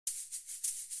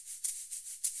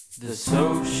The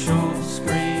Social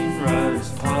Screenwriters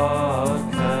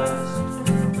Podcast.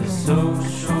 The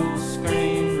Social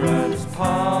Screenwriters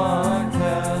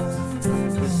Podcast.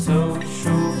 The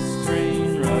Social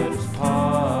Screenwriters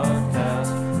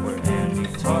Podcast. Where Andy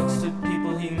talks to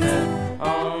people he met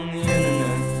on the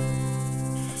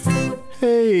internet.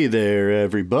 Hey there,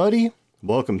 everybody.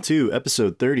 Welcome to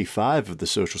episode 35 of the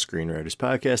Social Screenwriters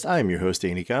Podcast. I am your host,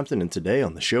 Andy Compton, and today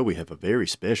on the show we have a very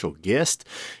special guest.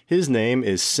 His name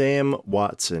is Sam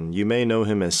Watson. You may know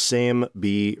him as Sam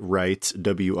B. Wright,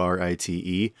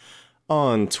 W-R-I-T-E,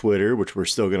 on Twitter, which we're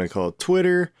still going to call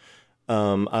Twitter.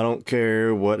 I don't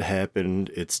care what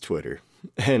happened, it's Twitter.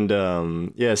 And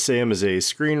Sam is a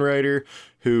screenwriter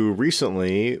who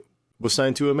recently was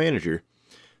signed to a manager.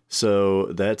 So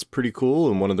that's pretty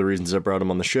cool, and one of the reasons I brought him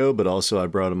on the show, but also I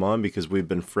brought him on because we've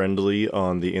been friendly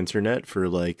on the internet for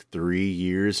like 3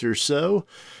 years or so,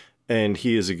 and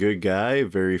he is a good guy,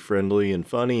 very friendly and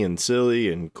funny and silly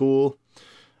and cool.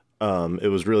 It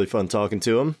was really fun talking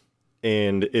to him,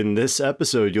 and in this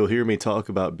episode, you'll hear me talk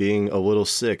about being a little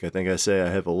sick. I think I say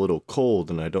I have a little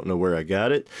cold, and I don't know where I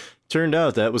got it. Turned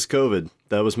out that was COVID.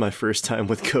 That was my first time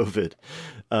with COVID.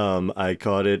 I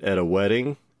caught it at a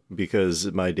wedding, because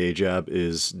my day job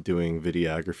is doing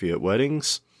videography at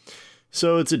weddings.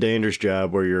 So it's a dangerous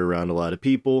job where you're around a lot of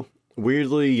people.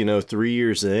 Weirdly, 3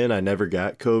 years in, I never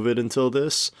got COVID until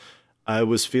this. I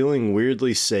was feeling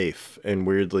weirdly safe and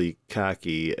weirdly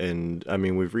cocky. And I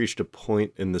mean, we've reached a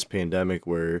point in this pandemic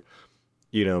where,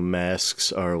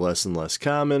 masks are less and less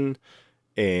common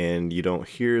and you don't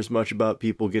hear as much about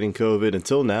people getting COVID.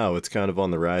 Until now, it's kind of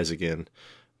on the rise again.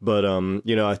 But,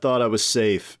 I thought I was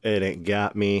safe, and it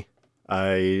got me.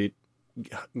 I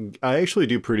actually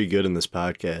do pretty good in this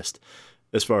podcast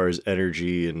as far as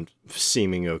energy and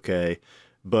seeming okay.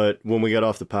 But when we got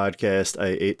off the podcast,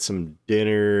 I ate some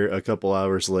dinner a couple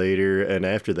hours later, and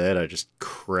after that, I just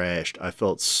crashed. I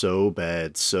felt so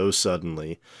bad so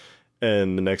suddenly.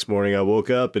 And the next morning, I woke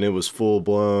up, and it was full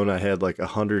blown. I had like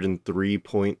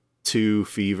 103.2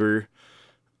 fever.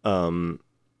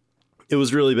 It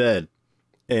was really bad.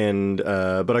 And,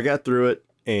 but I got through it,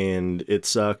 and it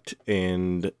sucked,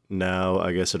 and now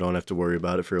I guess I don't have to worry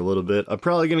about it for a little bit. I'm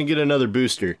probably going to get another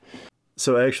booster.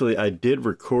 So actually, I did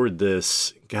record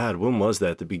this, God, when was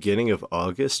that? The beginning of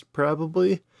August,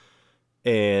 probably?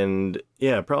 And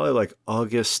yeah, probably like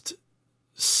August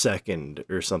 2nd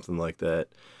or something like that.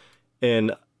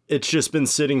 And it's just been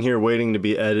sitting here waiting to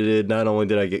be edited. Not only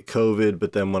did I get COVID,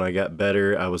 but then when I got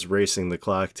better, I was racing the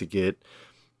clock to get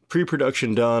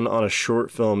pre-production done on a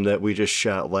short film that we just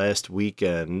shot last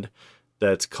weekend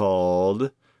that's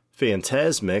called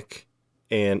Phantasmic,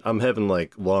 and I'm having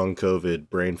like long COVID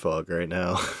brain fog right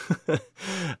now.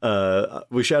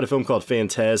 We shot a film called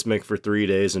Phantasmic for 3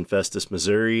 days in Festus,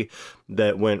 Missouri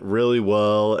that went really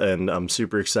well, and I'm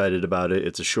super excited about it.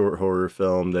 It's a short horror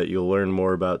film that you'll learn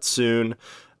more about soon,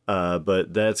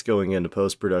 but that's going into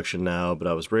post-production now, but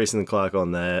I was racing the clock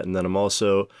on that, and then I'm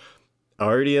also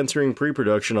already entering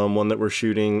pre-production on one that we're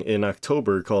shooting in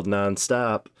October called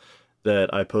Nonstop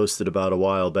that I posted about a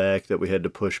while back that we had to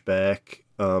push back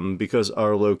because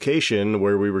our location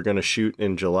where we were going to shoot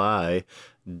in July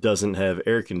doesn't have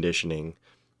air conditioning,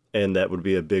 and that would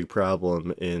be a big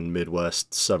problem in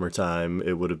Midwest summertime.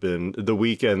 It would have been the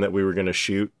weekend that we were going to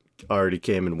shoot already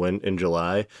came and went in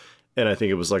July, and I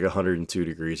think it was like 102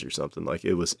 degrees or something. Like,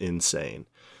 it was insane.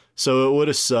 So it would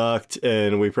have sucked,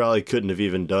 and we probably couldn't have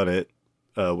even done it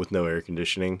with no air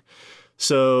conditioning.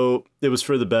 So it was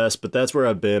for the best, but that's where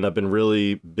I've been. I've been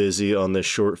really busy on this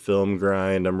short film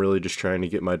grind. I'm really just trying to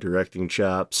get my directing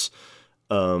chops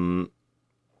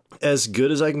as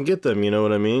good as I can get them, you know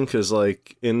what I mean? Because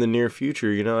like in the near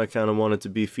future, I kind of want it to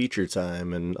be feature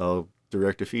time, and I'll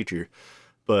direct a feature.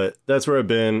 But that's where I've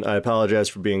been. I apologize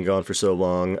for being gone for so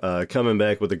long. Coming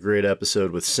back with a great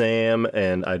episode with Sam,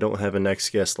 and I don't have a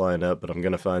next guest lined up, but I'm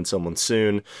going to find someone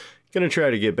soon. Going to try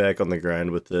to get back on the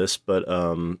grind with this, but,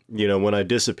 when I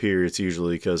disappear, it's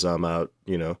usually because I'm out,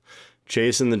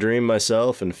 chasing the dream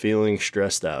myself and feeling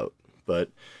stressed out.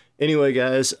 But anyway,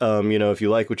 guys, if you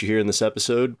like what you hear in this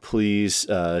episode, please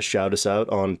shout us out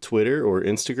on Twitter or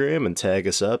Instagram and tag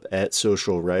us up at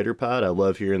Social Writer Pod. I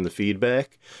love hearing the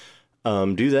feedback.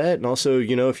 Do that. And also,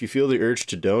 if you feel the urge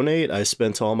to donate, I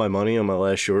spent all my money on my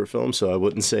last short film, so I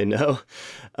wouldn't say no.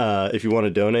 If you want to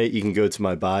donate, you can go to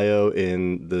my bio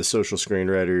in the Social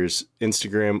Screenwriters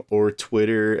Instagram or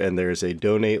Twitter, and there's a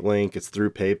donate link. It's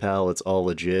through PayPal. It's all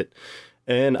legit.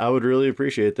 And I would really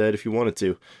appreciate that if you wanted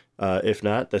to. If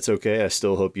not, that's okay. I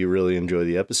still hope you really enjoy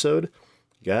the episode.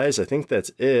 Guys, I think that's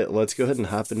it. Let's go ahead and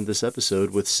hop into this episode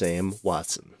with Sam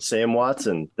Watson. Sam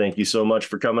Watson, thank you so much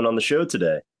for coming on the show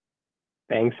today.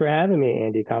 Thanks for having me,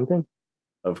 Andy Compton.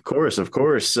 Of course, of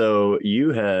course. So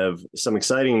you have some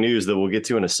exciting news that we'll get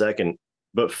to in a second.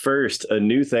 But first, a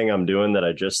new thing I'm doing that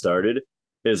I just started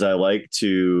is I like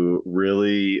to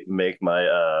really make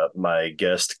my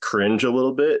guest cringe a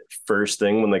little bit. First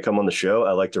thing when they come on the show,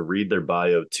 I like to read their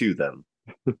bio to them.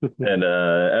 And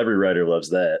every writer loves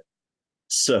that.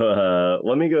 So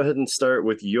let me go ahead and start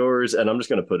with yours, and I'm just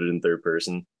going to put it in third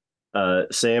person.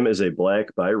 Sam is a black,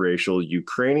 biracial,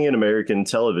 Ukrainian American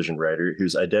television writer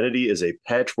whose identity is a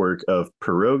patchwork of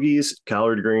pierogies,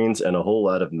 collard greens, and a whole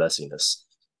lot of messiness.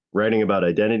 Writing about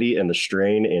identity and the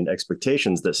strain and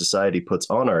expectations that society puts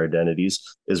on our identities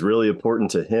is really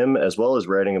important to him, as well as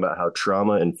writing about how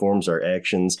trauma informs our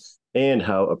actions and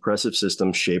how oppressive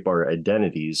systems shape our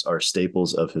identities are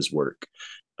staples of his work.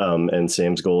 And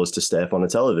Sam's goal is to staff on a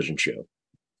television show.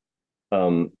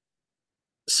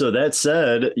 So that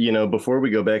said, before we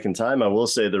go back in time, I will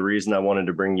say the reason I wanted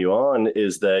to bring you on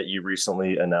is that you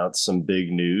recently announced some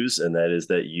big news, and that is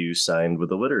that you signed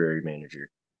with a literary manager.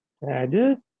 I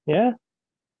did, yeah. It's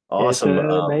Awesome.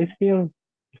 a nice feeling.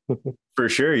 For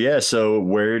sure. Yeah. So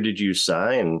where did you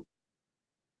sign?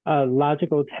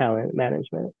 Logical talent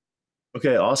management.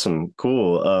 Okay. Awesome.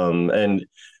 Cool. And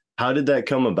how did that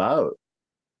come about?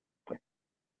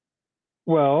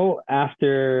 Well,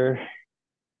 after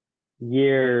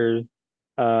years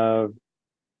of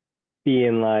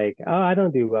being like, oh, I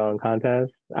don't do well in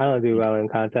contests. I don't do well in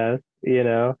contests,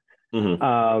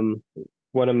 Mm-hmm.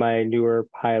 One of my newer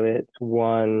pilots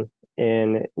won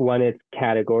its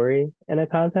category in a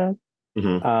contest,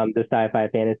 Mm-hmm. the sci-fi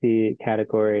fantasy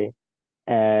category,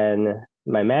 and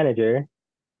my manager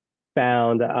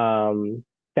found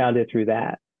it through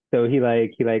that. So he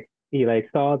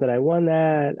saw that I won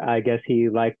that. I guess he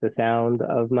liked the sound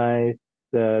of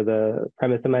the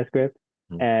premise of my script,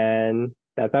 and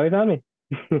that's how he found me.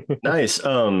 Nice.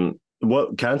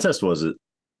 What contest was it?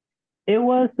 It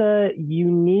was a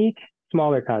unique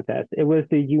smaller contest. It was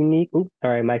the unique. Oops,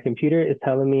 sorry, my computer is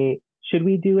telling me, should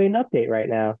we do an update right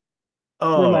now?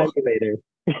 Oh, Remind me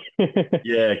later.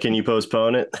 yeah. Can you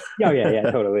postpone it? Oh yeah,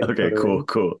 totally, Okay, cool, totally.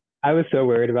 cool. I was so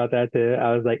worried about that too.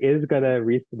 I was like,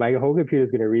 my whole computer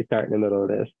is gonna restart in the middle of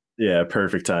this. Yeah,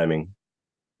 perfect timing.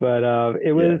 But Yeah.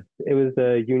 it was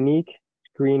a unique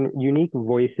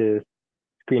voices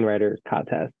screenwriters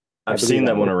contest. I I've believe seen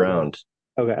that that one was the name. around.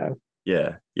 Okay.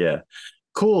 Yeah, yeah.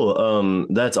 Cool.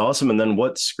 That's awesome. And then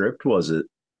what script was it?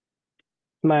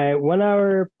 My 1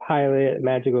 hour pilot,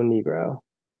 Magical Negro.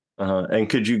 Uh-huh. And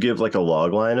could you give like a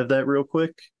log line of that real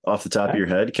quick off the top of Uh, your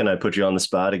head? Can I put you on the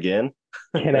spot again?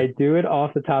 Can I do it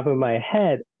off the top of my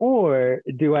head, or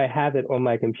do I have it on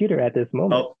my computer at this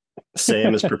moment? Oh,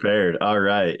 Sam is prepared. All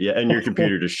right. Yeah, and your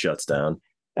computer just shuts down.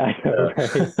 I know,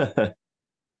 right? Uh,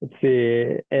 Let's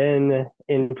see. In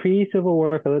pre-Civil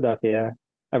War Philadelphia,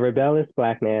 a rebellious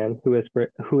black man who is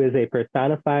a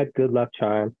personified good luck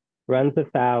charm runs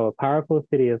afoul of powerful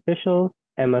city officials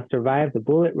and must survive the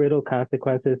bullet-riddled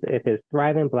consequences if his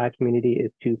thriving black community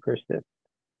is to persist.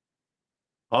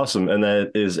 awesome. And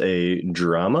that is a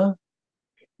drama?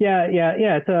 Yeah.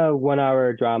 It's a 1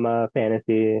 hour drama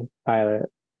fantasy pilot.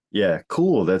 Yeah,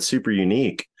 cool. That's super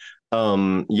unique.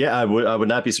 Yeah, I would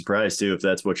not be surprised too if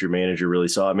that's what your manager really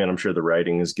saw. I mean, I'm sure the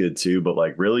writing is good too, but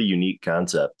like really unique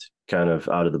concept, kind of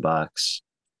out of the box.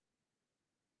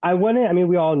 I mean,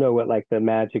 we all know what like the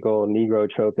magical Negro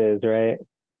trope is, right?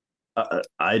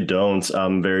 I don't.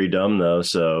 I'm very dumb though,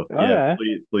 so yeah,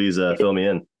 Okay. please fill me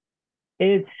in.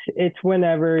 It's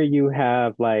whenever you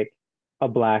have like a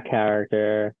black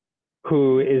character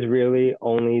who is really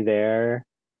only there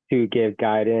to give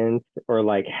guidance or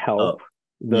like help Oh,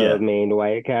 the yeah. main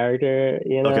white character,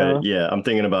 you Okay, know? yeah. I'm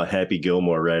thinking about Happy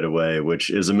Gilmore right away, which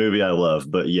is a movie I love,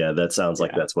 but yeah, that sounds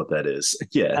like Yeah. that's what that is.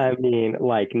 Yeah. I mean,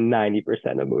 like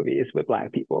 90% of movies with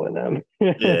black people in them.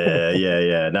 Yeah, yeah,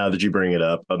 yeah. Now that you bring it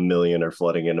up, a million are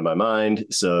flooding into my mind.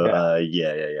 So, Yeah.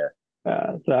 yeah, yeah,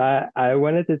 yeah. So I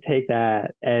wanted to take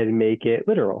that and make it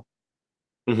literal,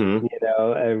 Hmm.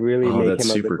 and really Oh, make that's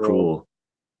him a super literal. cool.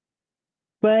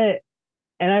 But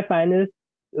and I find this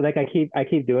like I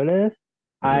keep doing this.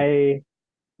 Hmm. I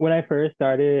When I first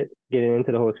started getting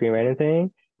into the whole screenwriting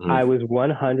thing, Hmm. I was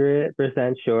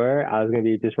 100% sure I was gonna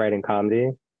be just writing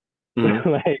comedy, Hmm.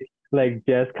 like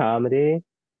just comedy.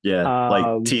 Yeah, like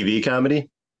Um, TV comedy.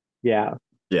 yeah,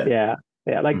 Yeah. yeah,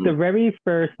 yeah. Like Hmm. the very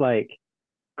first like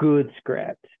good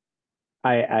script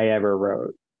I ever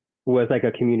wrote was like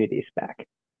a community spec.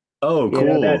 Oh, That,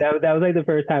 cool. that was like the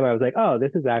first time I was like, oh,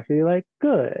 this is actually like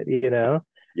good.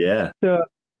 Yeah. So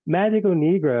Magical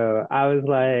Negro, I was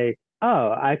like,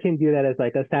 oh, I can do that as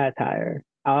like a satire.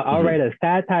 I'll Hmm. write a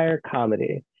satire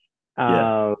comedy.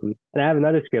 Yeah. And I have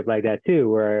another script like that too,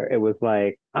 where it was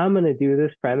like, I'm gonna do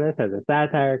this premise as a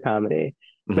satire comedy.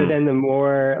 But Hmm. then the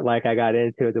more like I got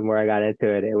into it, the more I got into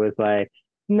it, it was like,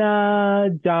 nah,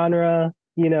 genre,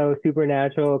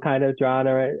 supernatural kind of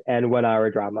genre and 1 hour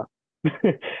drama.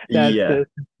 That's Yeah. just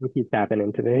what keeps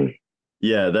happening to me.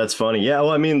 Yeah, that's funny. Yeah,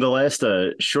 well, I mean, the last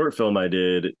short film I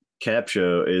did, Cap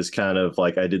Show, is kind of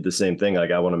like I did the same thing. Like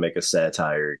I want to make a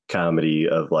satire comedy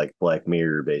of like Black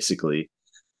Mirror, basically.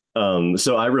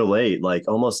 So I relate, like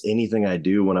almost anything I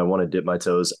do when I want to dip my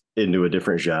toes into a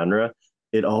different genre,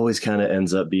 it always kind of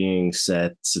ends up being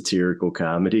satirical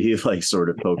comedy, like sort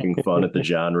of poking fun at the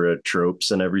genre tropes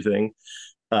and everything.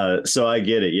 So I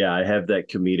get it. Yeah, I have that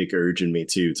comedic urge in me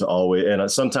too to always, and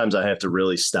sometimes I have to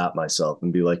really stop myself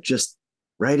and be like, just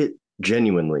write it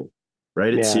genuinely,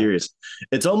 write it Yeah. serious.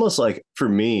 It's almost like for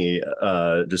me,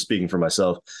 just speaking for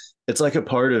myself, it's like a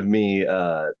part of me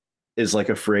is like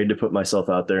afraid to put myself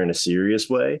out there in a serious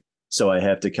way. So I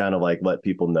have to kind of like let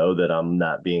people know that I'm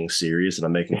not being serious and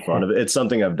I'm making fun of it. It's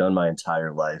something I've done my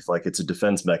entire life. Like it's a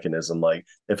defense mechanism. Like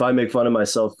if I make fun of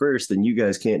myself first, then you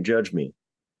guys can't judge me.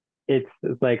 It's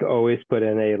like always put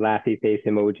in a laughy face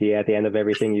emoji at the end of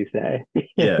everything you say.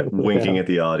 Yeah, winking So, at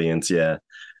the audience. Yeah,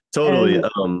 totally.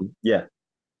 and Yeah.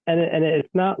 and it's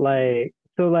not like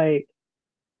so like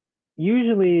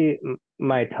usually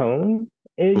my tone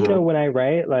is, Mhm. when I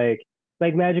write like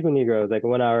Magical Negroes, like a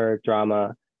 1 hour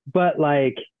drama, but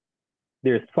like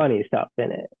there's funny stuff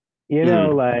in it.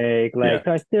 Mhm. Like Yeah.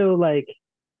 so I still like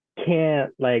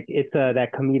can't like it's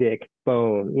that comedic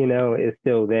bone, is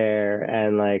still there,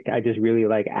 and like I just really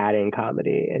like adding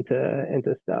comedy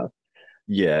into stuff.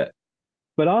 Yeah.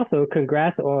 But also,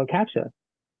 congrats on Captcha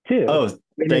too, Oh,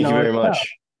 winning thank you all very the stuff.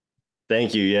 much.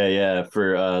 Thank you. Yeah, yeah.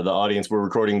 For the audience, we're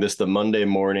recording this the Monday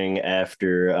morning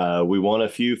after we won a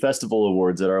few festival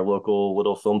awards at our local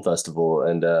little film festival.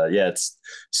 And yeah, it's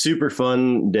super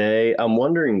fun day. I'm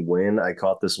wondering when I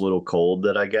caught this little cold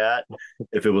that I got.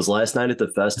 If it was last night at the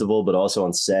festival, but also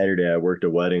on Saturday, I worked a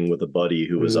wedding with a buddy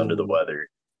who was under the Mm. weather.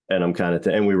 And I'm kind of,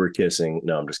 and we were kissing.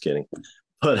 No, I'm just kidding.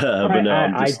 I, But no,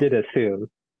 I'm I just did assume.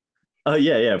 oh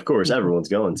yeah, yeah, of course. Everyone's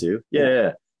going to. Yeah, Yeah.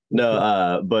 yeah.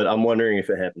 No, but I'm wondering if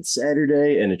it happened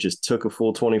Saturday and it just took a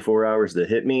full 24 hours to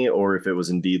hit me, or if it was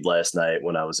indeed last night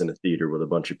when I was in a theater with a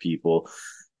bunch of people.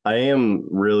 I am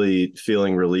really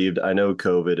feeling relieved. I know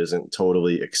COVID isn't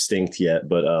totally extinct yet,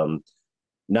 but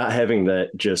not having that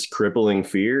just crippling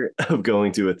fear of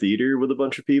going to a theater with a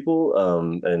bunch of people,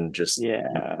 and just you're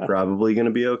Yeah. probably going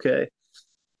to be okay.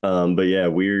 But yeah,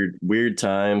 weird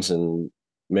times, and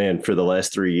man, for the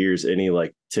last 3 years, any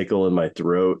like tickle in my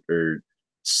throat or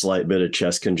slight bit of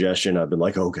chest congestion, I've been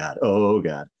like, oh God,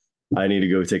 I need to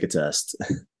go take a test.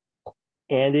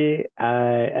 Andy,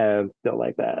 I am still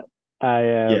like that. I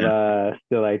am Yeah.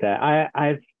 still like that.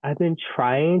 I've been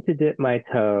trying to dip my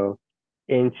toe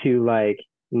into like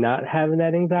not having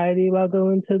that anxiety while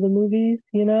going to the movies,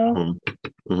 Hmm.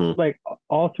 Hmm. Like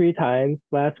all 3 times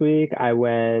last week, I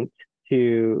went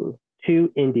to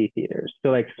two indie theaters, so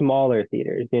like smaller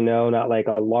theaters, not like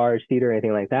a large theater or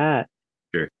anything like that.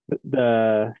 Sure.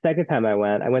 The second time I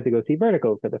went to go see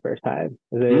Vertical for the first time.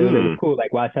 It was Mm. cool,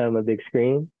 like watching it on the big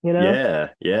screen. Yeah.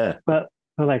 Yeah. But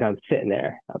like I'm sitting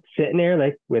there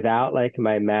like without like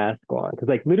my mask on, because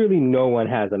like literally no one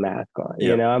has a mask on.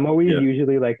 Yep. I'm always Yep.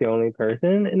 usually like the only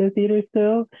person in the theater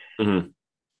still, Hmm.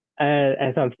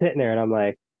 and so I'm sitting there and I'm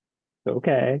like,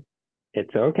 okay,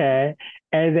 it's okay.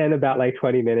 And then about like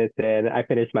 20 minutes in, I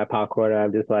finish my popcorn and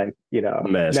I'm just like,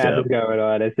 Mask nothing's up. going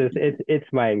on. It's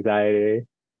my anxiety.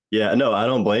 Yeah. No, I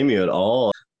don't blame you at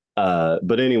all.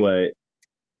 But anyway,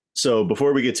 so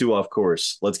before we get too off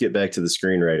course, let's get back to the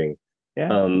screenwriting.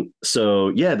 Yeah. So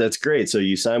yeah, that's great. So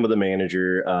you signed with a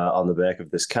manager on the back of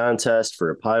this contest for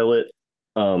a pilot.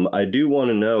 I do want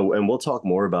to know, and we'll talk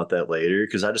more about that later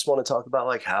because I just want to talk about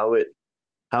like how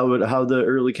the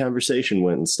early conversation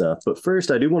went and stuff. But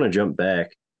first, I do want to jump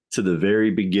back to the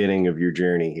very beginning of your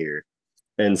journey here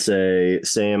and say,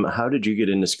 Sam, how did you get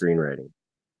into screenwriting?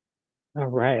 All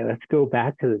right, let's go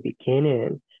back to the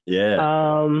beginning. Yeah.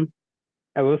 Um,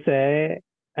 I will say,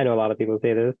 I know a lot of people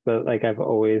say this, but like I've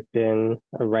always been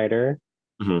a writer.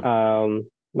 Hmm.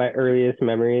 My earliest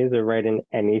memories of writing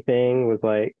anything was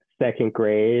like second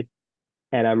grade,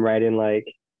 and I'm writing like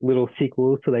little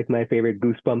sequels to like my favorite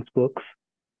Goosebumps books.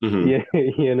 Hmm. Yeah,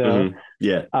 you know. Hmm.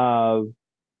 Yeah.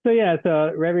 So yeah,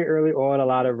 so very early on, a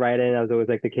lot of writing. I was always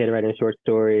like the kid writing short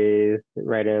stories,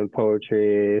 writing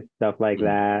poetry, stuff like Mhm.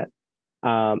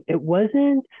 that. It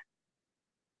wasn't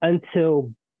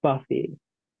until Buffy,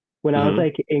 when I was Hmm.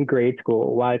 like in grade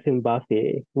school watching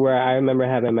Buffy, where I remember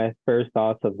having my first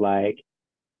thoughts of like,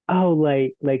 oh,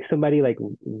 like somebody like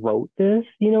wrote this,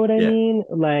 you know what I Yeah. mean?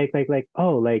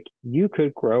 Oh, like you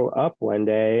could grow up one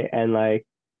day and like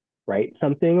write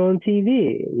something on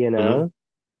TV, you Hmm. know?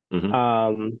 Hmm.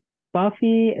 Um,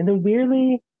 Buffy, and then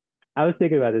weirdly, I was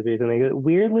thinking about this recently.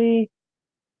 Weirdly,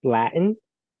 Latin.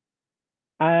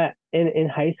 In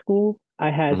high school,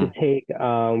 I had to Hmm. take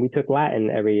we took Latin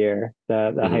every year,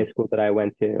 the Hmm. high school that I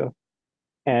went to.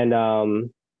 And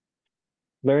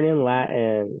learning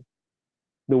Latin,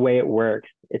 the way it works,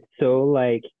 it's so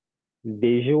like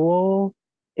visual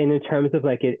in terms of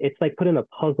like it's like putting a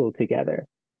puzzle together.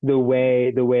 The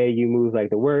way you move like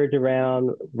the words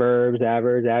around, verbs,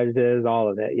 adverbs, adjectives, all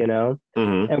of it, you know?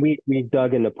 Hmm. And we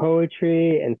dug into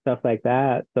poetry and stuff like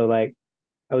that. So like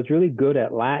I was really good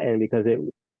at Latin because it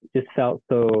just felt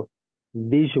so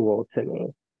visual to me.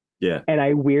 Yeah. And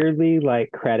I weirdly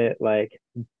like credit like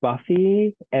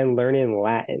Buffy and learning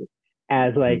Latin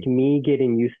as Mhm. like me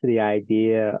getting used to the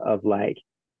idea of like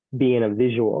being a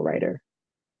visual writer,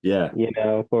 Yeah. you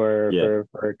know, for Yeah.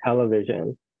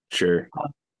 television. Sure.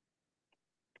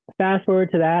 Fast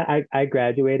forward to that, I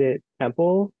graduated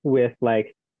Temple with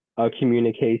like a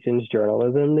communications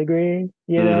journalism degree,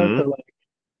 you know. So Hmm.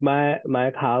 like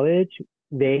my college,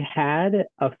 they had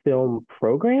a film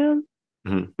program,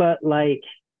 Hmm. but like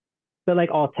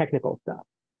all technical stuff.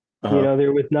 You Uh-huh. know,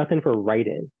 there was nothing for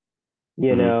writing,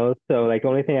 you Hmm. know. So like the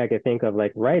only thing I could think of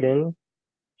like writing,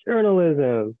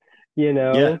 journalism, you Yeah.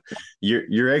 know.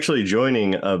 You're actually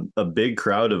joining a big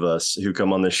crowd of us who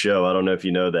come on this show. I don't know if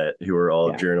you know that, who are all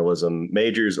Yeah. journalism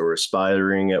majors or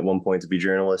aspiring at one point to be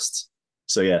journalists.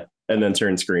 So yeah, and then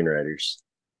turn screenwriters.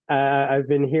 I've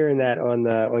been hearing that on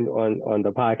on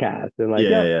the podcast and like,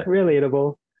 Yeah, yep, yeah,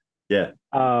 relatable. yeah.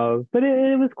 But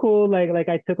it was cool. Like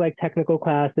I took like technical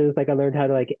classes. Like I learned how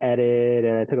to like edit,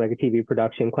 and I took like a TV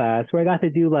production class where I got to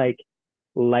do like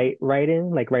light writing,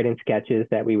 like writing sketches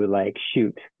that we would like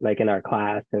shoot like in our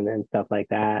class and stuff like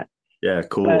that. Yeah,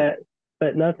 cool.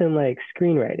 But nothing like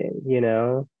screenwriting, you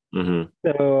know. Hmm.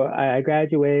 So I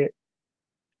graduate.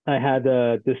 I had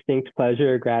the distinct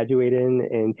pleasure of graduating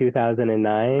in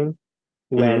 2009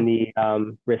 when Hmm.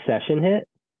 the recession hit,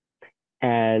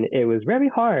 and it was very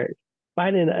hard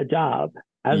finding a job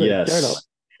as a journalist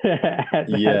Yes. at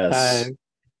that Yes. time.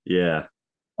 Yeah.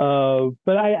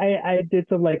 But I did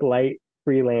some like light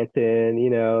freelancing, you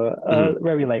know, Hmm.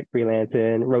 very light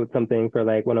freelancing, wrote something for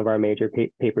like one of our major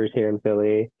papers here in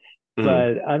Philly. Hmm.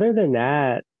 But other than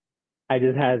that, I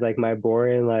just had like my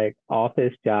boring like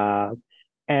office job.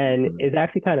 And Hmm. it's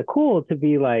actually kind of cool to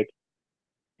be like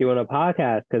doing a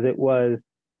podcast because it was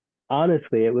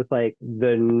honestly, it was like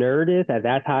the Nerdist at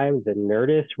that time, the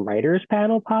Nerdist Writers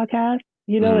Panel podcast.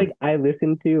 You know, Hmm. like I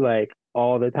listened to like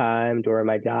all the time during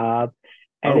my job.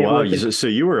 Oh And it wow. was like, So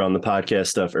you were on the podcast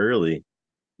stuff early.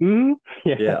 mm,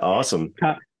 yeah, Yeah, awesome.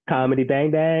 co- comedy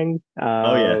bang bang.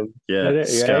 Oh yeah, yeah.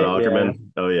 Scott Right? Yeah.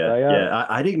 Ackerman. Oh yeah, Oh, yeah. yeah.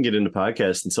 I didn't get into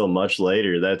podcasts until much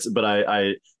later. But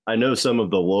I know some of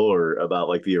the lore about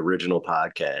like the original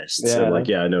podcasts, and Yeah. like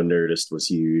yeah, I know Nerdist was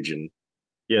huge, and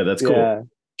yeah, that's cool. Yeah.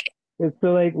 And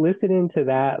so like listening to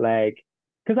that, like,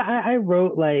 because I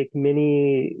wrote like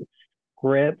mini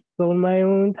scripts on my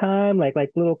own time, like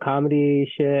little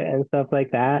comedy shit and stuff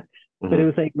like that. But it Hmm.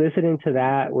 was like listening to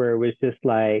that where it was just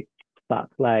like, fuck,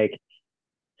 like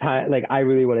I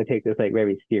really want to take this like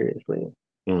very seriously,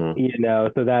 Hmm. you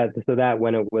know. So that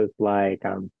when it was like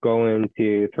I'm going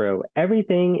to throw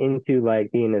everything into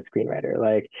like being a screenwriter,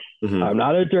 like Hmm. I'm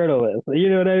not a journalist, you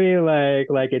know what I mean? Like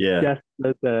it's Yeah. just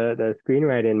the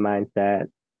screenwriting mindset.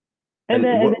 And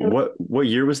And then what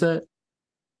year was that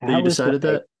that you was decided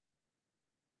like that?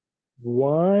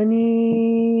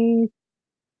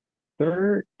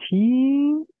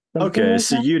 2013, something Okay, like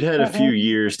so you'd had a that. few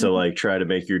years to like try to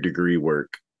make your degree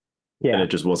work, and it Yeah,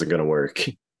 just wasn't going to work.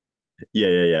 Yeah,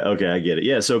 yeah, yeah. Okay, I get it.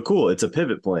 Yeah, so cool. It's a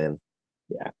pivot plan.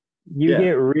 yeah. You get Yeah.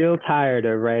 real tired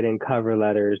of writing cover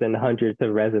letters and hundreds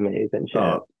of resumes and shit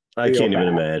Oh, I real can't even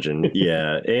fast. imagine.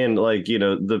 Yeah. And like,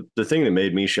 the thing that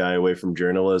made me shy away from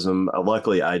journalism,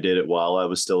 luckily I did it while I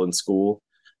was still in school,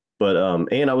 but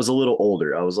and I was a little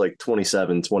older. I was like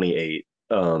 27, 28.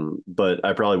 But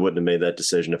I probably wouldn't have made that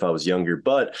decision if I was younger.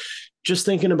 But just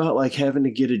thinking about like having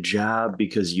to get a job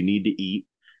because you need to eat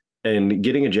and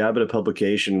getting a job at a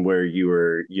publication where you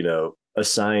were,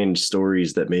 assigned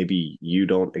stories that maybe you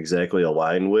don't exactly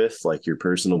align with, like your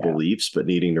personal Yeah, beliefs, but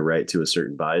needing to write to a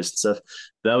certain bias and stuff.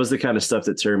 That was the kind of stuff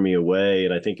that turned me away.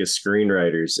 And I think as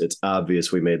screenwriters, it's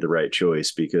obvious we made the right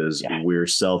choice because yeah. we're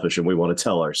selfish and we want to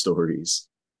tell our stories.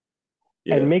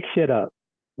 And Yeah. make shit up,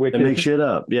 which And is make shit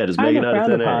up. Yeah. Just make kind it of out of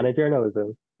frowned thin upon air. in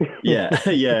journalism. Yeah,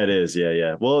 yeah, it is. Yeah,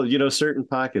 yeah. Well, certain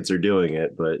pockets are doing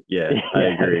it, but yeah, I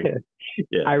Yeah, agree.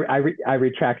 Yeah. I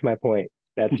retract my point.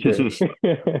 That's true.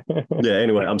 Yeah,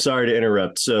 anyway, I'm sorry to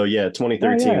interrupt. So yeah, No,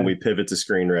 2013, yeah. we pivot to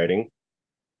screenwriting.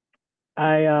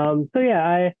 So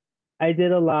yeah, I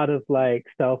did a lot of like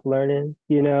self-learning,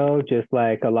 just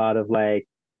like a lot of like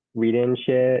reading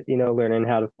shit, learning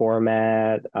how to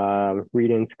format,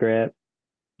 reading scripts,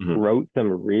 Hmm. wrote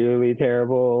some really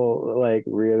terrible, like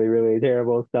really, really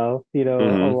terrible stuff, Hmm.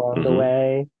 along the Hmm.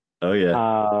 way. Oh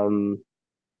yeah. Um,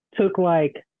 Took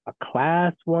like a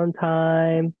class one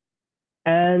time,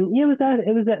 and yeah, it was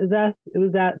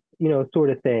that sort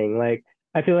of thing. Like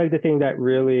I feel like the thing that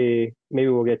really, maybe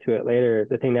we'll get to it later,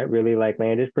 the thing that really like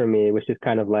landed for me was just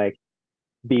kind of like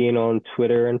being on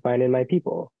Twitter and finding my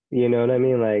people. You know what I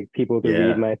mean? Like people to read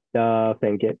Yeah. my stuff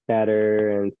and get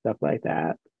better and stuff like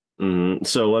that.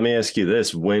 So let me ask you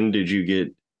this: when did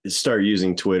you start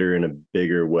using Twitter in a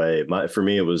bigger way? For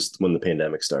me, it was when the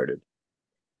pandemic started.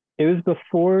 It was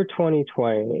before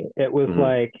 2020. It was Hmm.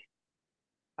 like,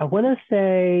 I want to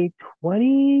say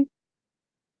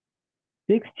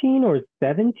 2016 or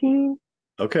 17.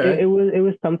 It, Okay. it was it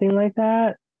was something like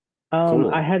that. I Cool.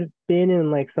 had been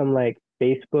in like some like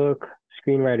Facebook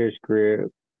screenwriters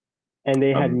group, and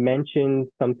they had Um. mentioned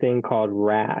something called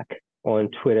Rack on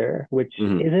Twitter, which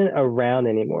Mhm. isn't around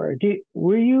anymore. Did I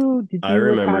you were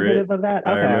remember cognitive it. of that?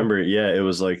 I Okay. remember it. Yeah, it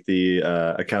was like the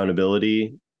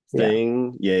accountability Yeah.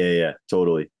 thing. Yeah, yeah, yeah.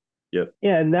 Totally. Yep.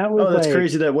 Yeah, and that was Oh, that's like,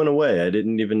 crazy that went away. I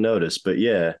didn't even notice. But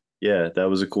yeah, yeah, that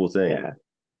was a cool thing. yeah,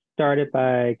 started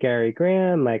by Gary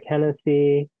Graham, Mike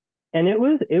Hennessy. And it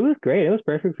was great. It was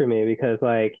perfect for me because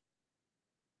like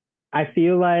I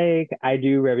feel like I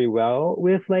do very well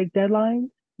with like deadlines,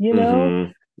 you know?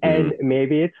 Mm-hmm. And Mm-hmm.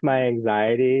 maybe it's my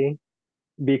anxiety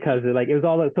because like it was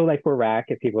all so like for Rack,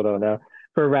 if people don't know,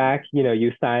 for Rack,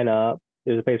 you sign up.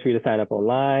 There's a place for you to sign up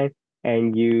online,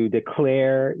 and you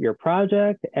declare your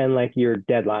project and like your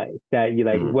deadlines that you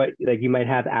like Mm-hmm. what like you might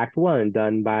have Act One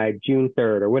done by June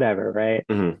 3rd or whatever, right?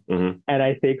 Mm-hmm. Mm-hmm. And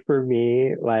I think for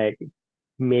me, like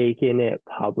making it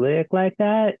public like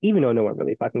that, even though no one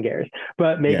really fucking cares,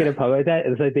 but making Yeah. it public like that,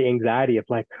 it's like the anxiety of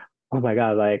like, oh my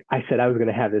God, like I said I was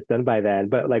gonna have this done by then,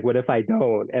 but like what if I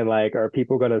don't? And like are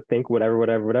people gonna think whatever,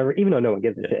 whatever, whatever, even though no one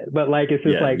gives a Yeah. shit. But like it's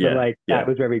just Yeah. like, but Yeah. like that Yeah.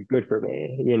 was very good for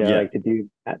me, Yeah. like to do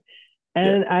that.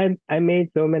 Yeah. And I made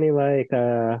so many like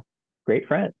great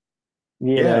friends,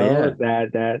 Yeah. Yeah.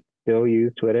 that still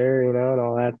use Twitter, and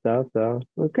all that stuff. So it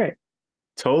was great.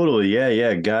 Totally. Yeah.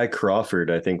 Yeah. Guy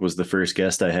Crawford, I think, was the first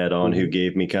guest I had on who Mhm.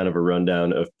 gave me kind of a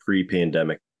rundown of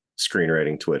pre-pandemic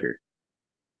screenwriting Twitter.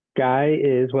 Guy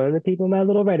is one of the people in my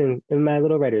little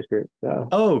writers group. So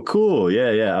Oh, cool.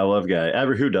 Yeah, yeah. I love Guy.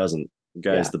 Ever who doesn't?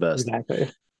 Guy's yeah, the best. exactly.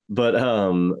 But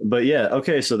yeah,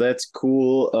 okay, so that's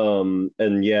cool.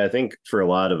 And yeah, I think for a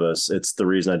lot of us, it's the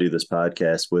reason I do this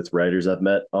podcast with writers I've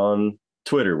met on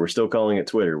Twitter. We're still calling it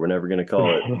Twitter. We're never gonna call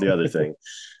it the other thing.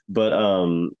 But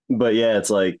yeah, it's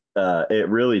like it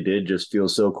really did just feel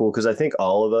so cool because I think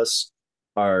all of us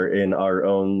are in our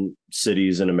own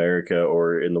cities in America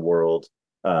or in the world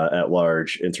at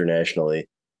large internationally,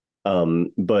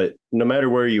 but no matter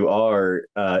where you are,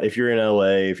 if you're in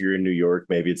LA, if you're in New York,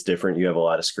 maybe it's different. You have a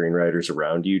lot of screenwriters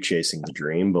around you chasing the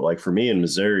dream. But like for me in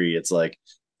Missouri, it's like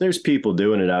there's people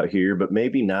doing it out here, but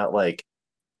maybe not like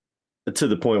to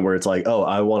the point where it's like, oh,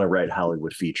 I want to write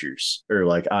Hollywood features or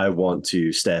like I want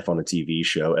to staff on a TV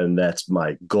show and that's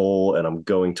my goal and I'm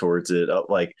going towards it.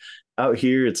 Like out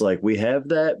here, it's like we have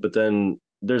that, but then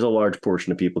there's a large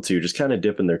portion of people too just kind of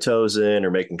dipping their toes in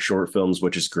or making short films,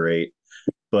 which is great.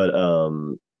 But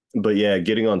but yeah,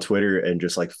 getting on Twitter and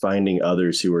just like finding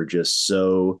others who are just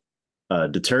so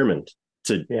determined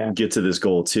to Yeah. get to this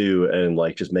goal too, and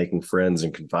like just making friends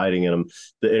and confiding in them.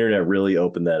 The internet really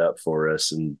opened that up for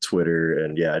us, and Twitter,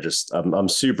 and yeah, I'm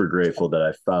super grateful that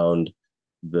I found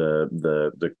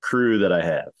the crew that I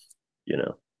have. You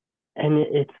know. And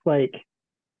it's like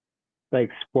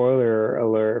spoiler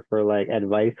alert for like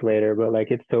advice later, but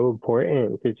like it's so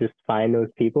important to just find those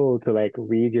people to like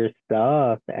read your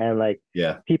stuff and like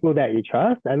Yeah. people that you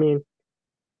trust. I mean,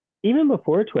 even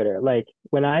before Twitter, like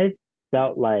when I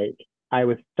felt like I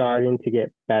was starting to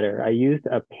get better, I used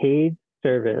a paid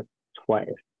service twice.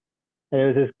 And there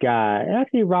was this guy,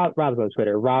 actually Rob's on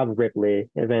Twitter, Rob Ripley,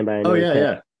 if anybody Oh knows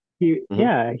yeah, him.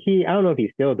 yeah. Hmm. I don't know if he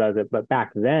still does it, but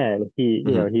back then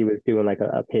Hmm. he was doing like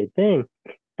a paid thing.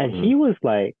 And Hmm. he was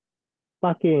like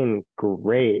fucking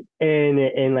great.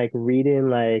 And like reading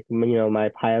like my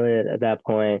pilot at that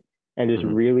point and just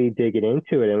Hmm. really digging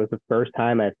into it. It was the first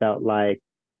time I felt like,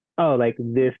 oh, like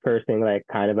this person like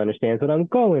kind of understands what I'm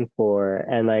going for,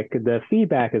 and like the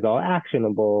feedback is all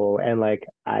actionable, and like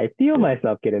I feel Yeah.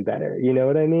 myself getting better. You know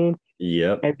what I mean?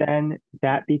 Yep. And then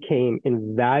that became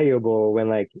invaluable when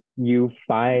like you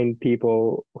find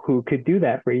people who could do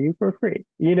that for you for free.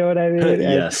 You know what I mean? And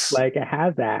just Yes. like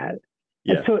have that. And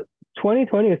Yeah. so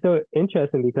 2020 is so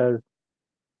interesting because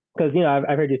you know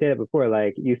I've heard you say that before.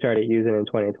 Like you started using in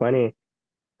 2020.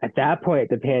 At that point,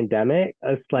 the pandemic,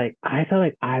 it's like I felt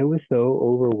like I was so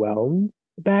overwhelmed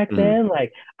back Mhm. then.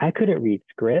 Like I couldn't read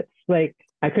scripts. Like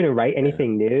I couldn't write Yeah.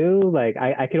 anything new. Like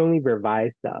I could only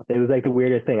revise stuff. It was like the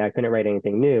weirdest thing. I couldn't write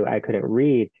anything new. I couldn't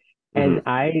read. And Hmm.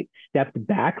 I stepped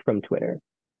back from Twitter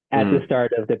at the Hmm.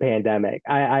 start of the pandemic.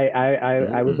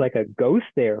 I was Hmm. like a ghost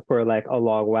there for like a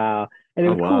long while. And it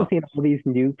Oh was cool wow. seeing all these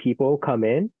new people come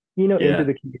in, you know, into Yeah.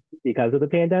 the community because of the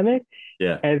pandemic.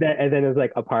 Yeah. And then it was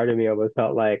like a part of me almost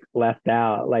felt like left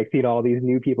out, like seeing all these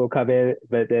new people come in,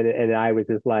 but then and I was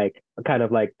just like kind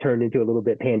of like turned into a little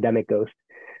bit pandemic ghost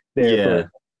there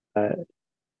for Yeah.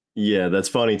 Yeah. That's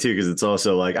funny too, because it's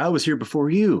also like I was here before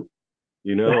you.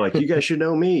 Like you guys should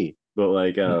know me. But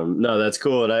like, no, that's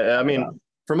cool. And I mean,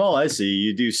 from all I see,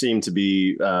 you do seem to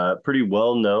be pretty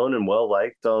well known and well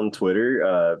liked on Twitter.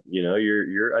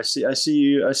 I see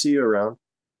you around.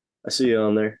 I see you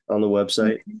on there on the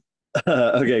website.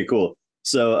 Okay, cool.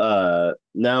 So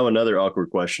now another awkward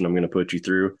question I'm going to put you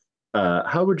through.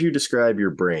 How would you describe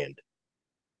your brand,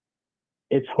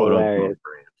 It's quote unquote hilarious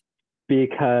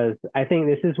because I think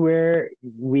this is where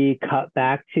we cut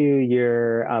back to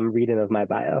your reading of my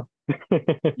bio.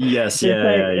 Yes, It's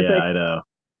like yeah, it's yeah. like I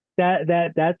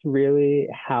know. that's really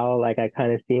how like I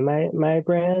kind of see my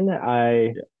brand. I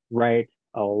Yeah, write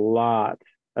a lot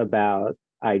about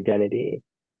identity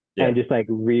yeah, and just like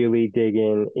really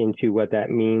digging into what that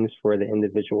means for the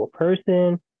individual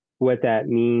person, what that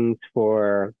means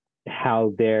for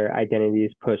how their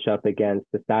identities push up against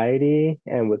society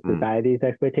and with mm, society's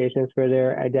expectations for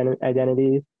their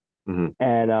identities hmm.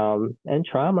 and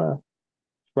trauma.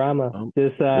 Well,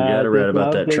 Just you got to read just about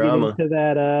love that digging trauma. into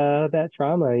that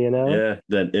trauma, you know? Yeah,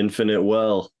 that infinite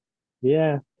well.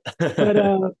 Yeah.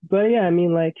 But yeah, I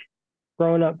mean like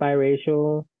growing up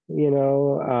biracial, you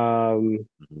know,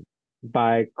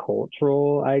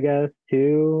 bicultural, I guess,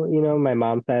 too. You know, my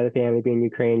mom's side of the family being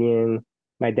Ukrainian,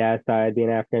 my dad's side being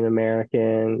African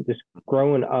American, just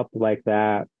growing up like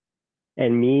that,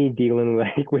 and me dealing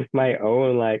like with my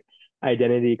own like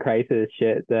identity crisis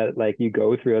shit that like you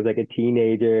go through as like a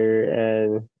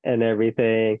teenager and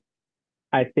everything.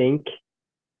 I think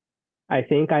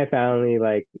I finally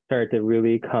like started to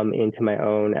really come into my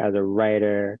own as a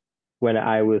writer when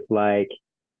I was like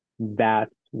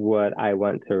that's what I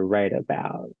want to write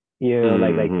about. You know,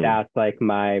 like Hmm. that's like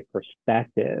my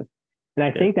perspective. And I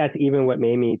Yeah, think that's even what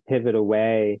made me pivot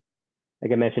away.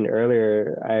 Like I mentioned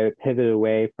earlier, I pivoted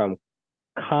away from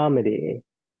comedy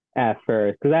at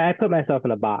first because I put myself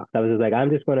in a box. I was just like, I'm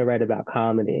just going to write about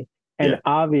comedy. And yeah,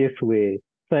 obviously,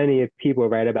 plenty of people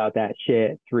write about that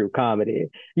shit through comedy.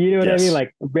 You know what I mean? yes,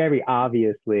 Like, very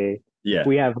obviously, yeah.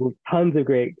 we have tons of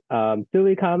great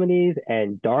silly comedies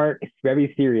and dark,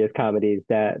 very serious comedies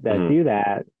that Hmm. do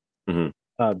that. Hmm.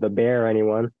 The Bear,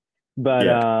 anyone. But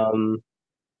Yeah, um,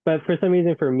 but for some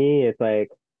reason, for me, it's like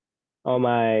all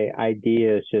my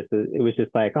ideas just it was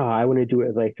just like, oh, I want to do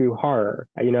it like through horror.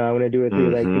 You know, I want to do it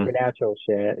through like hmm. supernatural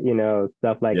shit, you know,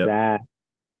 stuff like Yep. that.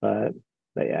 But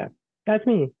but yeah, that's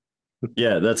me.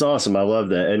 Yeah, that's awesome. I love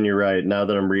that. And you're right. Now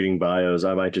that I'm reading bios,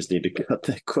 I might just need to cut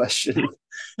that question.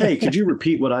 Hey, could you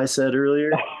repeat what I said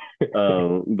earlier?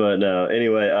 But no,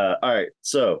 anyway, all right.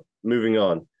 So moving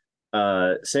on.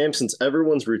 Sam, since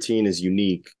everyone's routine is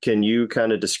unique, can you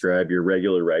kind of describe your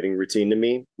regular writing routine to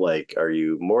me? Like, are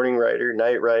you morning writer,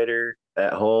 night writer,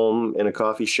 at home, in a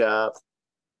coffee shop?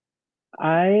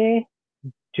 I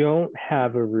don't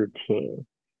have a routine,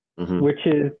 Mm-hmm. which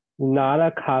is not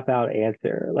a cop out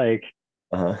answer. Like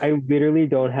Uh-huh. I literally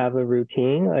don't have a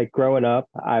routine. Like growing up,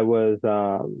 I was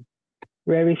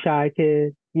very shy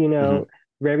kid, you Mm-hmm. know,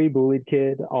 very bullied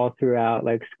kid all throughout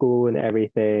like school and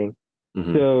everything.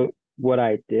 Mm-hmm. So what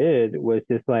I did was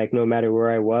just like no matter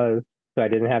where I was, so I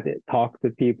didn't have to talk to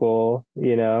people,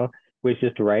 you know, was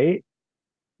just write.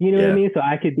 You know what I Yeah. mean? So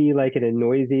I could be like in a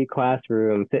noisy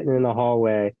classroom, sitting in the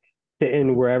hallway,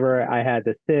 sitting wherever I had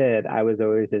to sit. I was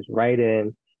always just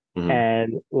writing. Mm-hmm.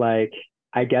 And like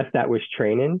I guess that was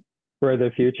training for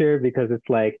the future because it's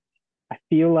like I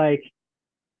feel like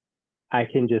I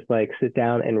can just like sit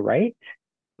down and write.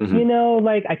 You Mm-hmm. know,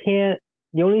 like I can't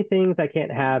the only things I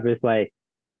can't have is like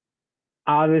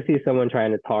obviously someone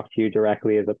trying to talk to you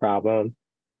directly is a problem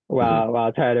Mm-hmm.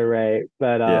 while trying to write.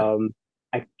 But Yeah.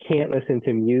 I can't listen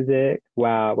to music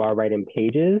while writing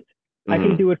pages. I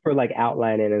can Hmm. do it for like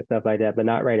outlining and stuff like that, but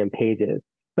not writing pages.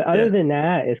 But other Yeah. than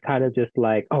that, it's kind of just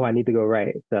like, oh, I need to go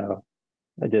write. So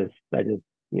I just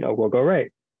will go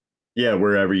write. Yeah,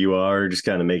 wherever you are, just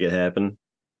kind of make it happen.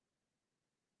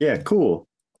 Yeah, cool.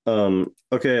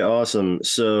 Okay, awesome.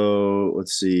 So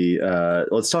let's see.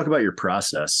 Let's talk about your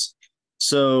process.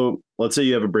 So let's say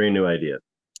you have a brand new idea.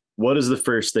 What is the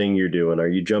first thing you're doing? Are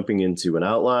you jumping into an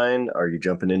outline? Are you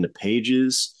jumping into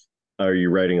pages? Are you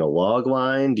writing a log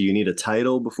line? Do you need a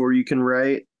title before you can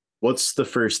write? What's the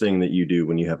first thing that you do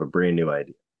when you have a brand new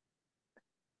idea?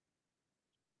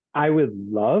 I would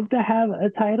love to have a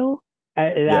title.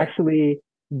 It Yeah, actually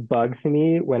bugs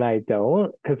me when I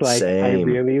don't, because like I same.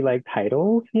 really like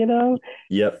titles.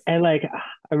 Yep. And like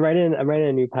I'm writing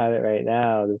a new pilot right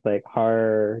now. This like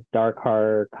horror dark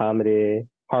comedy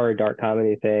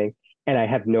thing, and I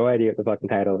have no idea what the fucking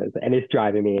title is, and it's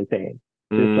driving me insane.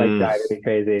 It's like Mm, driving me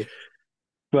crazy.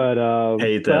 But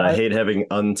hate that. but I hate having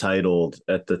untitled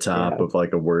at the top yeah, of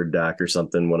like a Word doc or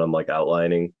something when I'm like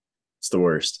outlining. It's the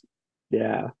worst.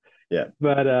 yeah. Yeah.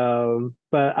 But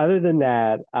other than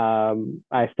that,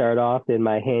 I start off in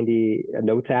my handy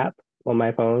notes app on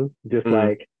my phone, just Hmm.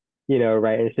 like,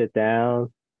 writing shit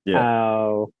down. Yeah.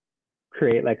 I'll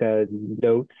create like a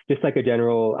notes, just like a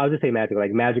general, I'll just say magical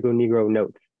Negro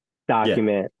notes Yeah.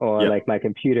 document on Yep. like my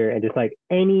computer, and just like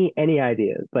any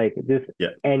ideas, like just Yeah.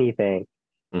 anything.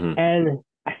 Hmm. And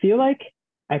I feel like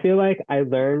I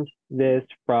learned this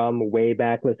from way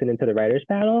back listening to the writers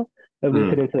panel, of Hmm.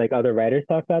 listening to like other writers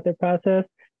talk about their process.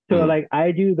 So Hmm. like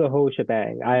I do the whole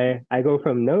shebang. I go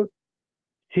from notes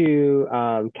to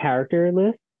character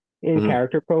lists in Hmm.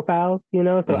 character profiles. So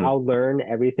Hmm. I'll learn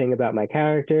everything about my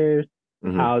characters.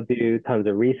 Hmm. I'll do tons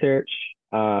of research.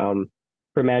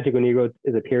 For Magical Negro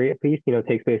is a period piece,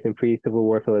 takes place in pre-Civil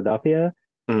War Philadelphia.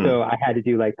 Hmm. So I had to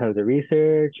do like tons of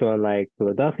research on like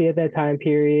Philadelphia at that time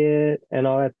period and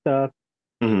all that stuff.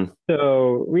 Hmm.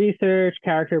 So research,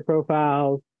 character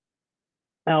profiles.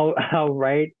 I'll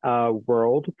write a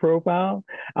world profile.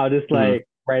 I'll just Hmm. like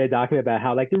write a document about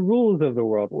how like the rules of the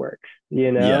world works,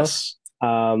 you know? Yes.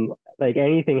 Like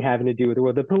anything having to do with the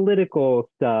world, the political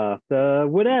stuff, the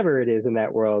whatever it is in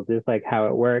that world, just like how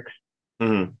it works.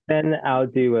 Hmm. Then I'll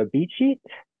do a beat sheet.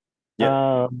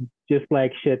 Yep. Just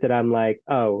like shit that I'm like,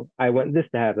 oh, I want this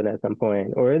to happen at some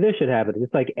point, or this should happen.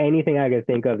 Just like anything I can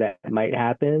think of that might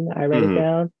happen, I write it Hmm.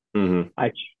 down. Hmm.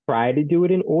 I try to do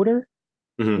it in order,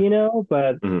 Hmm.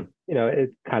 but Hmm.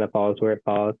 it kind of falls where it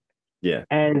falls. Yeah.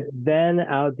 And then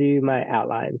I'll do my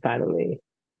outline finally.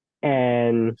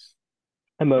 And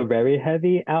I'm a very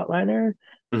heavy outliner.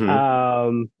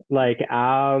 Hmm. Like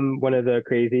I'm one of the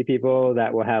crazy people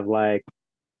that will have like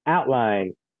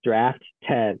outline draft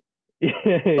 10.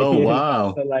 Oh, So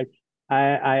wow. like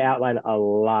I outline a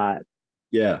lot.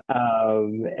 Yeah.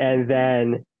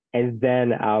 And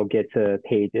then I'll get to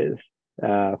pages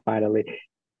finally.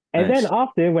 And then Nice.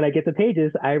 often when I get to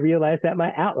pages, I realize that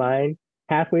my outline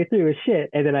halfway through is shit,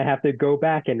 and then I have to go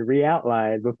back and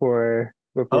re-outline before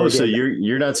Oh, so getting.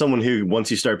 you're not someone who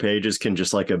once you start pages can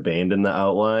just like abandon the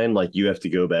outline. Like you have to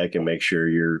go back and make sure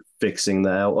you're fixing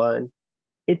the outline.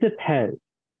 It depends,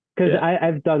 because Yeah.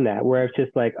 I've done that where it's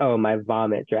just like, oh, my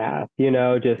vomit draft,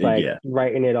 just like Yeah.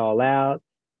 writing it all out.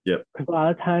 Yep. Because a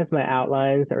lot of times my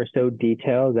outlines are so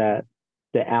detailed that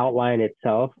the outline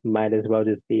itself might as well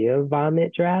just be a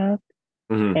vomit draft.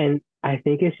 Hmm. And I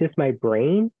think it's just my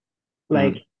brain.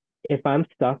 Like, Hmm. if I'm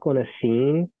stuck on a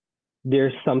scene,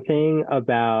 there's something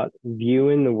about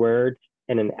viewing the words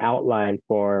in an outline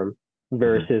form Hmm.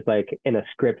 versus like in a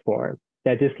script form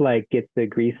that just like gets the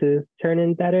greases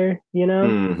turning better.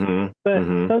 Hmm. But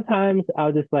Hmm. sometimes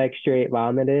I'll just like straight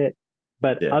vomit it.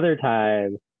 But Yeah. other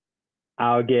times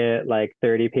I'll get like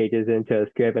 30 pages into a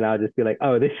script and I'll just be like,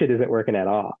 oh, this shit isn't working at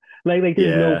all. Like there's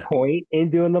no Yeah. point in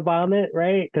doing the vomit,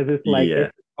 right? Because it's like Yeah.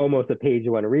 it's almost a page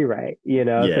one rewrite. So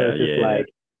Yeah. it's just Yeah. Yeah. like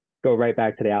go right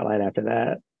back to the outline after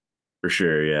that. For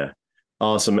sure. Yeah.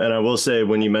 Awesome. And I will say,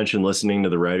 when you mentioned listening to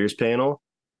the writers panel,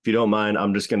 if you don't mind,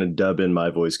 I'm just going to dub in my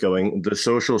voice going the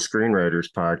Social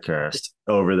Screenwriters Podcast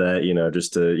over that,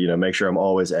 just to, make sure I'm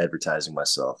always advertising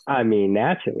myself. I mean,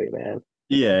 naturally, man.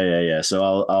 Yeah. Yeah. Yeah. So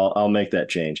I'll make that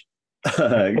change.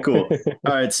 Cool.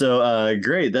 All right. So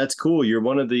great. That's cool. You're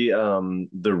one of the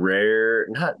rare,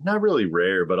 not really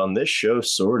rare, but on this show,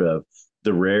 sort of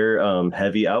the rare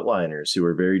heavy outliners who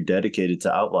are very dedicated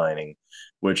to outlining,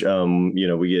 which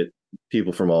we get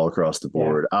people from all across the Yeah,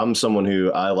 board. I'm someone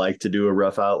who I like to do a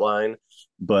rough outline,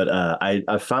 but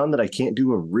I found that I can't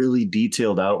do a really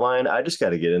detailed outline. I just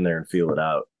got to get in there and feel it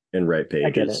out and write I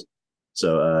get it. pages.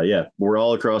 So yeah, we're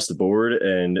all across the board,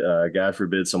 and God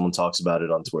forbid someone talks about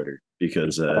it on Twitter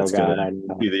because Oh it's gonna God, I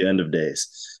know. be the end of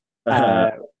days.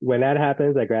 Uh, When that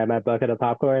happens, I grab my bucket of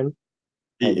popcorn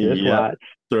and just yep, watch.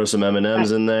 throw some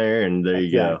M&Ms I, in there, and there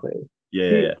you go. exactly. Yeah, yeah,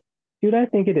 Dude, yeah. dude, I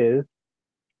think it is.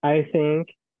 I think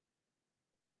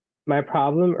my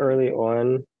problem early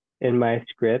on in my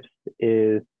scripts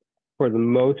is, for the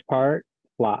most part,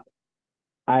 plot.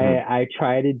 Mhm. I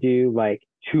try to do like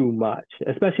too much,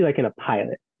 especially like in a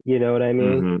pilot. You know what I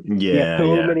mean? You have Yeah,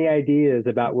 so yeah, many ideas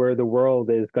about where the world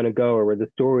is going to go or where the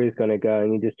story is going to go,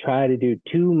 and you just try to do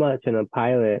too much in a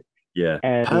pilot. yeah.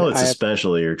 And Pilots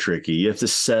especially are tricky. You have to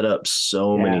set up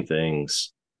so yeah, many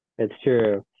things. it's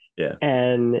true. Yeah.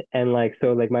 And like,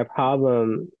 so like my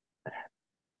problem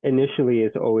initially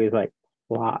is always like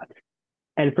plot.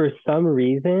 And for some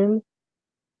reason,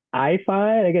 I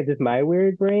find, again, just my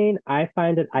weird brain, I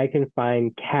find that I can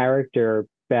find character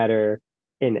better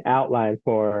in outline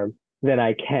form than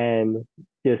I can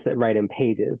just write in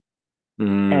pages.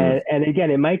 Mm, And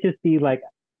again, it might just be like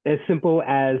as simple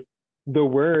as the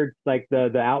words, like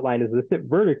the outline is listed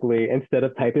vertically instead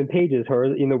of typing pages.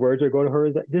 The words are going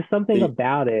horizontal. Just something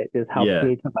about it just helps yeah.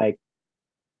 me to like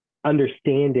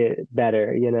understand it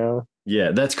better, you know?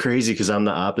 Yeah, that's crazy because I'm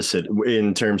the opposite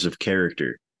in terms of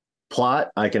character. Plot,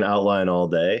 I can outline all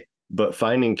day, but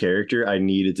finding character, I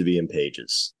need it to be in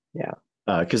pages. Yeah.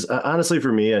 Because honestly,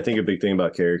 for me, I think a big thing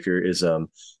about character is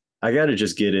I got to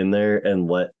just get in there and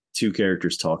let two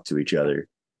characters talk to each other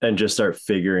and just start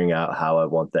figuring out how I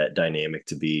want that dynamic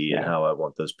to be and Yeah. how I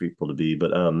want those people to be.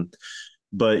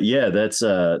 But yeah, that's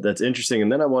interesting.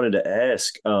 And then I wanted to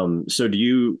ask, so do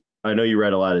you? I know you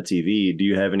write a lot of TV. Do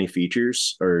you have any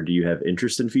features, or do you have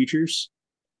interest in features?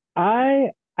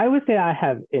 I would say I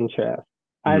have interest.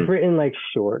 I've Hmm. written like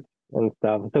shorts and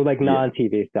stuff. So like Yeah,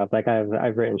 non-TV stuff. Like I've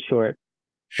written shorts.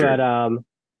 But sure.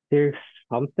 there's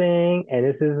something, and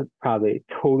this is probably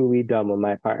totally dumb on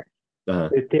my part, Uh-huh.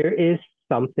 but there is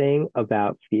something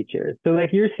about features. So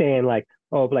like you're saying like,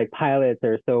 oh, like pilots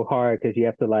are so hard because you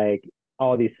have to like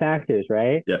all these factors,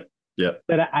 right? Yeah, yeah.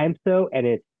 But I'm so, and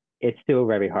it's still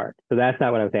very hard. So that's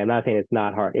not what I'm saying. I'm not saying it's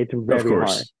not hard. It's Of very hard.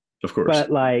 course, of course.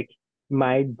 But like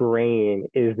my brain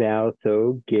is now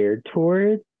so geared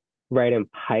towards writing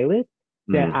pilots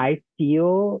that Mm, I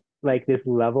feel like this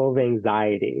level of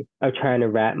anxiety of trying to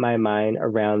wrap my mind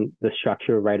around the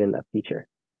structure of writing a feature.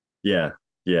 yeah,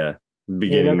 yeah. You know,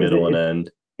 Beginning, because middle, and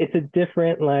end. it's a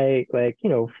different like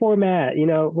format.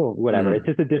 Well, whatever. It's Mm.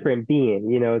 just a different being,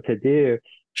 to do. And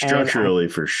I Structurally,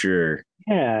 for sure.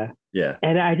 yeah, Yeah,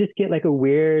 and I just get like a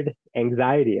weird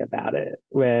anxiety about it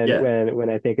when yeah. when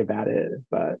I think about it.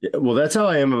 But Yeah, well, that's how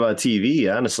I am about TV.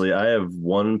 Honestly, I have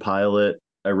one pilot.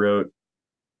 I wrote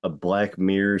a Black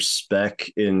Mirror spec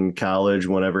in college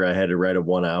whenever I had to write a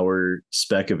 1 hour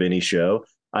spec of any show.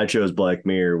 I chose Black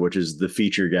Mirror, which is the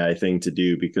feature guy thing to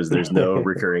do because there's no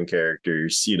recurring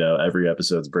characters. Every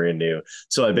episode's brand new.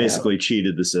 So I yeah, basically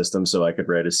cheated the system so I could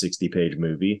write a 60-page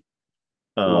movie.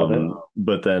 love it.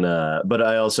 But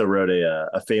I also wrote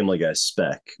a Family Guy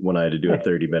spec when I had to do a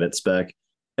 30-minute spec.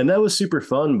 And that was super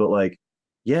fun. But like,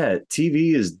 yeah,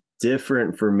 TV is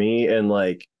different for me. And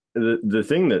like, the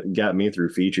thing that got me through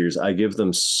features, I give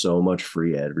them so much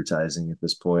free advertising at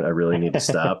this point. I really need to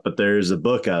stop. But there's a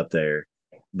book out there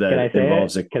Can I that say it?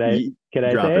 involves a Can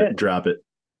I drop say it, it? drop it.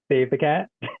 Save the cat.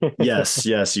 Yes,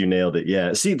 yes, you nailed it.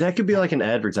 Yeah. See, that could be like an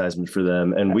advertisement for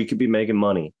them and we could be making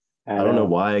money. I I don't know know.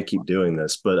 why I keep doing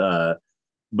this,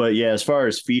 but yeah, as far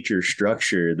as feature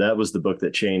structure, that was the book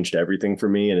that changed everything for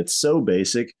me. And it's so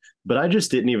basic, but I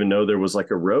just didn't even know there was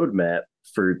like a roadmap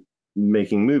for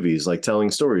making movies, like telling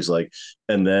stories, like,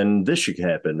 and then this should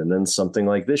happen, and then something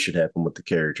like this should happen with the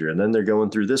character, and then they're going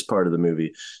through this part of the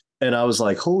movie. And I was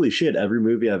like, holy shit, every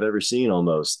movie I've ever seen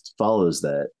almost follows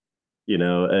that,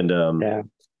 and Yeah.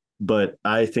 but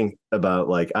I think about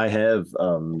like I have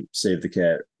Save the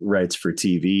Cat rights for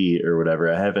TV or whatever.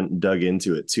 I haven't dug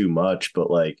into it too much, but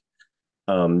like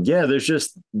yeah,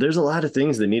 there's a lot of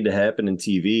things that need to happen in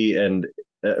TV and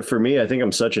for me, I think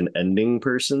I'm such an ending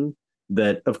person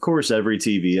that of course every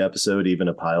TV episode, even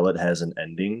a pilot has an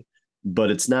ending, but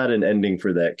it's not an ending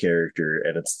for that character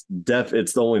and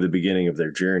it's only the beginning of their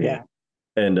journey. Yeah.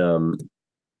 And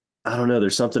I don't know,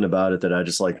 there's something about it that I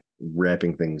just like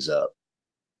wrapping things up.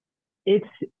 It's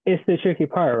it's the tricky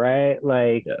part, right?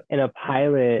 Like Yeah. in a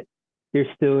pilot, there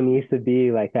still needs to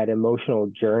be like that emotional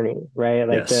journey, right?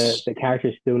 Like the Yes. the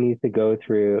character still needs to go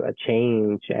through a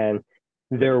change, and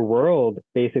their world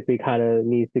basically kind of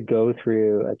needs to go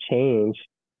through a change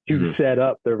to Mhm. set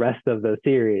up the rest of the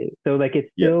series. So like it's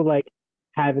Yep. still like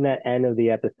having that end of the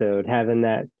episode, having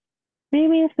that,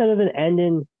 maybe instead of an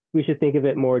ending, we should think of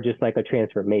it more just like a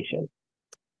transformation,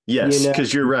 you Yes, know?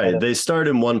 because you're Instead right. of, They start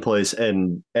in one place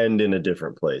and end in a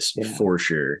different place yeah, for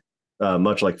sure.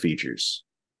 Much like features.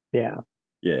 yeah,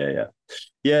 Yeah.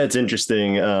 Yeah, it's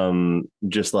interesting.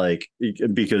 Just like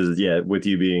because with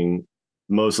you being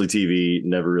mostly TV,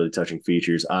 never really touching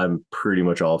features. I'm pretty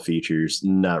much all features,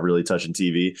 not really touching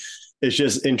TV. It's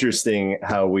just interesting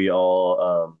how we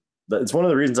all. It's one of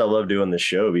the reasons I love doing this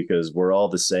show because we're all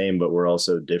the same, but we're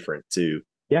also different too.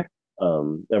 yeah.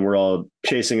 And we're all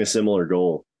chasing a similar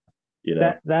goal. You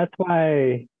know. That's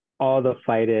why all the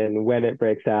fighting when it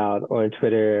breaks out on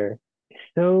Twitter is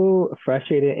so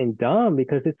frustrated and dumb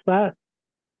because it's not.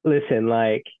 Listen,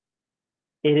 like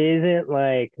it isn't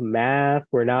like math.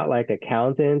 We're not like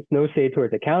accountants. No shade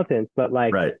towards accountants, but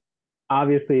like Right.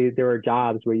 obviously there are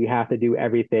jobs where you have to do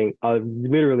everything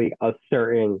literally a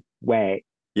certain way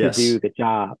to do Yes. the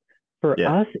job. For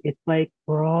Yeah. us, it's like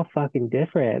we're all fucking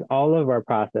different. All of our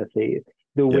processes,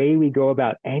 the Yep. way we go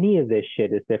about any of this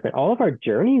shit is different. All of our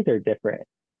journeys are different.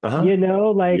 Uh-huh.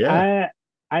 Like Yeah.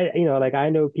 like I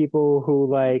know people who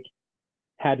like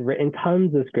had written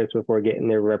tons of scripts before getting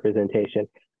their representation.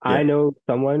 I Yeah. know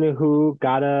someone who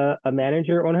got a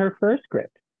manager on her first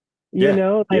script. Yeah.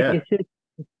 Like Yeah. it's just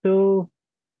so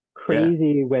Yeah.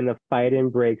 crazy when the fighting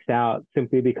breaks out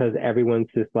simply because everyone's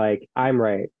just like, I'm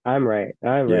right, I'm right,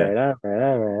 I'm Yeah. right, I'm right,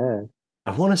 I'm right.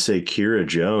 I want to say Kira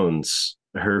Jones,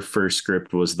 her first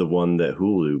script was the one that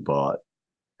Hulu bought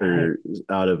Right. or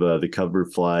out of the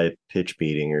Coverfly pitch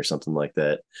meeting or something like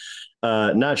that.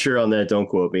 Not sure on that. Don't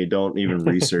quote me. Don't even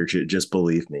research it. Just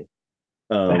believe me.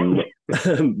 Um,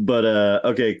 but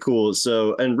okay, cool.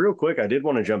 So, and real quick, I did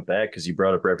want to jump back because you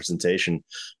brought up representation.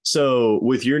 So,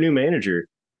 with your new manager,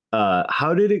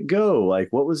 how did it go? Like,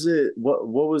 what was it? What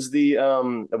was the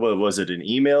what was it? An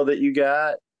email that you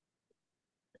got?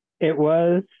 It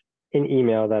was an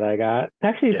email that I got. It's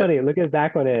actually Yeah. funny. Looking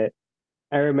back on it,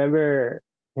 I remember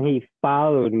he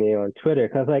followed me on Twitter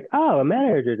because like, oh, a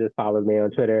manager just followed me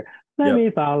on Twitter. Let Yep. me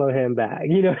follow him back.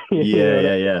 Yeah.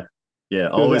 Yeah. Yeah. Yeah.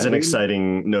 Does Always that an mean?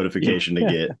 exciting notification to Yeah.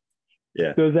 get.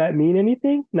 Yeah. Does that mean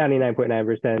anything?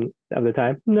 99.9% of the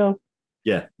time, no.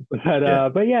 Yeah. But Yeah.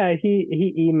 but yeah,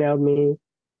 he emailed me.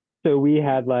 So we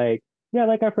had like yeah,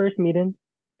 like our first meeting,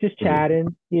 just Mhm.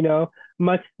 chatting,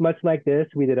 much like this.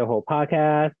 We did a whole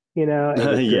podcast, it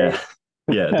was Yeah.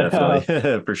 great. Yeah. But,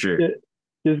 Definitely. For sure. ju-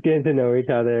 just getting to know each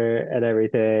other and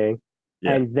everything.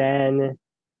 Yeah.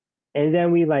 And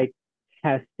then we like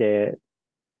tested.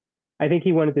 I think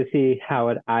he wanted to see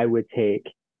how I would take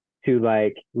to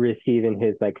like receiving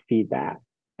his like feedback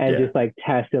and Yeah. just like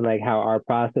testing like how our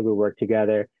process would work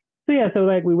together. So yeah, so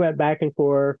like we went back and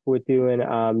forth with doing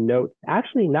notes,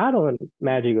 actually not on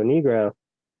Magical Negro,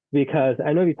 because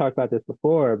I know we talked about this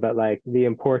before, but like the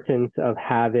importance of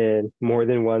having more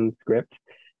than one script,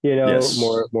 Yes.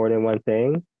 more than one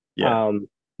thing. Yeah. Um,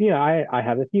 I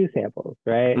have a few samples,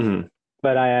 right? Hmm.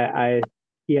 But I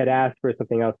he had asked for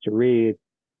something else to read,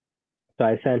 so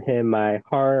I sent him my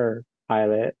horror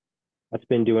pilot that's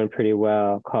been doing pretty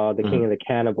well called The King Hmm. of the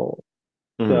Cannibals.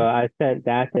 So Hmm. I sent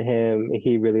that to him.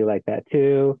 He really liked that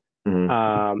too. Hmm.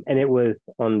 And it was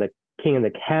on the King of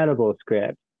the Cannibal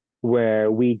script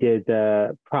where we did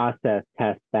the process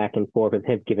test back and forth with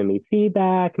him giving me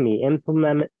feedback, me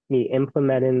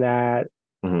implementing that,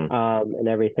 Hmm. and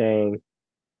everything.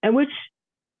 And which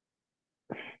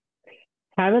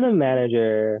having a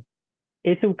manager,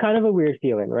 it's a kind of a weird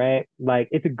feeling, right? Like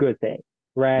it's a good thing,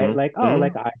 right? Hmm. Like, oh, Hmm.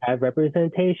 like I have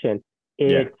representation. Yeah.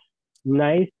 It's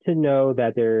nice to know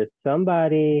that there's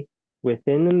somebody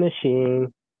within the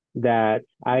machine that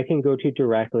I can go to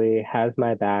directly, has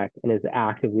my back, and is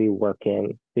actively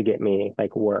working to get me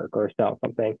like work or sell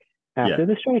something Yeah. after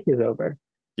the strike is over.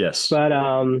 Yes.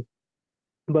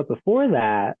 But before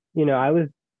that, I was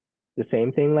the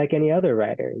same thing like any other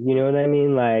writer. You know what I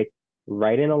mean? Like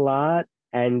writing a lot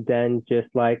and then just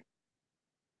like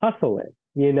hustling,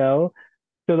 you know?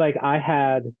 So like I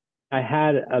had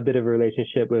a bit of a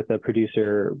relationship with a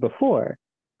producer before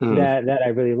Hmm. that I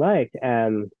really liked.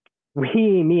 And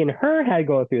me and her had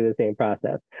gone through the same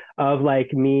process of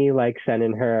like me like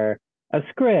sending her a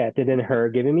script and then her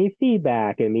giving me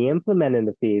feedback and me implementing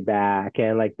the feedback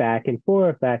and like back and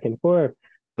forth, back and forth.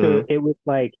 So Hmm. it was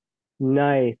like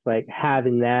nice, like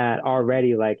having that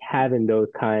already, like having those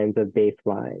kinds of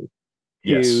baselines to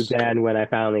Yes. then when I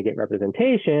finally get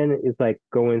representation is like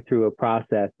going through a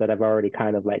process that I've already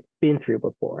kind of like been through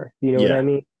before. You know what I Yeah.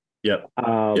 mean? Yep.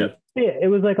 Yep. Yeah, it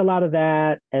was like a lot of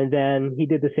that. And then he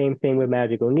did the same thing with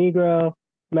Magical Negro,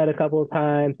 met a couple of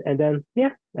times. And then,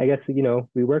 yeah, I guess,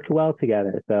 we worked well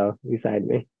together. So he signed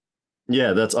me.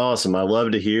 Yeah, that's awesome. I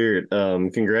love to hear it.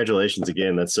 Congratulations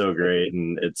again. That's so great.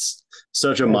 And it's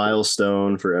such a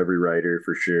milestone for every writer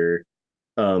for sure.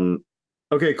 Um,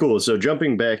 okay, cool. So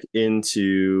jumping back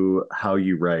into how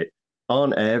you write,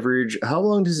 on average, how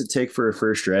long does it take for a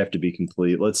first draft to be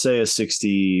complete? Let's say a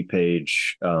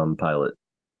 60-page pilot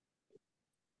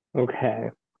Okay.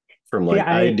 from See, like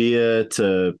idea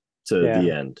to yeah,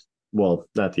 the end. Well,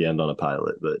 not the end on a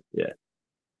pilot, but yeah.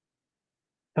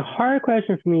 it's a hard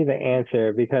question for me to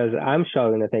answer because I'm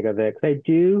struggling to think of it because I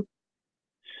do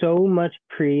so much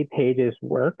pre-pages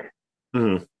work.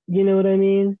 Hmm. You know what I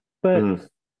mean? But Hmm.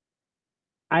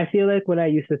 I feel like when I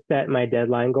used to set my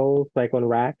deadline goals, like on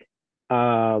Rack,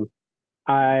 um,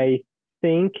 I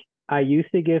think I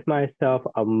used to give myself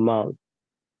a month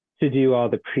to do all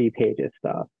the pre-pages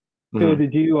stuff. So Hmm. to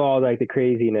do all like the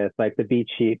craziness, like the beat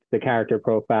sheets, the character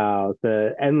profiles,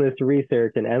 the endless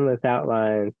research and endless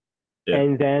outlines. Yeah.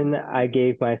 And then I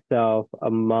gave myself a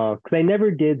month because I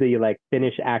never did the like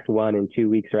finish act one in 2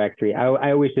 weeks or act three.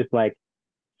 I always just like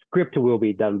script will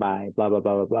be done by blah, blah,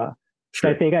 blah, blah, blah. So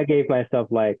I Sure. think I gave myself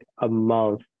like a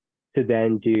month to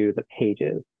then do the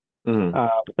pages. Hmm.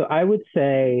 So I would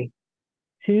say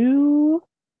 2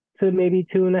 to maybe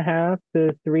 2.5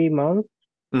 to 3 months.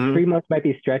 Hmm. 3 months might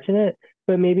be stretching it,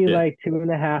 but maybe Yeah. like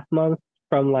 2.5 months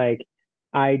from like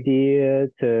idea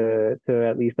to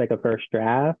at least like a first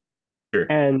draft. Sure.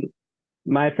 And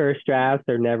my first drafts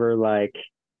are never like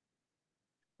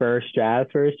first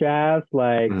drafts.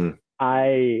 Like Hmm.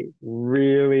 I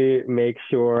really make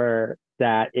sure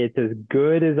that it's as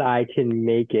good as I can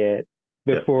make it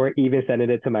Yeah. before even sending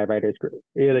it to my writers group.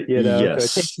 So it takes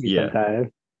Yes. me some Yeah.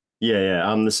 time. Yeah,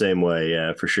 yeah, I'm the same way.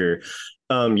 Yeah, for sure.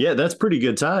 Yeah, that's pretty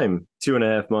good time.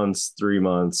 2.5 months, 3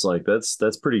 months, like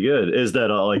that's pretty good. Is that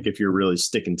like if you're really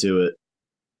sticking to it?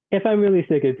 If I'm really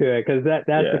sticking to it, because that's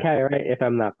the Yeah, kind of right. If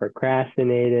I'm not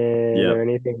procrastinating yeah, or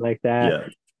anything like that, yeah,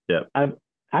 yeah. I'm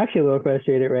actually a little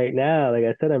frustrated right now. Like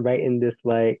I said, I'm writing this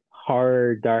like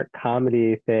horror dark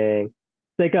comedy thing.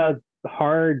 It's like a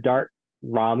horror dark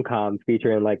rom com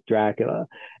featuring like Dracula,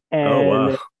 Oh wow.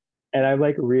 and and I'm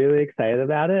like really excited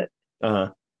about it.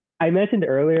 Uh-huh. I mentioned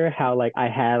earlier how like I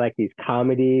had like these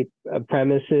comedy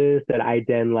premises that I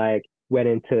then like went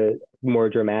into more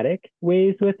dramatic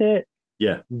ways with it.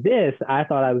 Yeah. This, I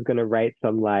thought I was gonna write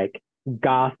some like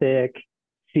gothic,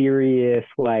 serious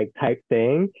like type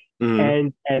thing. Hmm.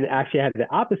 And actually I had the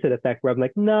opposite effect where I'm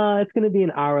like, no, it's gonna be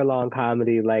an hour long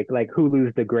comedy like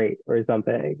Hulu's The Great or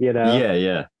something, you know? Yeah,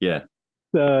 yeah, yeah.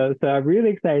 So I'm really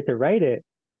excited to write it.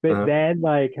 But Uh-huh. then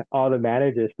like all the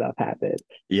manager stuff happened.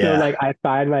 So Yeah, like I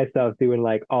find myself doing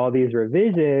like all these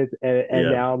revisions and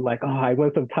yeah. now I'm like, oh, I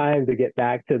want some time to get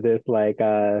back to this like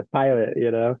pilot,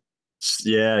 you know?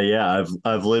 Yeah, yeah.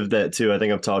 I've lived that too. I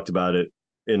think I've talked about it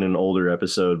in an older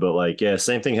episode, but like, yeah,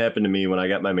 same thing happened to me when I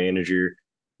got my manager.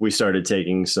 We started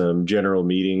taking some general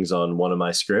meetings on one of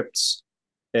my scripts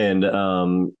and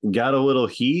got a little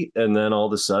heat. And then all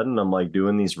of a sudden, I'm like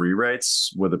doing these rewrites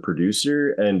with a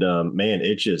producer, and man,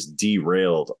 it just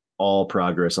derailed all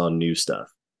progress on new stuff.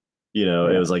 It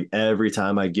Yeah. was like every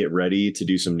time I get ready to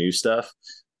do some new stuff,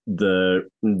 the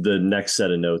next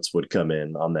set of notes would come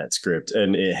in on that script,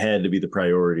 and it had to be the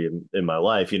priority in my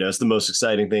life. It's the most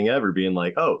exciting thing ever, being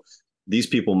like, oh, these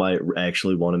people might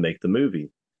actually want to make the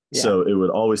movie. Yeah. So it would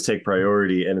always take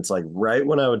priority, and it's like right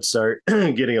when I would start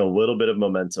getting a little bit of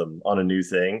momentum on a new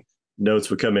thing, notes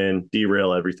would come in,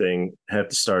 derail everything, have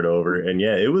to start over. And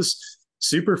yeah, it was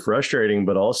super frustrating,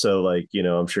 but also like,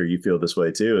 I'm sure you feel this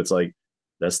way too. It's like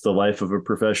that's the life of a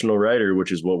professional writer,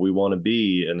 which is what we want to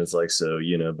be. And it's like, so,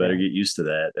 better Yeah. get used to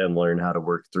that and learn how to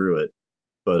work through it.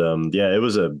 But yeah, it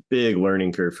was a big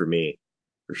learning curve for me,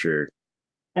 for sure.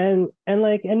 And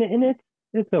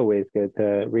it's always good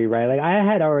to rewrite. Like I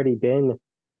had already been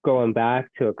going back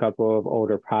to a couple of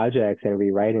older projects and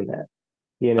rewriting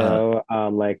it. Uh,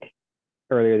 Like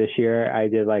earlier this year, I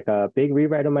did like a big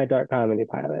rewrite on my dark comedy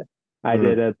pilot. I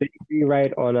did mm-hmm, a big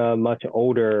rewrite on a much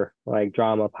older like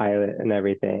drama pilot and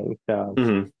everything. So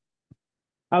mm-hmm.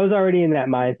 I was already in that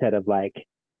mindset of like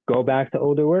go back to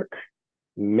older work,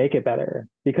 make it better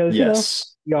because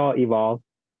Yes. we all evolve,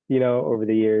 over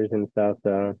the years and stuff.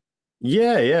 So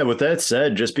Yeah, yeah. With that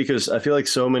said, just because I feel like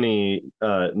so many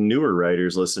newer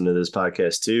writers listen to this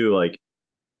podcast too, like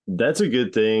that's a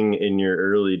good thing in your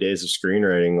early days of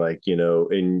screenwriting. Like,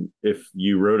 if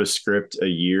you wrote a script a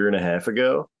year and a half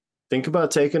ago, think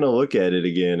about taking a look at it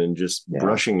again and just yeah,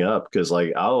 brushing up. Cause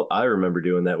like I remember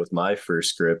doing that with my first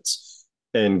scripts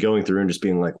and going through and just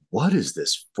being like, what is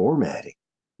this formatting?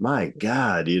 My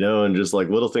God, and just like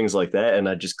little things like that. And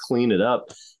I just clean it up.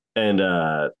 And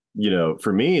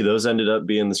for me, those ended up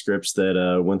being the scripts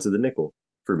that went to the nickel.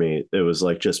 for me. It was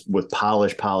like just with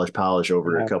polish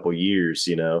over a Yeah. couple years,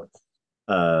 you know.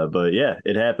 But yeah,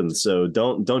 it happens. So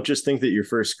don't just think that your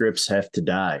first scripts have to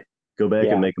die. Go back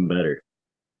and Yeah. make them better.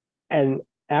 And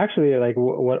actually, like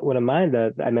one of mine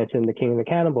that I mentioned, The King of the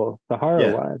Cannibals, the horror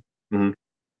Yeah. one, Hmm.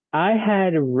 I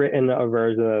had written a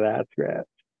version of that script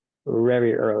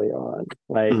very early on,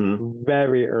 like Hmm.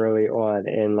 very early on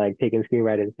in like taking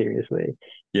screenwriting seriously.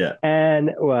 Yeah.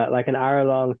 And what, like an hour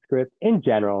long script in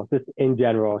general, just in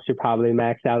general, should probably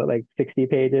max out at like 60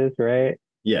 pages, right?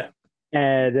 Yeah.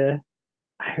 And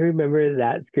I remember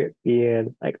that script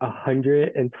being like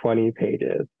 120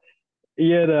 pages, And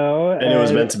it was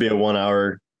and meant to be a 1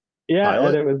 hour yeah, and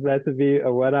pilot. it was meant to be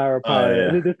a 1 hour Oh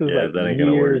pilot. yeah. This was Yeah, like that ain't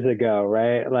gonna work. years ago,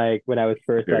 right? Like when I was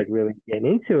first Sure. like really getting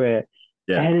into it.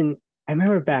 Yeah. And I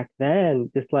remember back then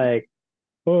just like,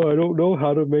 oh, I don't know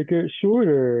how to make it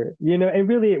shorter, and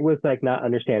really it was like not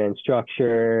understanding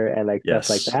structure and like stuff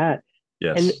like Yes. that.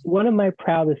 And Yes. one of my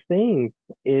proudest things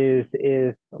is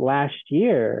last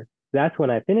year, that's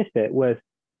when I finished it, was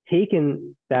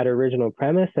taking that original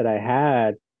premise that I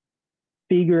had,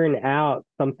 figuring out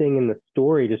something in the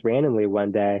story just randomly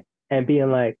one day and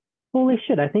being like, holy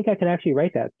shit, I think I can actually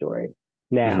write that story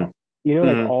Hmm. now,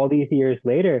 like Hmm. all these years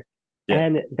later. Yeah.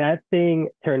 And that thing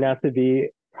turned out to be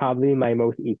probably my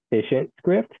most efficient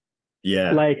script.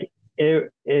 Yeah. Like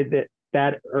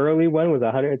that early one was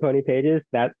 120 pages.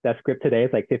 That script today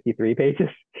is like 53 pages,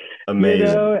 Amazing.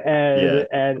 and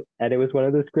Yeah. and it was one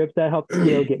of the scripts that helped,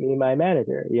 get me my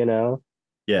manager.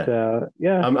 Yeah. So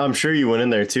yeah, I'm sure you went in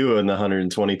there too in the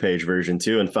 120 page version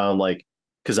too and found like,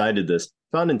 because I did this,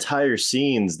 found entire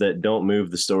scenes that don't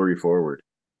move the story forward.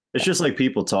 It's just like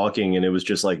people talking, and it was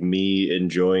just like me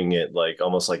enjoying it, like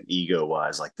almost like ego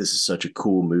wise, like this is such a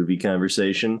cool movie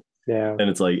conversation. yeah. And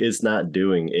it's like it's not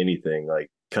doing anything. Like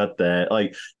cut that.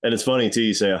 Like, and it's funny too,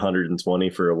 you say 120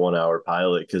 for a 1 hour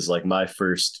pilot, because like my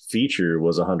first feature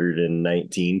was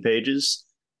 119 pages.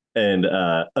 And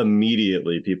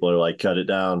immediately people are like, cut it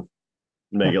down,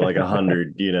 make it like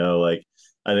 100, like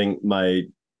I think my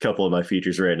couple of my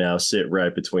features right now sit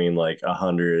right between like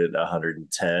 100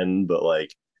 110, but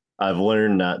like I've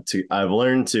learned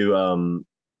to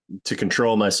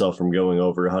control myself from going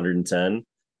over 110,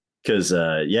 because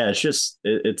yeah, it's just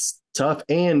it's tough.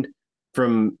 And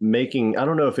from making, I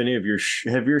don't know if any of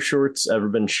have your shorts ever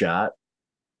been shot?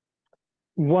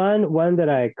 One that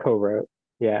I co-wrote.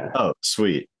 Yeah. Oh,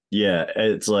 sweet. Yeah,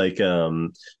 it's like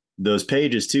those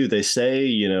pages too. They say,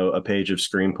 a page of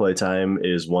screenplay time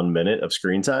is 1 minute of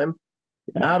screen time.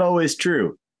 Yeah. Not always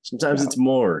true. Sometimes it's No.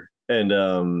 more.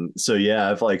 And so yeah,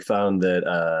 I've like found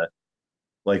that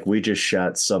like we just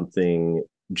shot something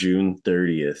June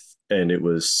 30th, and it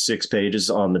was 6 pages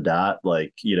on the dot.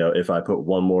 Like, if I put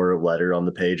one more letter on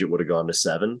the page, it would have gone to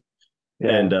 7. Yeah.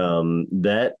 And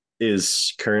that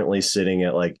is currently sitting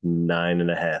at like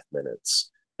 9.5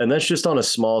 minutes. And that's just on a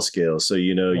small scale. So,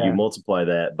 you Yeah. multiply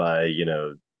that by,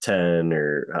 10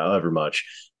 or however much,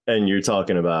 and you're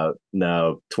talking about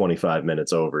now 25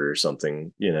 minutes over or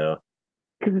something. Because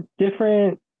it's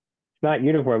different. It's not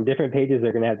uniform. Different pages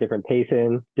are going to have different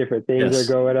pacing. Different things are Yes.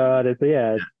 going on. It's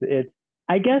yeah. It's.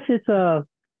 I guess it's a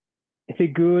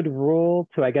good rule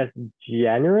to, I guess,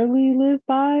 generally live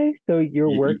by. So your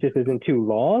work just isn't too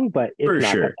long, but it's For not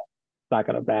gonna sure. it's not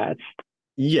gonna batch.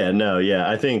 Yeah, no, yeah.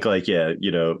 I think like, yeah,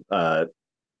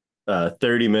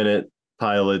 30-minute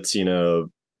pilots, you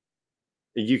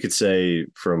could say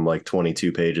from like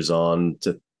 22 pages on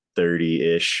to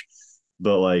 30-ish,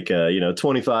 but like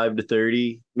 25 to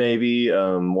 30 maybe.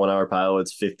 1 hour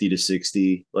pilots 50 to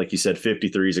 60, like you said.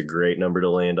 53 is a great number to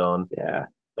land on. Yeah.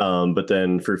 But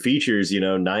then for features,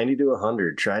 90 to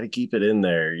 100, try to keep it in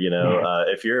there.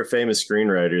 If you're a famous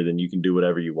screenwriter, then you can do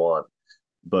whatever you want.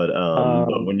 But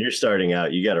Um, when you're starting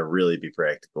out, you got to really be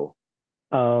practical.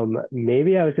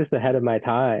 maybe I was just ahead of my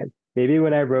time. Maybe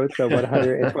when I wrote the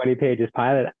 120 pages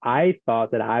pilot, I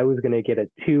thought that I was going to get a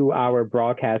 2 hour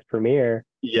broadcast premiere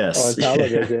Yes. on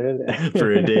television.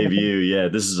 For a debut. Yeah,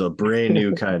 this is a brand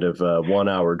new kind of 1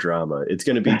 hour drama. It's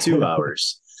going to be 2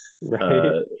 hours.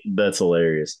 Right? That's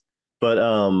hilarious. But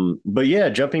yeah,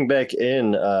 jumping back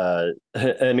in,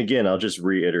 and again, I'll just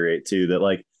reiterate too that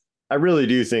like I really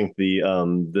do think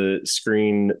the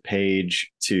screen page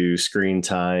to screen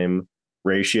time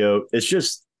ratio, it's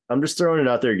just, I'm just throwing it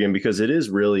out there again because it is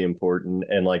really important,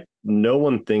 and like no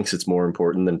one thinks it's more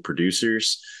important than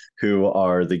producers, who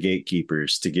are the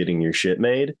gatekeepers to getting your shit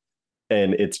made.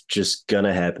 And it's just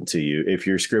gonna happen to you if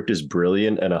your script is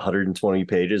brilliant and 120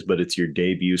 pages, but it's your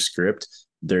debut script.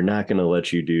 They're not gonna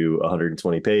let you do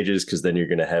 120 pages, because then you're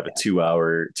gonna have a 2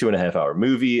 hour, 2.5 hour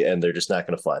movie, and they're just not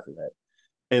gonna fly for that.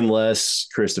 unless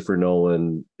Christopher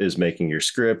Nolan is making your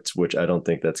script, which I don't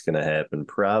think that's going to happen.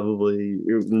 Probably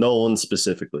Nolan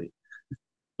specifically,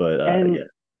 but And yeah,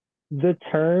 the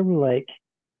term, like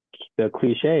the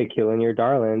cliche, killing your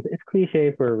darlings, it's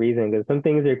cliche for a reason because some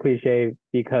things are cliche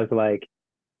because like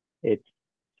it's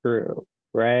true,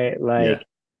 right? yeah,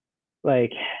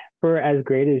 Like for as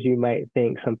great as you might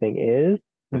think something is,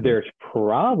 hmm, there's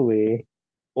probably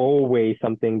always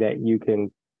something that you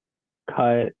can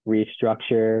cut,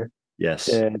 restructure yes,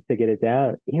 to get it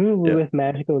down. Even yeah, with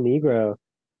Magical Negro,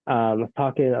 I was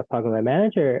talking to my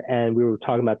manager and we were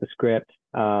talking about the script.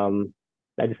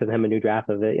 I just sent him a new draft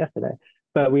of it yesterday.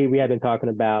 But we had been talking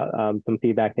about some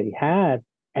feedback that he had.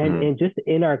 hmm, And just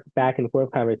in our back and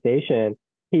forth conversation,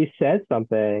 he said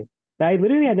something that I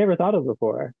literally had never thought of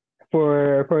before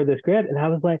for the script. And I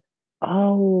was like,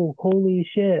 oh, holy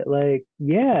shit. Like,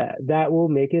 yeah, that will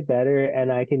make it better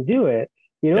and I can do it.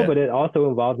 yeah, But it also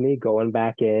involved me going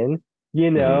back in,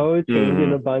 hmm, changing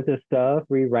hmm, a bunch of stuff,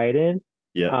 rewriting.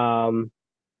 yeah, Um,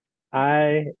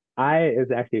 I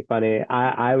it's actually funny.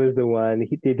 I was the one.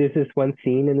 He did this one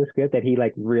scene in the script that he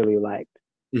like really liked.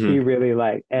 He hmm, really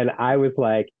liked, and I was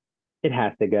like, it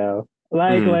has to go.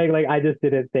 hmm, I just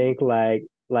didn't think I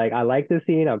like the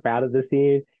scene. I'm proud of the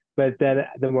scene. But then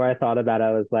the more I thought about it,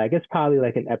 I was like, it's probably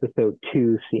like an episode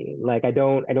 2 scene. Like I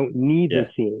don't need the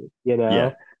yeah, scene,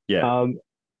 yeah, yeah. Um,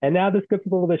 and now the script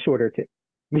is a little bit shorter too,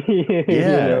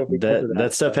 Yeah, because of that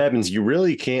that stuff stuff. happens. You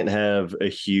really can't have a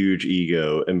huge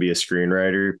ego and be a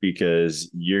screenwriter because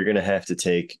you're gonna have to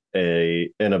take a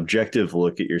an objective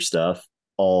look at your stuff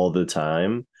all the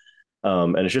time.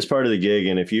 And it's just part of the gig.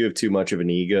 And if you have too much of an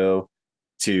ego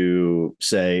to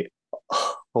say,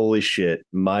 holy shit,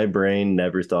 my brain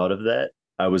never thought of that.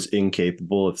 I was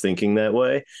incapable of thinking that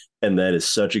way. And that is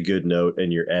such a good note.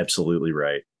 And you're absolutely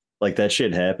right. Like that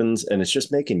shit happens and it's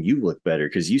just making you look better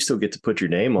because you still get to put your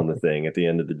name on the thing at the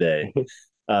end of the day.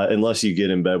 Unless you get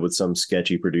in bed with some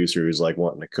sketchy producer who's like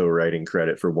wanting a co-writing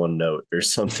credit for one note or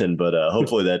something, but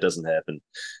hopefully that doesn't happen.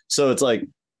 So it's like,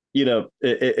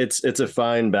 it's a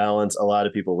fine balance. A lot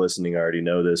of people listening already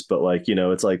know this, but like,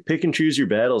 it's like pick and choose your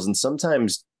battles, and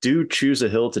sometimes do choose a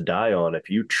hill to die on if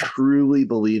you truly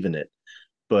believe in it.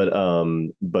 But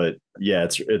yeah,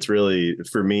 it's really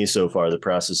for me so far the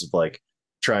process of like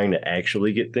trying to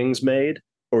actually get things made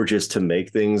or just to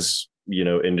make things,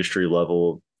 industry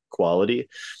level quality.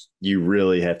 You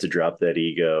really have to drop that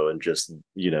ego and just,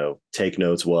 take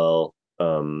notes well.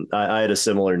 I had a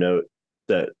similar note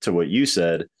that to what you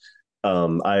said.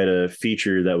 I had a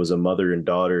feature that was a mother and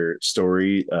daughter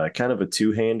story, kind of a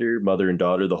two-hander, mother and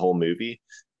daughter, the whole movie.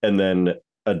 And then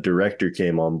a director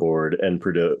came on board and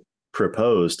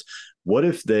proposed, what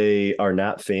if they are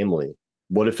not family?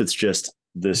 What if it's just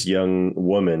this young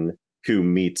woman who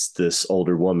meets this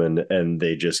older woman and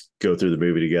they just go through the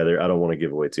movie together? I don't want to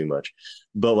give away too much,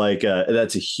 but like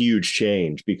that's a huge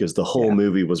change because the whole Yeah.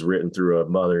 movie was written through a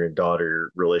mother and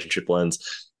daughter relationship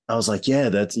lens. I was like, yeah,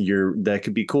 that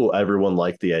could be cool. Everyone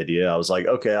liked the idea. I was like,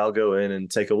 okay, I'll go in and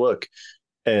take a look.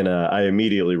 And I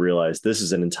immediately realized this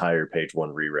is an entire page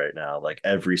one rewrite now. Like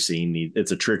every scene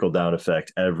it's a trickle down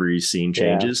effect. Every scene Yeah.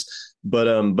 changes. But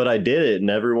I did it, and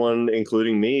everyone,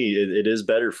 including me, it is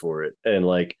better for it. And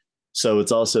like, so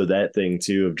it's also that thing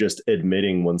too of just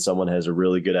admitting when someone has a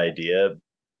really good idea,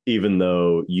 even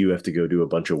though you have to go do a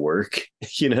bunch of work,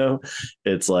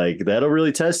 it's like that'll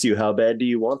really test you. How bad do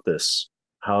you want this?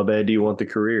 How bad do you want the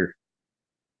career?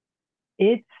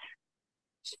 It's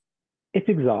it's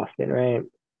exhausting, right?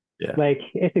 Yeah, Like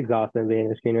it's exhausting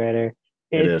being a screenwriter.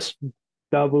 it It's is.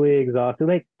 doubly exhausting.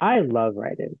 Like I love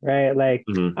writing, right? Like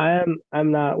Mm-hmm.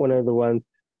 I'm not one of the ones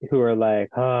who are like,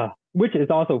 which is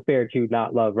also fair to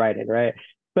not love writing, right?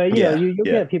 But Yeah, you'll yeah,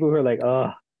 get people who are like,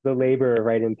 the labor of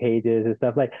writing pages and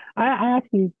stuff. Like I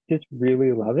actually just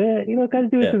really love it. Because I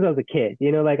do it yeah, since I was a kid.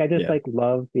 Like I just yeah. like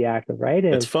love the act of It's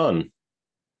writing. fun.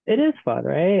 It is fun,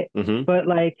 right? Mm-hmm. But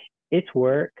like it's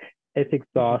work, it's Mm-hmm.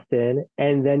 exhausting.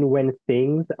 And then when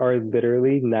things are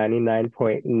literally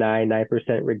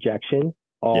 99.99% rejection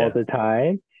all Yeah, the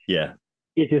time, yeah,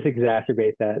 it just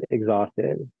exacerbates that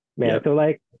exhaustion, man. yep. So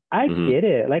like I Mm-hmm. get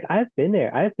it. Like I've been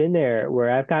there. I've been there where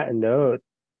I've gotten notes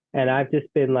and I've just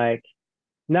been like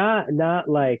not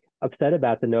like upset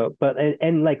about the note, but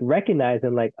and like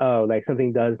recognizing like, oh, like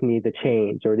something does need to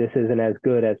change or this isn't as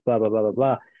good as blah blah blah blah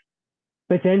blah.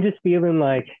 But then just feeling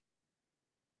like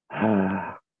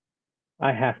ah,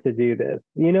 I have to do this.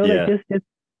 Like Yeah, just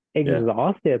yeah,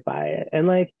 exhausted by it.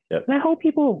 yep. And I hope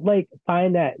people like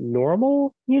find that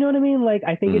normal. You know what I mean? Like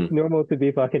I think it's Mm-hmm. normal to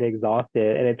be fucking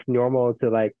exhausted and it's normal to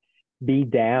like be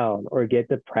down or get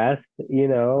depressed,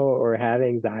 or have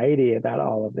anxiety about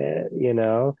all of it.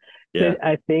 Yeah.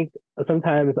 I think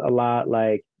sometimes a lot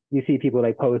like you see people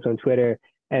like post on Twitter,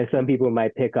 and some people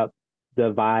might pick up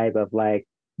the vibe of like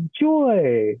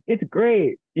joy. It's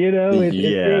great, it's great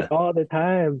Yeah. all the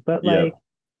time, but like Yep.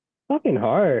 fucking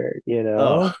hard,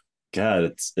 Oh God,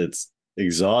 it's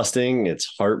exhausting. It's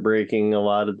heartbreaking a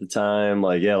lot of the time.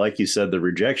 Like, yeah, like you said, the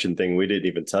rejection thing, we didn't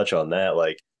even touch on that.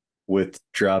 Like with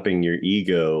dropping your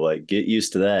ego, like get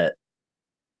used to that.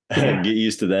 Get Yeah.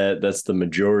 used to that. That's the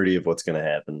majority of what's gonna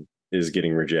happen is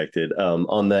getting rejected.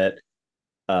 On that,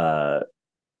 uh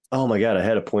oh my God, I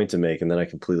had a point to make and then I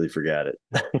completely forgot it.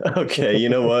 Okay, you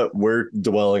know what? We're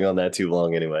dwelling on that too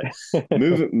long anyway.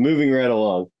 Moving right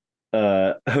along.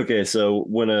 Okay, so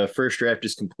when a first draft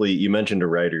is complete, you mentioned a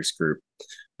writers group,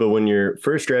 but when your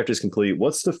first draft is complete,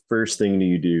 what's the first thing that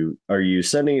you do? Are you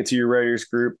sending it to your writers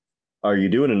group? Are you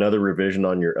doing another revision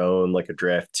on your own, like a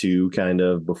draft two kind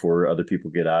of before other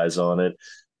people get eyes on it?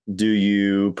 Do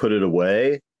you put it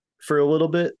away for a little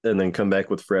bit and then come back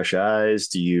with fresh eyes?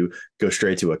 Do you go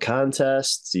straight to a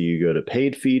contest? Do you go to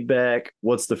paid feedback?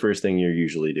 What's the first thing you're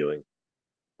usually doing?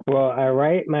 Well, I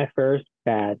write my first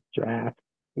bad draft,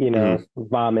 Hmm.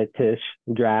 vomitish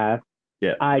draft.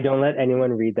 Yeah. I don't let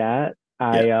anyone read that.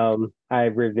 Yeah. I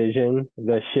revision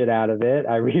the shit out of it.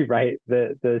 I rewrite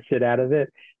the shit out of it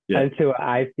Yeah. until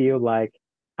I feel like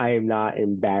I am not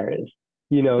embarrassed,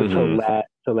 Hmm.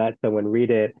 to let someone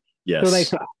read it. So like Yes.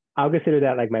 so I'll consider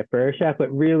that like my first draft,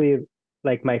 but really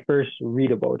like my first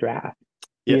readable draft,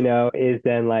 Yeah. is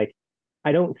then like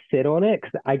I don't sit on it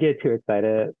because I get too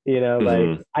excited, like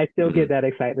Hmm. I still Hmm. get that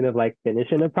excitement of like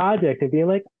finishing a project and being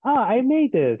like, oh, I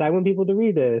made this. I want people to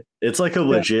read this. It's like a So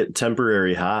legit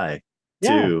temporary high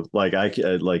yeah, too. Like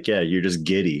like, yeah, you're just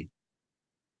giddy.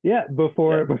 yeah, Yeah.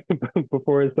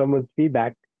 before someone's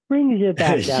feedback brings you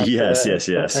back down Yes, yes,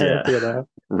 to yes. earth, Yeah.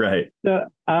 Right. So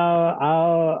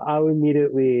I'll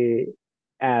immediately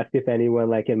ask if anyone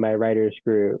like in my writers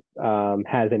group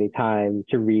has any time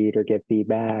to read or give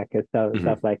feedback and stuff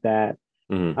Hmm. like that.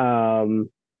 Hmm. Um,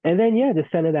 and then yeah,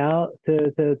 just send it out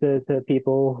to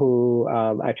people who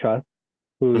I trust,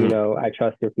 who Hmm. I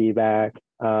trust their feedback,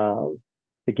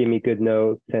 to give me good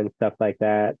notes and stuff like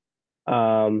that.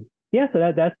 Yeah, so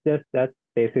that's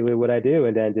basically what I do,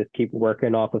 and then just keep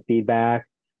working off of feedback.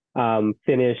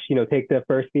 Finish, take the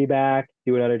first feedback,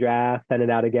 do another draft, send it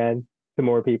out again to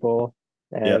more people,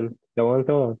 Yep. and so on and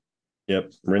so on.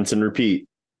 Yep. Rinse and repeat.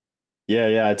 Yeah,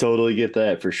 yeah, I totally get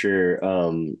that for sure.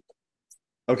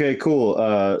 Okay,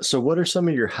 cool. So what are some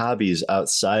of your hobbies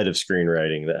outside of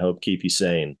screenwriting that help keep you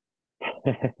sane?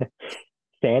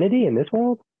 Sanity in this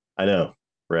world? I know.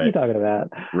 What are you Right. talking about?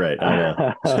 Right.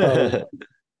 I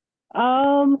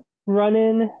know.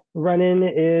 Running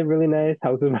is really nice.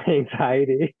 Helps with my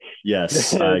anxiety.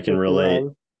 Yes, I can Just relate.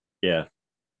 run. Yeah.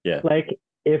 Yeah. Like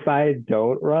if I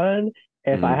don't run,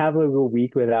 if I Hmm. have like a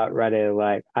week without running,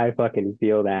 like I fucking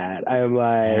feel that. I'm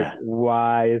like, Yeah.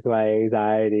 why is my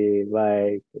anxiety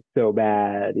like so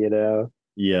bad?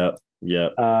 Yep.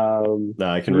 Yep. Um, No,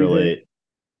 I can music, relate.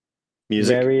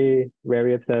 Music. very,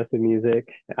 very obsessed with music.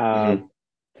 Hmm.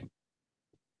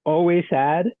 Always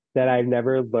sad that I've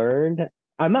never learned.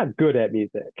 I'm not good at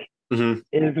music, Hmm.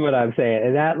 is what I'm saying.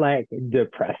 And that like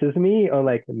depresses me on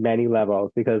like many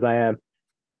levels because I am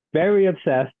very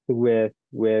obsessed with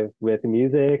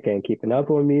music and keeping up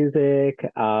with music.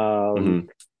 Hmm.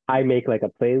 I make like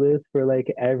a playlist for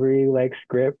like every like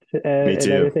script Me and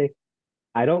too. everything.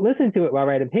 I don't listen to it while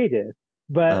writing pages,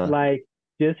 but Uh-huh. like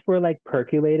just for like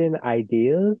percolating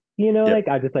ideas, Yep. like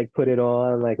I just like put it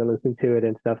on, like I listen to it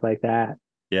and stuff like that.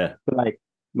 Yeah. But like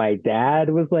my dad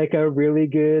was like a really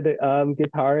good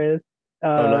guitarist.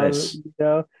 Oh, nice. You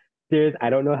know, I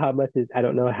don't know how much is I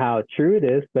don't know how true it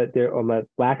is, but there on my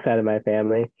black side of my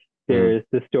family, Hmm. there's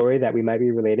the story that we might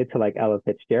be related to like Ella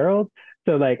Fitzgerald.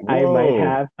 So like Whoa.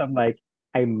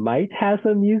 I might have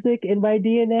some music in my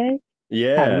DNA. Have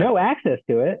Yeah. no access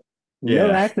to it, no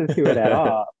Yeah. access to it at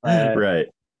all. Right.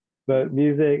 But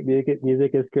music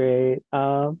is great.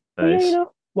 But yeah, Nice.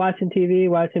 watching TV,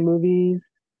 watching movies,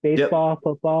 Yep. baseball,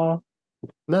 football, all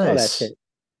that Nice. shit.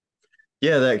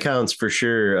 Yeah, that counts for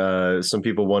sure. Some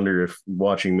people wonder if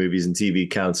watching movies and TV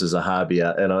counts as a hobby,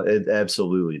 and it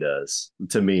absolutely does.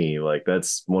 To me, like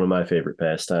that's one of my favorite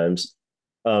pastimes.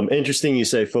 Interesting you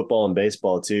say football and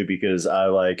baseball too, because I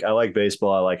like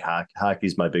baseball. I like hockey.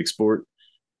 Hockey's my big sport,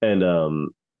 and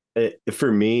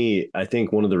for me, I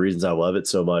think one of the reasons I love it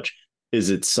so much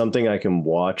is it's something I can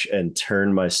watch and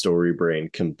turn my story brain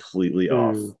completely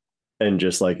off Mm, and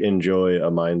just like enjoy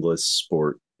a mindless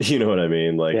sport. You know what I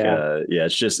mean? Like, yeah. yeah,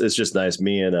 it's just nice.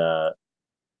 Me and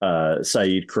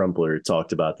Saeed Crumpler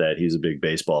talked about that. He's a big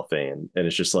baseball fan, and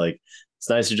it's just like it's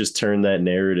nice to just turn that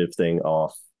narrative thing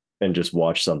off and just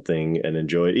watch something and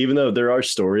enjoy it, even though there are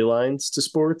storylines to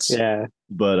sports. Yeah.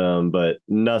 But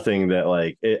nothing that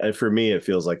like for me, it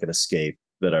feels like an escape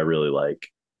that I really like.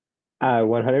 I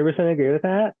 100% agree with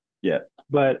that. Yeah.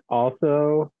 But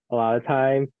also, a lot of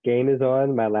times, game is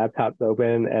on, my laptop's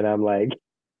open, and I'm like,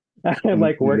 I'm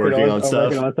like Working on I'm working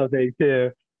stuff. on something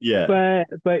too. Yeah.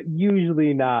 But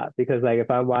usually not because like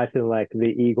if I'm watching like the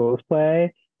Eagles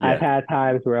play, I've Yeah. had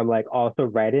times where I'm like also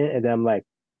writing and then I'm like,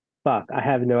 fuck, I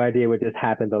have no idea what just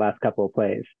happened the last couple of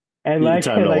plays. And like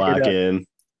Time and to like lock in.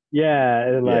 yeah,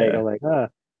 and like Yeah. I'm like,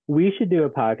 we should do a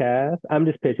podcast. I'm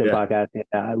just pitching Yeah.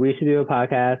 podcasting. We should do a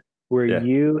podcast where Yeah.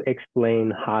 you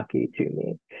explain hockey to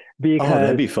me Oh, that'd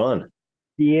because be fun.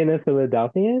 being a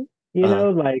Philadelphian,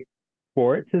 Uh-huh. like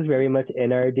sports is very much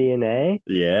in our DNA,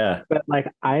 Yeah. but like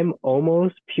I'm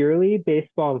almost purely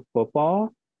baseball and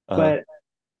football, Uh-huh. but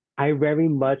I very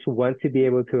much want to be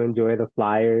able to enjoy the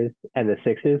Flyers and the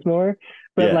Sixers more.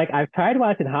 But Yeah. like I've tried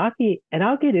watching hockey and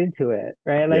I'll get into it,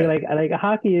 right? Yeah. Like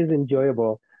hockey is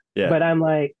enjoyable, Yeah. but I'm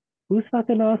like, who's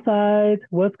fucking offsides?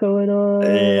 What's going on?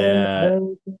 I Yeah.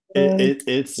 don't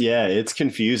understand. It's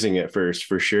confusing at first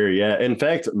for sure. Yeah. In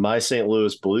fact, my St.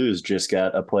 Louis Blues just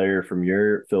got a player from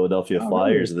your Philadelphia Oh,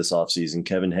 Flyers really? this offseason,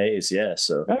 Kevin Hayes. Yeah.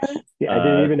 So All right. Yeah, I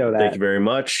didn't even know thank that. you very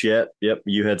much. Yep. Yep.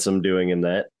 You had some doing in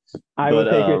that. I will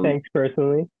But take your thanks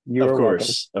personally. You of are welcome.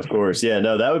 course. Of course. Yeah.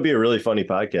 No, that would be a really funny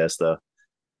podcast though.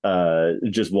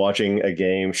 Just watching a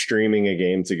game, streaming a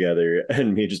game together,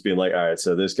 and me just being like, all right,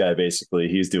 so this guy basically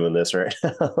he's doing this right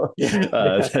now. Yeah,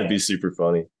 That'd be super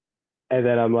funny. and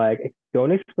then I'm like,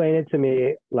 don't explain it to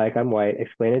me like I'm white.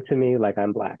 Explain it to me like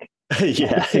I'm black.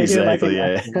 Yeah, Take it like exactly.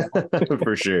 Yeah,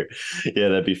 for sure. Yeah,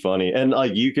 that'd be funny. And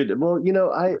like you could, well,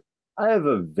 I have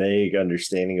a vague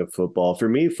understanding of football. For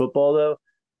me, football though,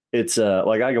 it's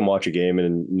like I can watch a game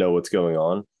and know what's going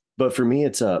on. But for me,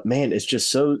 it's man, it's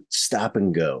just so stop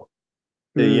and go.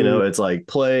 mm, It's like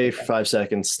play for 5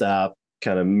 seconds, stop,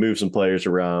 kind of move some players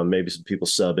around, maybe some people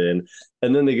sub in,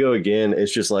 and then they go again.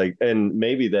 It's just like, and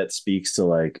maybe that speaks to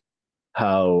like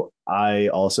how I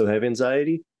also have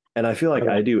anxiety. And I feel like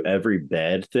I okay. do every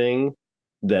bad thing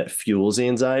that fuels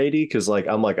anxiety. Cause like,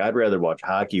 I'm like, I'd rather watch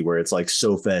hockey where it's like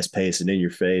so fast paced and in your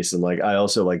face. And like, I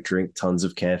also like drink tons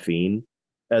of caffeine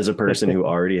as a person who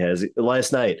already has it.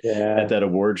 Last night at Yeah. that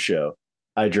award show,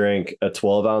 I drank a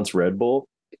 12-ounce Red Bull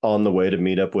on the way to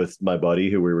meet up with my buddy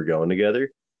who we were going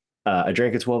together. I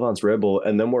drank a 12-ounce Red Bull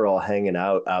and then we're all hanging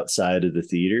out outside of the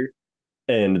theater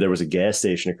and there was a gas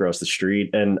station across the street.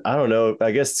 And I don't know,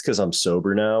 I guess it's because I'm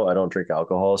sober now. I don't drink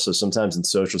alcohol. So sometimes in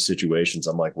social situations,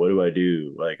 I'm like, what do I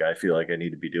do? Like, I feel like I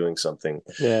need to be doing something.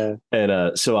 Yeah.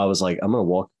 And so I was like, I'm going to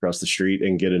walk across the street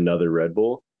and get another Red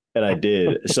Bull. And I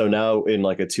did. So now in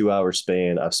like a 2 hour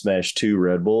span, I've smashed two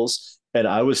Red Bulls. And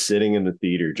I was sitting in the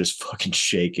theater just fucking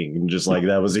shaking and just like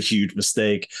that was a huge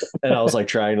mistake. And I was like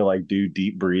trying to like do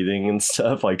deep breathing and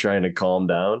stuff, like trying to calm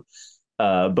down.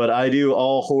 But I do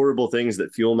all horrible things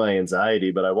that fuel my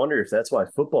anxiety. But I wonder if that's why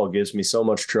football gives me so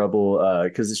much trouble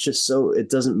because it's just it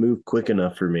doesn't move quick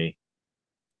enough for me.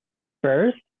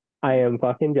 First, I am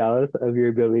fucking jealous of your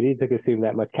ability to consume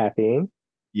that much caffeine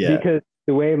Yeah. because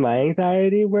the way my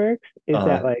anxiety works is Uh-huh.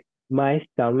 that like my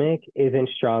stomach isn't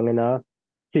strong enough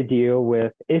to deal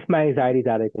with if my anxiety's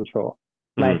out of control.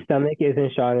 My Mm-hmm. stomach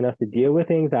isn't strong enough to deal with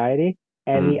anxiety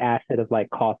and Mm-hmm. the acid of like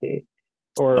coffee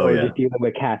or Oh, just yeah. dealing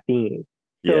with caffeine.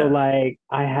 So Yeah. like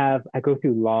I go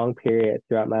through long periods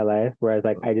throughout my life whereas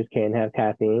like I just can't have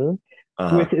caffeine,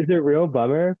 Uh-huh. which is a real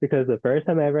bummer because the first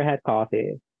time I ever had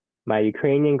coffee, my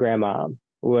Ukrainian grandma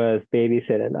was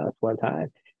babysitting us one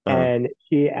time. Uh-huh. And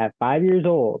she, at 5 years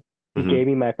old, Mm-hmm. gave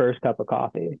me my first cup of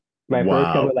coffee. My first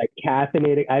cup of Wow. like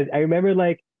caffeinated. I remember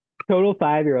like total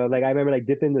 5 year old. Like I remember like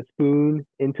dipping the spoon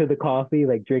into the coffee,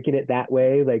 like drinking it that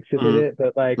way, like sipping Mm-hmm. it.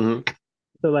 But like, Mm-hmm.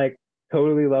 so like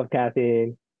totally love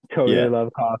caffeine, totally Yeah. love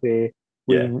coffee.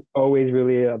 Yeah. Was always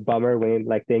really a bummer when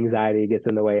like the anxiety gets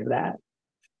in the way of that.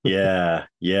 Yeah,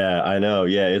 yeah, I know.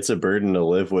 Yeah, it's a burden to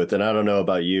live with. And I don't know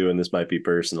about you, and this might be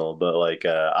personal, but like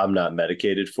I'm not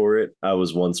medicated for it. I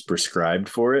was once prescribed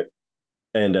for it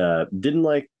and didn't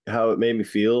like how it made me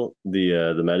feel,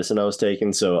 the medicine I was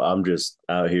taking. So I'm just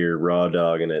out here raw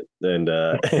dogging it. And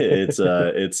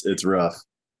it's rough.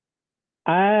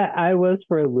 I was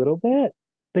for a little bit,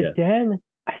 but Yeah. then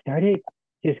I started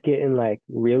just getting like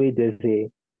really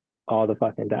dizzy all the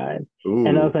fucking time.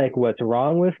 And I was Ooh. like, what's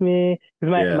wrong with me?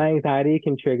 Because Yeah. my anxiety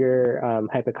can trigger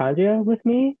hypochondria with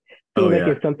me. So Oh like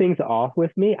yeah. if something's off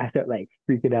with me, I start like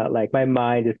freaking out. Like my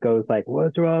mind just goes like,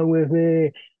 what's wrong with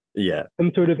me? Yeah.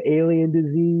 Some sort of alien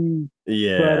disease. But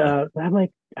Yeah. I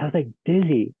was like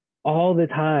dizzy all the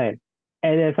time.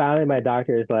 And then finally, my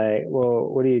doctor is like, "Well,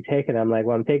 what are you taking?" I'm like,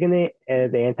 "Well, I'm taking the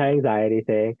anti-anxiety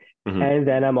thing, Hmm. and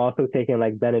then I'm also taking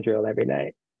like Benadryl every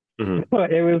night." Hmm. So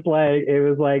it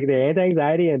was like the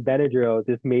anti-anxiety and Benadryl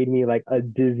just made me like a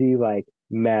dizzy like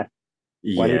mess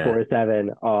Yeah. 24/7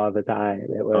 all the time.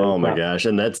 It was Oh my not gosh.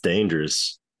 And that's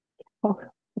dangerous. Yeah.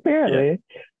 apparently.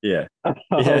 Yeah. Yeah. Um,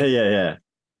 Yeah. Yeah.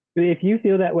 if you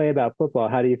feel that way about football,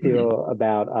 how do you Mhm. feel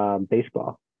about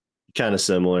baseball? Kind of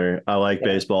similar. I like Yeah,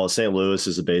 baseball. St. Louis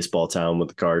is a baseball town with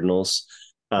the Cardinals,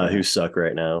 yeah. who suck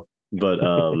right now.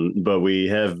 But we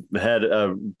have had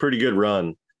a pretty good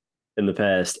run in the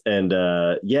past. And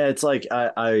yeah, it's like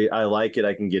I like it.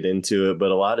 I can get into it,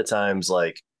 but a lot of times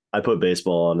like I put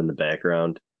baseball on in the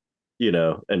background,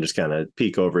 and just kind of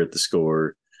peek over at the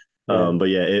score. Yeah. But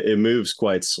yeah, it moves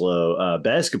quite slow.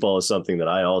 Basketball is something that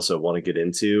I also want to get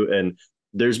into. And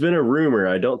there's been a rumor,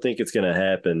 I don't think it's going to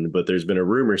happen, but there's been a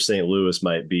rumor St. Louis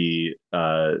might be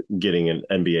getting an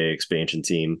NBA expansion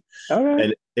team. Okay.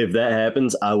 And if that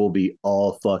happens, I will be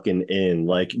all fucking in.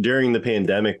 Like during the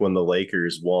pandemic when the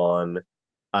Lakers won,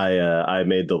 I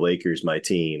made the Lakers my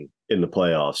team in the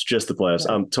playoffs, just the playoffs.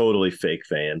 Yeah. I'm totally fake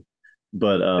fan.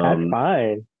 But That's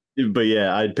fine. but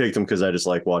yeah, I picked him because I just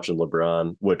like watching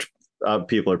LeBron, which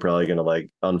people are probably gonna like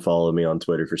unfollow me on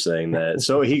Twitter for saying that.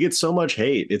 So he gets so much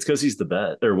hate. It's because he's the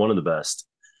best or one of the best.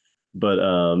 But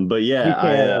You yeah,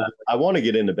 can't. I want to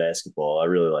get into basketball. I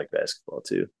really like basketball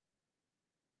too.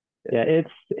 Yeah,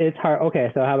 it's hard.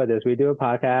 Okay, so how about this? We do a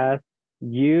podcast.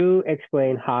 You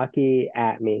explain hockey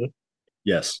at me,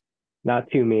 Yes, not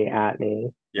to me, at me.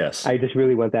 yes, I just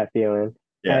really want that feeling.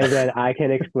 yeah, And then I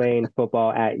can explain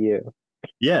football at you.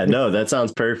 yeah. No, that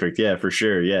sounds perfect. Yeah, for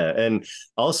sure. Yeah, and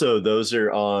also those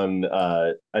are on.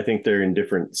 I think they're in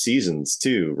different seasons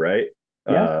too, right?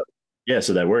 Yeah. Uh, yeah,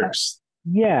 so that works.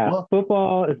 Yeah. Well,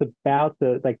 Football is about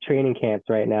the like training camps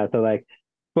right now. So like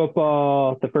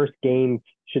football, the first game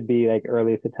should be like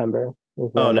early September is oh,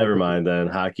 when like never mind then.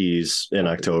 Hockey's in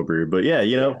October, but yeah,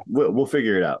 yeah. we'll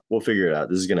figure it out. We'll figure it out.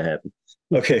 This is gonna happen.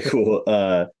 Okay, cool.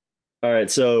 All right.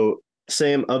 So,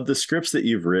 Sam, of the scripts that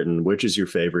you've written, which is your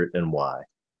favorite and why?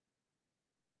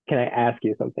 Can I ask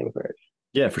you something first?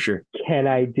 Yeah, for sure. Can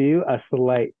I do a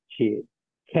slight cheat?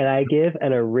 Can I give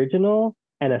an original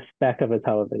and a spec of a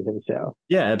television show?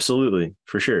 Yeah, absolutely,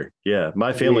 for sure. Yeah,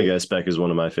 my Family The Guy spec is one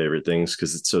of my favorite things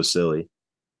because it's so silly.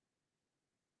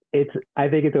 it's I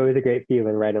think it's always a great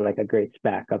feeling writing like a great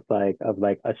spec of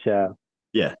like a show.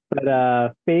 Yeah.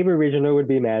 But favorite original would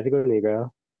be Magical Negro.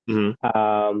 Hmm.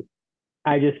 Um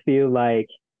I just feel like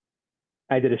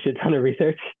I did a shit ton of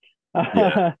research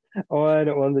Yeah.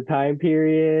 on the time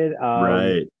period,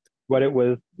 Right. what it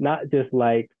was not just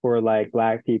like for like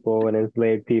black people and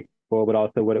enslaved people, but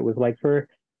also what it was like for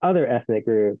other ethnic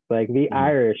groups. Like the Hmm.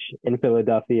 Irish in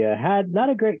Philadelphia had not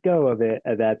a great go of it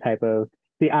at that type of.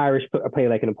 The Irish play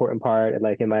like an important part,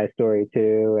 like in my story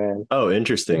too, and Oh, so,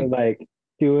 interesting. like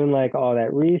doing like all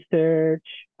that research.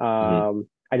 Hmm.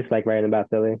 I just like writing about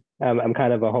Philly. I'm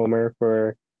kind of a homer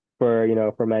for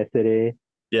my city.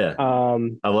 Yeah,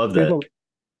 Um, I love there's that. a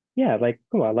yeah, like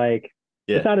come on, like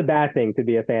it's Yeah, not a bad thing to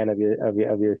be a fan of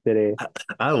your city.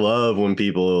 I love when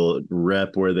people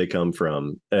rep where they come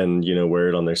from and wear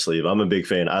it on their sleeve. I'm a big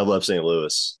fan. I love St.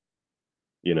 Louis.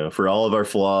 For all of our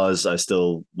flaws, I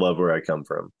still love where I come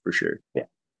from for sure. Yeah.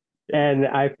 Yeah. And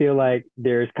I feel like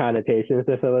there's connotations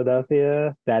to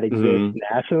Philadelphia that exist Hmm.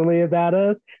 nationally about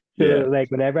us. So Yeah. like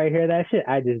whenever I hear that shit,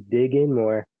 I just dig in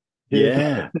more, just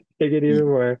Yeah. dig it even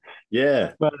more.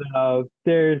 Yeah. But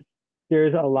there's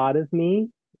a lot of me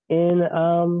in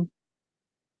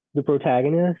the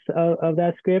protagonist of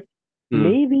that script. Mm-hmm.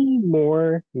 Maybe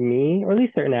more me, or at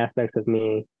least certain aspects of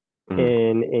me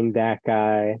Mm-hmm. in that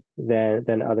guy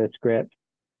than other scripts.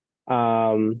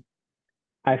 Um,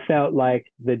 I felt like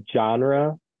the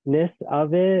genre-ness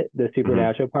of it, the Mm-hmm.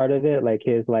 supernatural part of it, like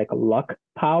his like luck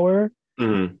power,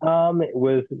 Mm-hmm. it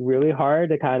was really hard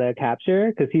to kind of capture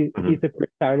because he's Mm-hmm. a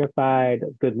personified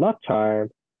good luck charm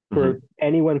Mm-hmm. for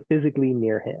anyone physically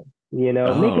near him, making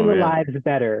Oh the yeah. lives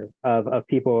better of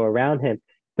people around him.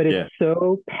 But it's Yeah.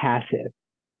 so passive.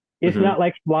 It's Mm-hmm. not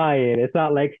like flying. It's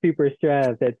not like super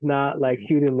strength. It's not like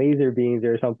shooting laser beams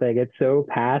or something. It's so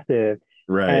passive.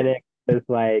 And Right. it was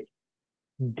like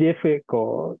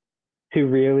difficult to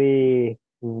really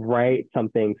write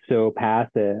something so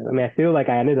passive. I mean, I feel like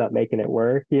I ended up making it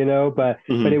work, but it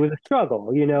Mm-hmm. was a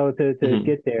struggle, to Mm-hmm.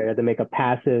 get there, to make a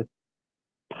passive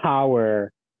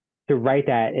power to write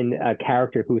that in a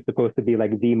character who's supposed to be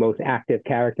like the most active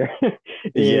character in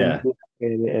Yeah.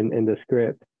 in the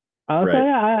script. So Right.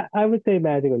 yeah, I would say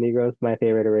Magical Negro is my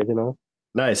favorite original.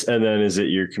 Nice. And then is it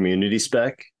your community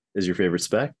spec? Is your favorite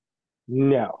spec?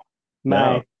 No,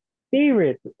 my No.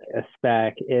 favorite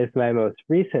spec is my most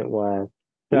recent one.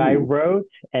 So I Ooh. wrote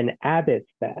an Abbott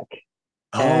spec,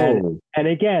 and Oh, and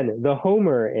again, the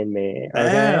Homer in me. yeah,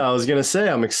 Okay, I was gonna say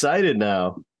I'm excited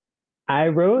now. I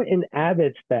wrote an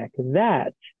Abbott spec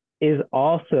that is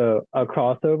also a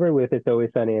crossover with It's Always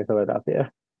Sunny in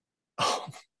Philadelphia. Oh,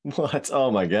 what?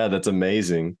 Oh my God, that's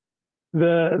amazing.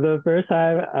 The first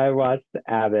time I watched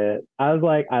Abbott, I was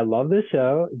like, I love this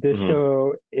show. This Hmm.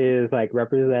 show is like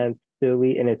represents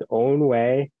Philly in its own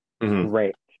way. Hmm.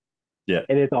 Great. Yeah.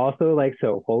 And it's also like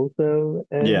so wholesome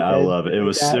Yeah, I and love it. shit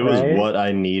like It that, was right? what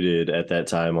I needed at that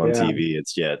time on Yeah. TV.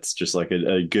 It's just like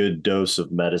a good dose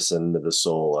of medicine to the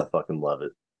soul. I fucking love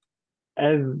it.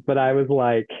 But I was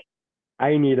like,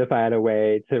 I need to find a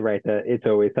way to write the It's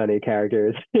Always Sunny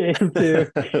characters into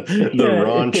The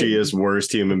raunchiest,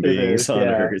 worst human into this. beings on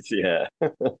Yeah. earth. Yeah.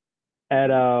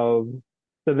 And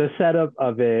so the setup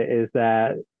of it is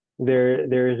that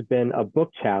there's been a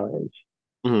book challenge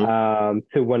Hmm.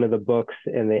 to one of the books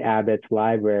in the Abbott's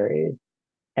library,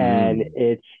 and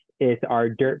Mm. it's our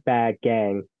dirtbag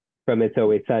gang from It's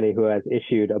Always Sunny who has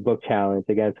issued a book challenge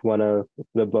against one of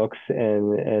the books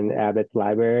in Abbott's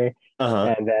library,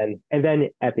 Uh-huh. and then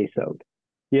episode,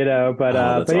 you know. But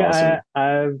Oh, that's yeah,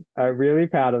 awesome. I'm really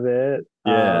proud of it.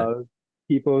 Yeah.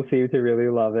 People seem to really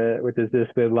love it, which has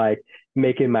just been like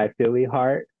making my Philly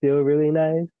heart feel really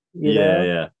nice, you Yeah, know.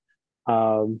 yeah.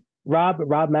 Rob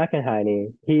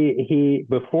McElhenney, he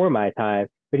before my time,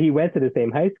 but he went to the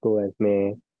same high school as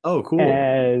me. Oh, cool.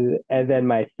 And then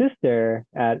my sister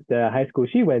at the high school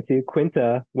she went to,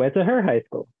 Quinta, went to her high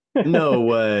school. No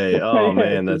way. Oh Yeah,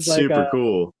 man, it's that's just like super a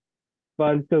cool.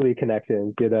 fun Philly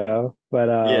connections, you know. But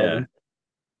Yeah,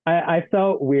 I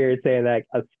felt weird saying that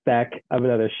a spec of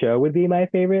another show would be my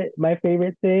favorite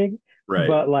thing. right.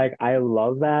 But like I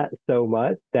love that so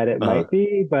much that it Uh-huh. might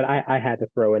be, but I had to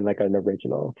throw in like an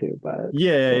original too. But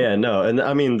Yeah, yeah, well, yeah. No, and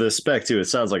I mean the spec too, it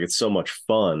sounds like it's so much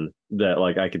fun that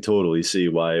like I could totally see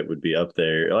why it would be up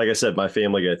there. Like I said, my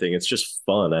Family Guy thing, it's just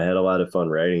fun. I had a lot of fun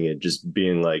writing it, just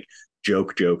being like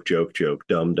joke, joke, joke, joke,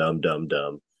 dumb, dumb, dumb,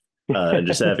 dumb, and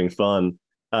just having fun.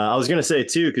 I was gonna say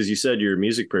too, because you said you're a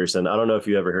music person. I don't know if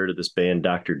you ever heard of this band,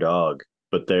 Dr. Dog,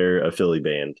 but they're a Philly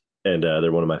band, and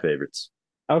they're one of my favorites.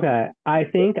 okay, I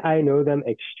think I know them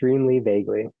extremely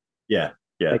vaguely, Yeah,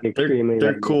 yeah, like extremely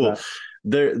they're vaguely. cool.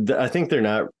 But I think they're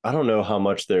not. I don't know how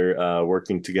much they're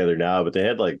working together now, but they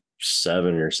had like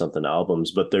seven or something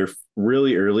albums. But their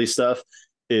really early stuff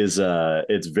is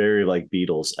it's very like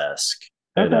Beatles esque,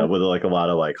 and okay, with like a lot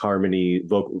of like harmony,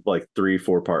 vocal like 3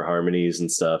 4 part harmonies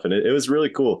and stuff, and it was really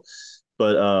cool.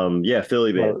 But yeah,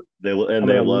 Philly band. well, And I'm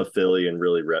they gonna love Philly and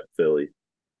really rep Philly.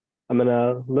 I'm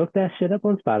gonna look that shit up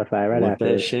on Spotify right Look after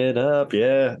that this. shit up.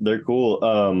 Yeah, they're cool.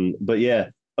 But yeah.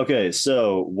 Okay,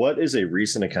 so what is a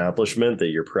recent accomplishment that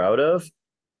you're proud of?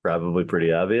 Probably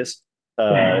pretty obvious.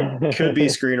 Could be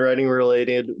screenwriting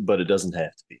related, but it doesn't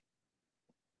have to be.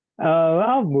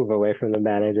 I'll move away from the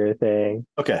manager thing.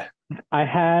 Okay. I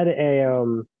had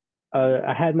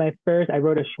I had my first. I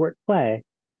wrote a short play,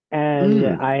 and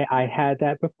Mm, I had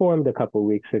that performed a couple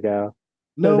weeks ago.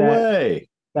 So no way.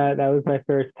 that was my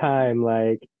first time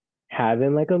like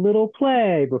having like a little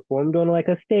play performed on like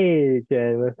a stage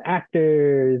and with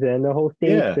actors and the whole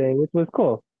stage Yeah, thing, which was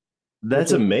cool. Which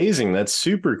that's was cool. amazing. That's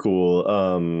super cool.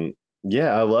 Yeah,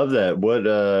 I love that. What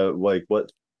like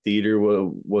what theater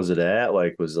was it at?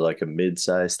 Like was it like a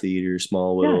mid-sized theater,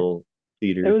 small Yeah, little it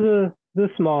theater? was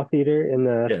a small theater in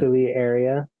the Yeah. Philly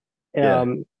area. Yeah.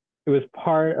 It was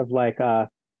part of like the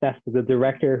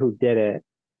director who did it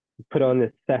put on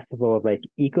this festival of like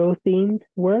eco themed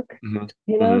work, Hmm.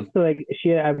 you know? Hmm. So like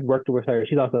I've worked with her.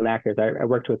 She's also an actor. So I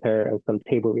worked with her on some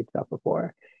table read stuff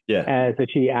before. Yeah. And so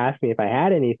she asked me if I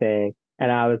had anything,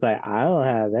 and I was like, I don't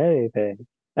have anything.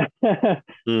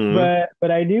 Hmm.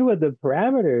 But I knew what the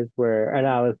parameters were, and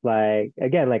I was like,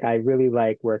 again, like I really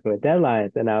like working with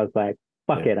deadlines, and I was like,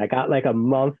 fuck Yeah. it, I got like a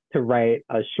month to write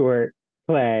a short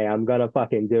play. I'm gonna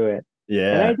fucking do it,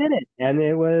 and I Yeah. did it, and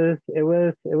it was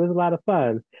a lot of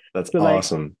fun. That's So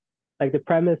awesome. like the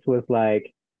premise was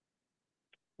like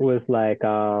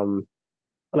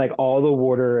all the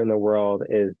water in the world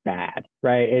is bad,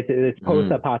 right? It's Mm.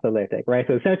 post-apocalyptic, right?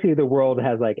 So essentially the world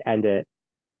has like ended,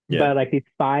 Yeah. but like these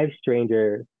five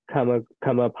strangers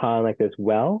come upon like this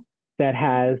well that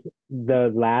has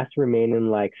the last remaining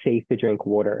like safe to drink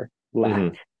water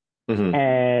left, Hmm. Hmm.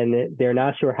 and they're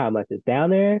not sure how much is down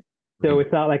there. So Hmm.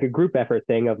 it's not like a group effort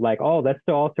thing of like, oh, let's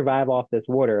all survive off this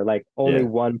water. Like only Yeah.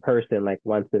 one person like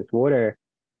wants this water,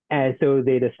 and so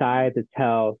they decide to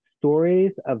tell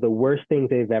stories of the worst things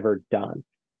they've ever done.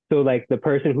 So like the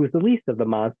person who's the least of the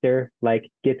monster like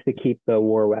gets to keep the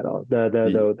war weddle, the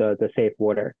Y- safe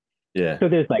water. Yeah. So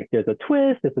there's a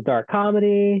twist, it's a dark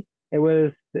comedy. I It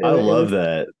love was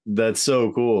that. That's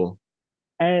so cool.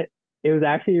 and it was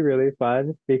actually really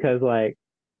fun because like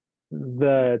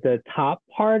the top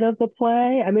part of the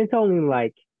play, I mean it's only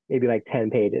like maybe like 10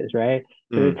 pages, right?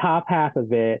 But the Mm, top half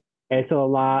of it, it's a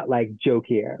lot like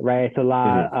jokier, right? It's a hmm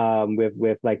lot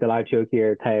with like a lot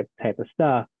jokier type of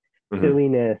stuff, hmm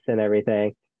silliness and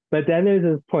everything. But then there's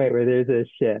this point where there's a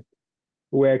shift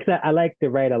where, because I like to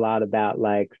write a lot about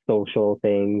like social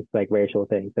things, like racial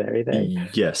things and everything.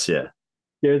 Yes, yeah.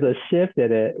 There's a shift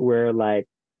in it where like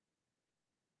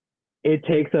it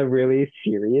takes a really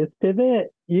serious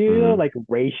pivot, hmm like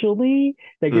racially.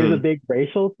 Like there's a hmm big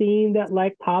racial theme that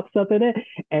like pops up in it.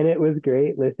 And it was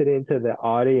great listening to the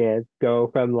audience go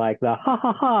from like the ha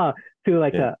ha ha to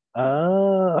like Yeah. a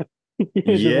oh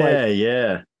just Yeah,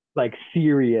 yeah. like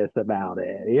serious about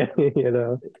it. you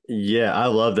know? Yeah, I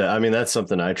love that. I mean, that's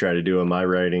something I try to do in my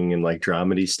writing and like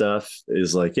dramedy stuff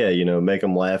is like, yeah, make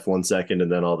them laugh 1 second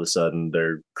and then all of a sudden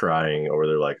they're crying or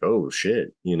they're like, oh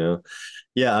shit.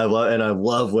 Yeah, I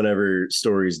love whenever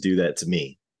stories do that to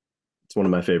me. It's one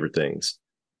of my favorite things.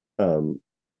 Um,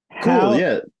 cool. How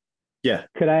Yeah. Yeah.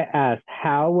 could I ask,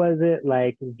 how was it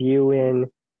like viewing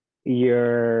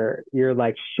your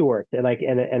like short like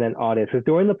in an audience? Because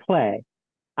during the play,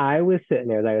 I was sitting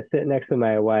there, like, I was sitting next to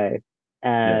my wife, Yeah.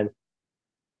 and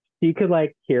she could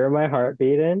like hear my heart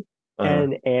beating. Uh,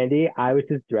 And Andy, I was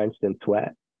just drenched in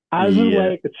sweat. I was just yeah.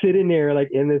 like sitting there, like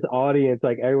in this audience,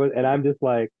 like everyone, and I'm just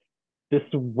like just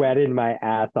sweating my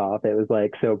ass off. It was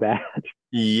like so bad.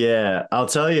 Yeah. I'll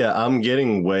tell you, I'm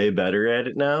getting way better at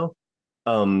it now.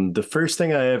 The first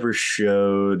thing I ever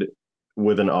showed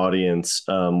with an audience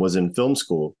was in film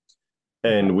school,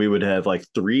 and we would have like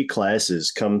three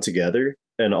classes come together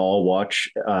and all watch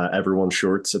everyone's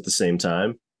shorts at the same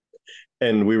time.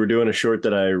 And we were doing a short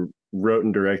that I wrote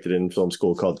and directed in film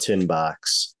school called Tin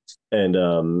Box,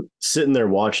 and sitting there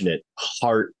watching it,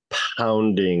 heart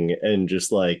pounding, and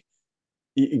just like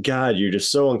God, you're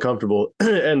just so uncomfortable.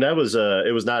 And that was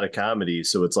it was not a comedy,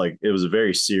 so it's like it was a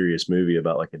very serious movie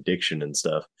about like addiction and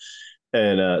stuff,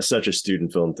 and such a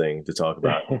student film thing to talk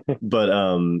about. But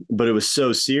it was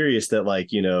so serious that like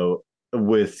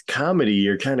with comedy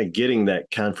you're kind of getting that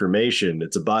confirmation.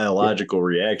 It's a Yeah. biological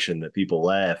reaction that people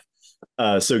laugh.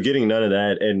 So getting none of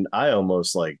that, and I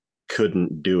almost like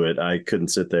couldn't do it. I couldn't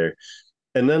sit there.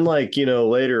 And then like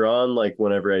later on, like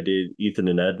whenever I did Ethan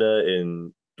and Edna,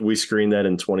 and we screened that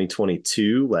in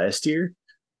 2022 last year.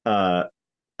 Uh,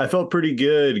 I felt pretty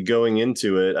good going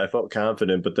into it. I felt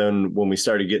confident, but then when we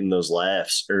started getting those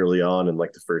laughs early on in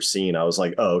like the first scene, I was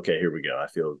like, "Oh, okay, here we go. I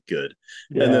feel good."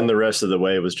 And then Yeah. the rest of the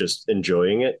way was just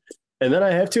enjoying it. And then I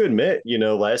have to admit,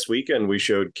 last weekend we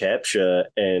showed Captcha,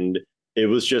 and it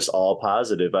was just all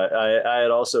positive. I had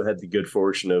also had the good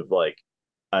fortune of like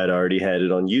I'd already had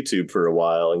it on YouTube for a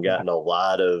while and Yeah. gotten a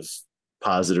lot of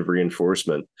positive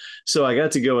reinforcement. So I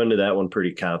got to go into that one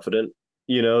pretty confident,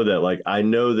 that like I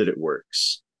know that it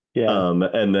works. Yeah.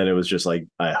 And then it was just like,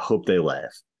 I hope they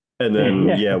laugh. And then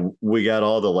Yeah. yeah, we got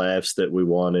all the laughs that we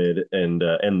wanted, and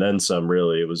then some.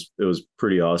 Really, it was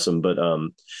pretty awesome. But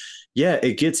yeah,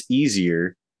 it gets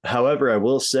easier. However, I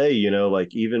will say,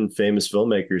 like even famous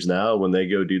filmmakers now, when they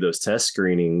go do those test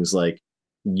screenings, like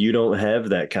you don't have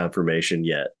that confirmation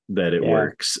yet that it Yeah.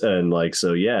 works. And like,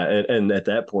 so yeah. And at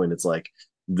that point, it's like,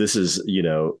 this is,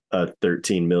 a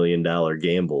 $13 million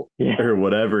gamble Yeah. or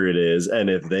whatever it is. And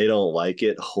if they don't like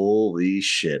it, holy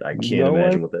shit, I can't No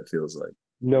imagine one what that feels like.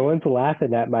 no one's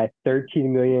laughing at my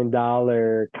 $13 million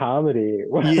comedy.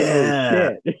 Oh Yeah.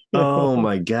 shit. Oh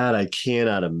my God. I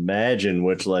cannot imagine,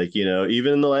 which, like,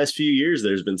 even in the last few years,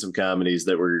 there's been some comedies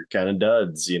that were kind of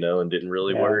duds, and didn't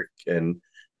really Yeah. work. And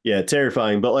yeah,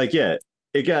 terrifying. But like, yeah,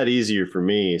 it got easier for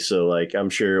me. So like, I'm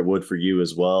sure it would for you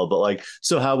as well. But like,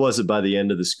 so how was it by the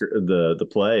end of the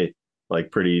play?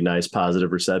 Like, pretty nice,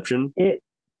 positive reception. It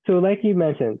so like you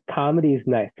mentioned, comedy is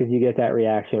nice because you get that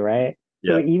reaction, right?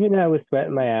 So Yeah. even though I was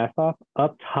sweating my ass off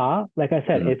up top, like I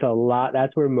said, hmm it's a lot.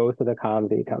 That's where most of the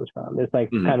comedy comes from. It's like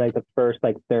hmm kind of like the first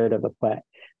like third of the play.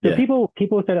 So Yeah.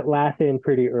 people started laughing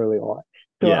pretty early on.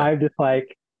 So Yeah. I'm just like,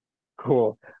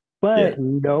 cool. Yeah. But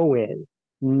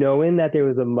knowing that there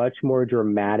was a much more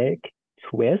dramatic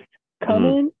twist hmm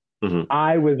coming, hmm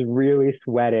I was really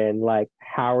sweating. Like,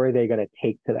 how are they gonna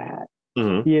take to that?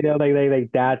 hmm Like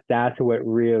that's what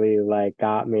really like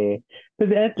got me.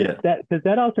 Because Yeah.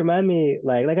 that also reminded me,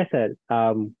 like I said,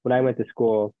 when I went to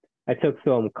school, I took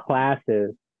film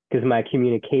classes because my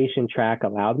communication track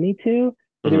allowed me to,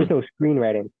 but there was hmm no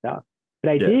screenwriting stuff.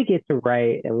 But I Yeah. did get to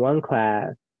write in one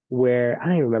class where I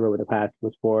don't even remember what the class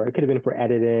was for. It could have been for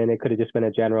editing. It could have just been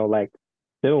a general like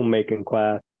filmmaking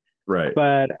class. Right.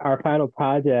 But our final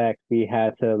project, we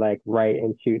had to like write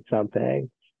and shoot something.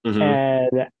 Mm-hmm.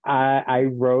 And I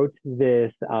wrote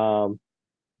this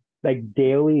like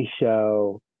daily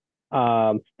show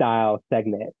style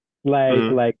segment, like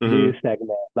Mm-hmm. Mm-hmm. news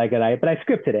segment, like and I but I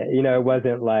scripted it. It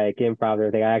wasn't like improv or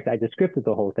anything. I just scripted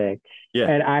the whole thing. Yeah.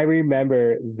 And I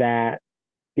remember that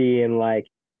being like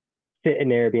sitting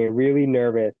there being really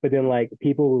nervous, but then like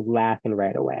people laughing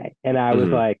right away. And I was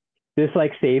Mm-hmm. like, this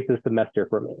like saved the semester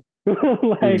for me.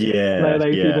 like, Yeah.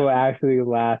 like Yeah. people actually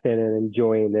laughing and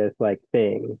enjoying this like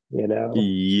thing.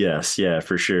 Yes, yeah,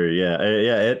 for sure. Yeah.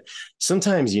 Yeah,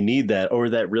 sometimes you need that or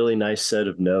that really nice set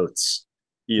of notes,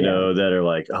 Yeah. that are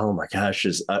like, "Oh my gosh,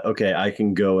 is okay, I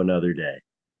can go another day.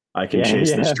 I can Yeah.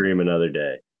 chase this Yeah. dream another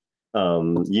day."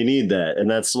 You need that. And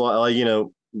that's why,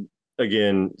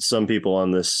 again, some people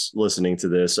on this listening to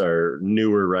this are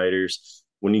newer writers.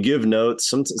 When you give notes,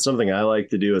 something I like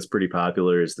to do that's pretty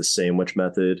popular is the sandwich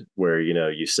method, where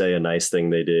you say a nice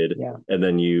thing they did, Yeah. and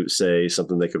then you say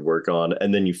something they could work on,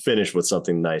 and then you finish with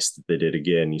something nice that they did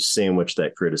again. You sandwich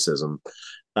that criticism.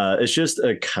 It's just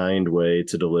a kind way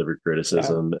to deliver Yeah.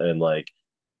 criticism, and like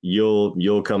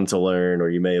you'll come to learn, or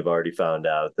you may have already found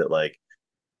out that like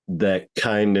that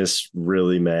kindness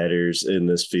really matters in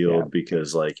this Yeah. field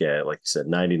because like yeah, like you said,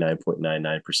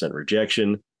 99.99%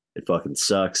 rejection. It fucking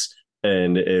sucks.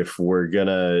 And if we're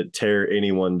gonna tear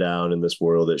anyone down in this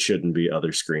world, it shouldn't be other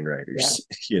Yeah.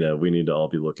 screenwriters. We need to all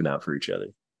be looking out for each other.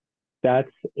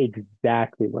 That's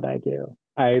exactly what I do.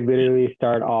 I literally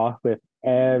start off with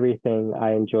everything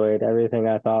I enjoyed, everything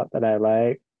I thought that I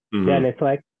liked. Then Mm-hmm. it's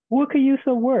like, what could use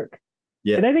some work?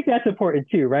 Yeah. And I think that's important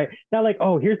too, right? Not like,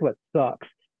 oh, here's what sucks.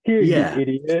 Here, you Yeah.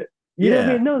 idiot. You know what I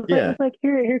Yeah. mean? No, Yeah. it's like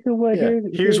here's the what, Yeah.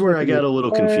 Here's here's where what I could got use a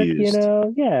little work, confused.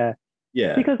 Yeah.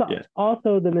 Yeah. Because Yeah.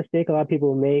 also the mistake a lot of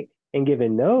people make in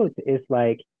giving notes is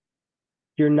like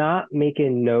you're not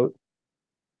making notes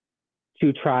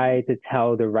to try to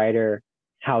tell the writer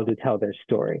how to tell their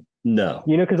story. No.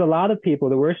 Because a lot of people,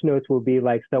 the worst notes will be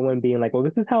like someone being like, well,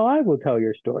 this is how I will tell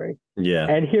your story. Yeah.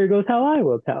 And here goes how I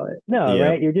will tell it. No, Yeah.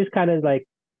 right? You're just kind of like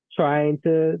trying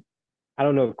to, I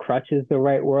don't know if crutch is the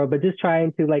right word, but just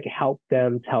trying to like help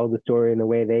them tell the story in the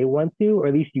way they want to, or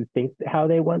at least you think how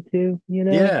they want to.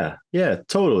 Yeah, yeah,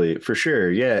 totally, for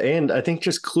sure. Yeah, and I think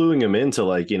just cluing them into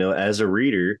like, as a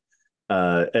reader,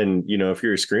 and if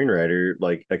you're a screenwriter,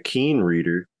 like a keen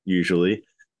reader, usually,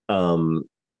 um,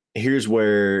 here's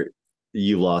where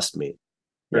you lost me,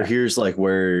 or Yeah. here's like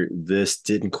where this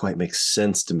didn't quite make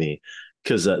sense to me,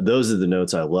 because those are the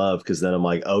notes I love, because then I'm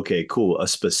like, okay, cool, a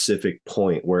specific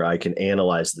point where I can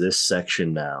analyze this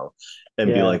section now and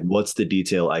be Yeah. like, what's the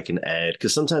detail I can add?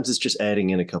 Because sometimes it's just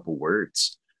adding in a couple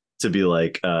words to be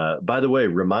like, by the way,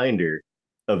 reminder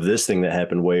of this thing that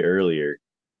happened way earlier,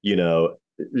 you know,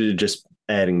 just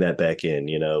adding that back in,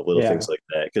 little Yeah. things like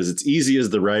that. Because it's easy as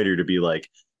the writer to be like,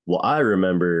 well, I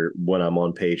remember when I'm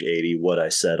on page 80 what I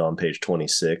said on page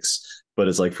 26. But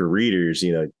it's like for readers,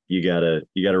 you gotta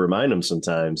remind them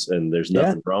sometimes, and there's Yeah.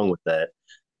 nothing wrong with that.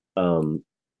 Um,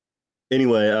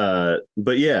 anyway,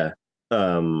 but yeah,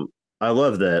 um, I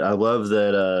love that. I love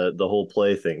that the whole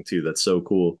play thing too. That's so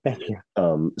cool. Thank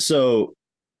you. So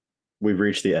we've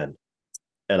reached the end,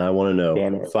 and I want to know,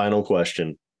 Damn it. final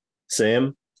question,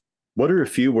 Sam, what are a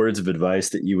few words of advice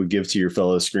that you would give to your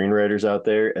fellow screenwriters out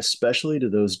there, especially to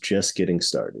those just getting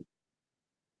started?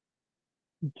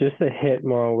 Just to hit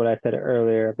more on what I said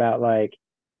earlier about like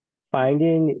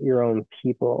finding your own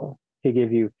people to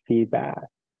give you feedback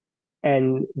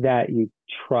and that you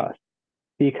trust.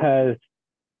 Because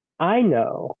I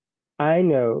know, I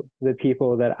know the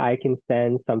people that I can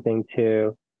send something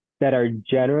to that are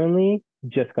generally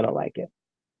just going to like it.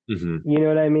 Mm-hmm. You know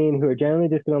what I mean? Who are generally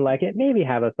just going to like it, maybe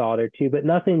have a thought or two, but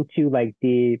nothing too like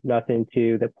deep, nothing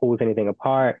too that pulls anything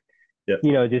apart.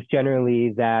 Yep. Just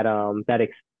generally that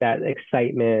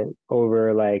excitement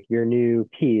over like your new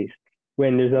piece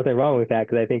when there's nothing wrong with that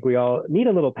because I think we all need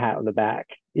a little pat on the back,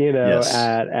 Yes.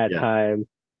 at Yeah. times,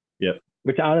 Yep.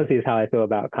 which honestly is how I feel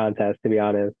about contests, to be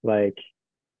honest. Like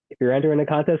if you're entering a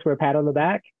contest for a pat on the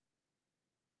back,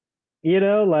 like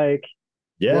more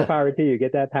Yeah. power to you,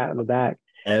 get that pat on the back.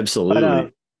 But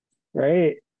Absolutely.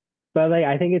 right. But like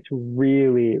I think it's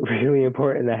really, really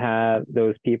important to have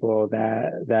those people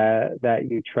that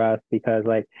you trust because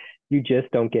like you just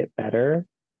don't get better,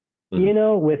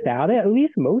 Mm-hmm. without it. At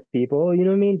least most people, you know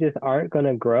what I mean, just aren't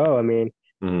gonna grow. I mean,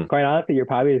 Mm-hmm. quite honestly, you're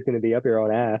probably just gonna be up your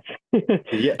own ass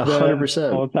Yeah. the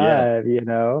 100%. whole Yeah.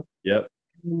 time. Yep.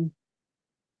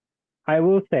 I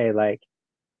will say like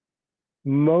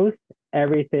most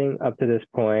everything up to this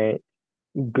point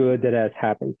good that has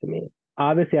happened to me.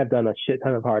 obviously I've done a shit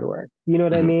ton of hard work. You know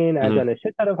what I Hmm. mean? I've Hmm. done a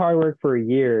shit ton of hard work for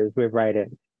years with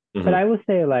writing. But Hmm. I will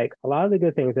say like a lot of the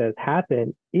good things that has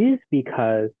happened is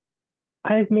because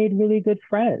I've made really good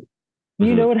friends. Hmm.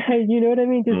 You know what I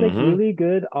mean? Just like Hmm. really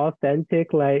good,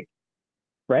 authentic, like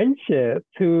friendships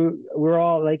who we're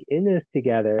all like in this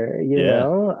together, you Yeah.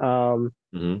 know?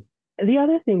 Hmm. The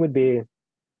other thing would be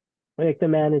like the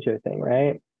manager thing,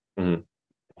 right? Hmm.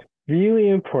 Really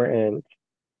important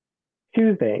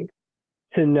two things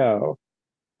to know.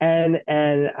 And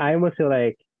I almost feel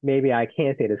like maybe I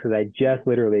can't say this because I just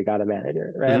literally got a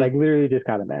manager, right? Hmm. Like literally just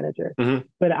got a manager. Hmm.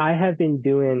 But I have been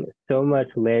doing so much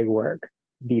legwork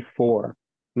before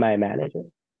my manager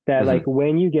that like Hmm.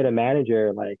 when you get a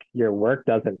manager, like your work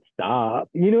doesn't stop.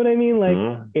 You know what I mean? Like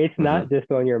Hmm. it's Hmm. not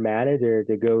just on your manager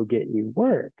to go get you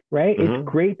work, right? It's Hmm.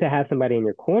 great to have somebody in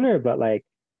your corner, but like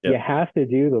you Yep. have to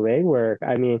do the legwork.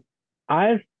 I mean,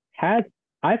 I've had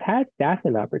I've had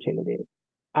staffing opportunities.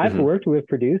 I've Hmm. worked with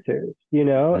producers, you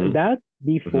know, Hmm. that's Hmm.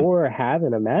 before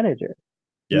having a manager,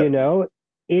 you Yep. know,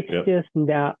 it's Yep. just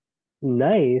not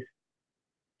nice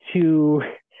to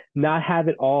not have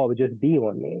it all just be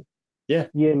on me, Yeah.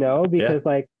 you know, Yeah. because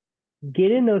like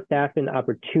getting those staffing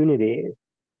opportunities,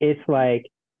 it's like,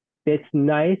 it's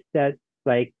nice that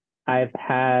like I've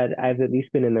at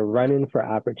least been in the running for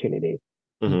opportunities.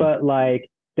 Hmm. But like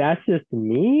that's just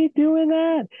me doing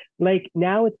that. Like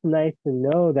now it's nice to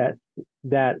know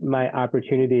that my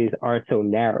opportunities aren't so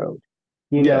narrowed.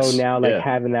 You know, Yes. now like Yeah.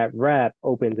 having that rep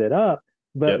opens it up,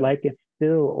 but Yep. like it's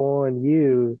still on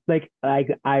you. Like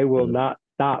I will Mhm. not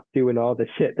stop doing all the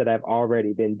shit that I've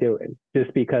already been doing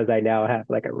just because I now have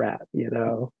like a rep, you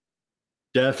know?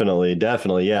 Definitely,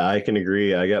 definitely. Yeah, I can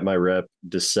agree. I got my rep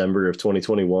December of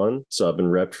 2021, so I've been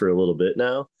repped for a little bit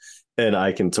now. And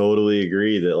I can totally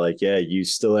agree that like, yeah, you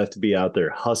still have to be out there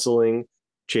hustling,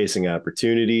 chasing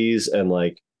opportunities, and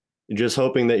like just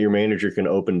hoping that your manager can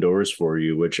open doors for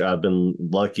you, which I've been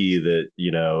lucky that,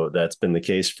 that's been the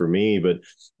case for me. But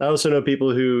I also know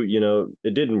people who,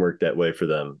 it didn't work that way for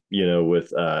them,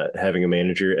 with having a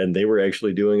manager, and they were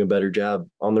actually doing a better job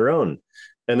on their own.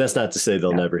 And that's not to say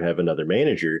they'll Yeah. never have another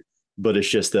manager, but it's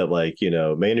just that like,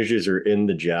 managers are in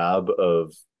the job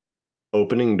of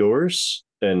opening doors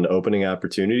and opening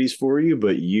opportunities for you,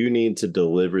 but you need to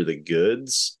deliver the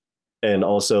goods. And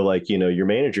also like, your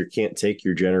manager can't take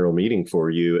your general meeting for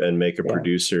you and make a Yeah.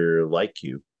 producer like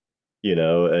you,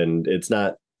 and it's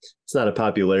not a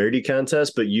popularity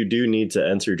contest, but you do need to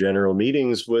enter general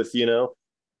meetings with,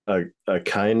 a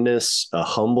kindness, a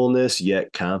humbleness,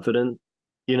 yet confident,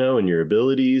 in your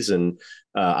abilities. And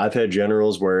I've had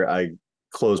generals where I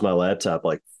close my laptop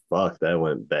like, fuck, that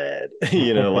went bad,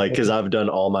 like, because I've done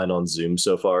all mine on Zoom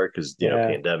so far because, Yeah.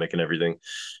 pandemic and everything.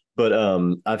 But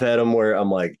I've had them where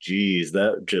I'm like, geez,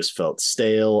 that just felt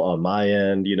stale on my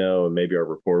end, and maybe our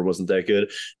rapport wasn't that good.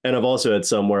 And I've also had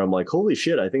some where I'm like, holy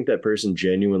shit, I think that person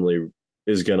genuinely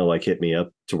is gonna like hit me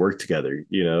up to work together,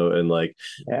 and like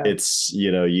Yeah. it's,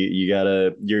 you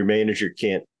gotta, your manager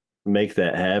can't make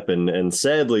that happen. And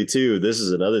sadly too, this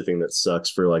is another thing that sucks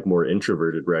for like more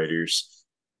introverted writers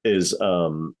is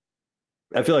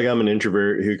I feel like I'm an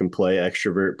introvert who can play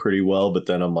extrovert pretty well, but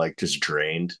then I'm like just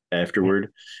drained afterward.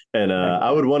 And I get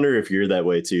I would that. wonder if you're that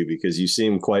way too, because you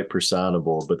seem quite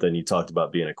personable, but then you talked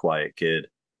about being a quiet kid.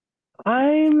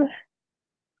 I'm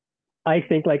I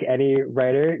think like any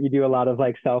writer, you do a lot of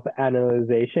like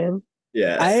self-analyzation.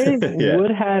 Yeah. I Yeah.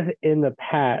 would have in the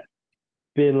past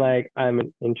been like, I'm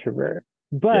an introvert.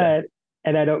 Yeah. But,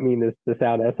 and I don't mean this to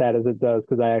sound as sad as it does,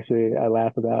 because I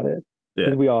laugh about it, Yeah.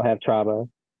 because we all have trauma. And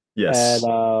Yes.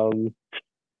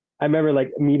 I remember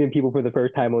like meeting people for the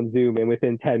first time on Zoom, and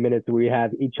within 10 minutes, we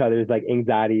have each other's like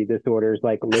anxiety disorders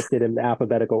like listed in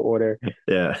alphabetical order.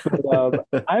 Yeah. But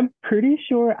I'm pretty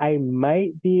sure I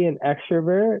might be an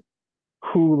extrovert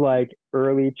who like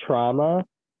early trauma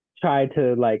tried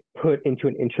to like put into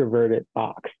an introverted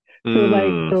box.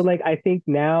 Mm, So like I think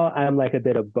now I'm like a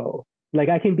bit of both. Like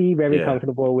I can be very yeah.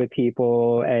 comfortable with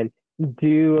people and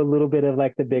do a little bit of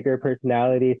like the bigger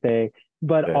personality thing,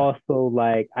 but Yeah. also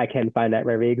like I can find that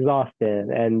very exhausting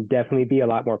and definitely be a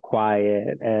lot more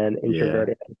quiet and Yeah.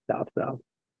 introverted and stuff. So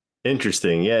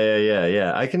Interesting. Yeah, yeah, yeah,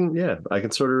 yeah. I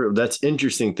can sort of, that's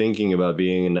interesting thinking about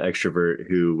being an extrovert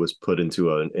who was put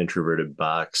into an introverted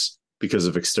box because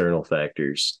of external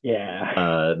factors.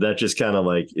 yeah. That just kind of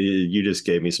like, you just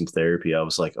gave me some therapy. I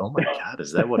was like, oh my God,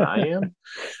 is that what I am?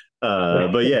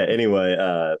 But yeah,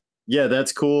 anyway, yeah,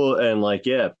 that's cool. And like,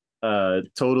 yeah,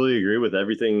 totally agree with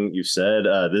everything you said.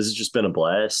 This has just been a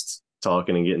blast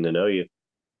talking and getting to know you.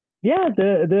 Yeah,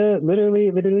 the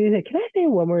literally, can I say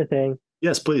one more thing?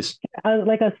 Yes, please.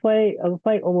 a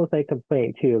slight almost like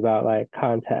complaint too about like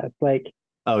contests, like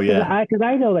Oh because yeah.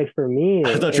 I know like for me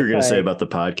I thought you were it's going to say like about the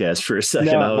podcast for a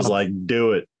second. I was no, like,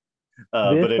 do it. this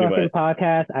But anyway, fucking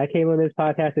podcast, I came on this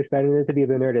podcast expecting it to be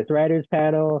the Nerdist Writers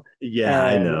panel, yeah,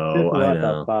 I and just know. I what the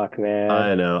know. fuck, man.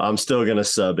 I know. I'm still going to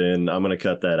sub in. I'm going to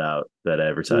cut that out, that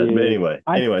advertise. But Dude,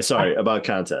 anyway, sorry about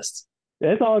contests.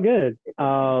 it's all good.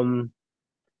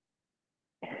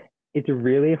 It's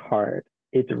really hard.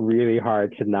 It's really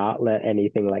hard to not let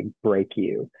anything like break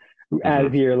you as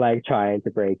Hmm. you're like trying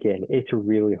to break in. It's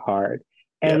really hard.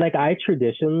 And Yeah. like I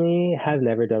traditionally have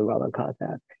never done well in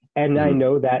contests. And I Hmm.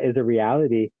 know that is a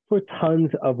reality for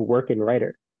tons of working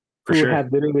writers For who sure.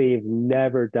 have literally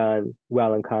never done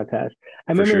well in contests.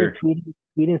 I For remember sure.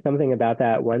 tweeting something about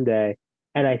that one day,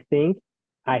 and I think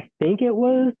it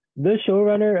was the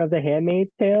showrunner of The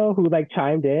Handmaid's Tale who like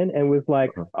chimed in and was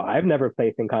like, Uh-huh. oh, I've never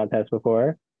placed in contests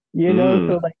before. So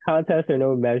Mm. like contests are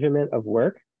no measurement of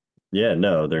work. Yeah,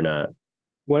 no, they're not.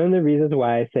 One of the reasons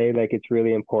why I say like it's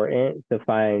really important to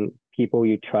find people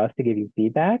you trust to give you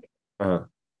feedback, Uh-huh.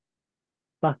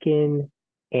 fucking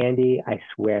Andy, I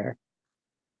swear.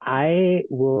 I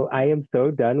am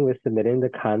so done with submitting the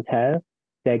contests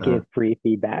that Uh-huh. give free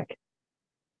feedback.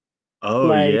 Oh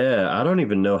Like yeah, I don't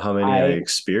even know how many I I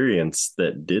experienced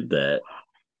that did that.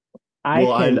 I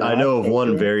Well, I cannot know of take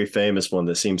one it. very famous one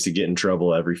that seems to get in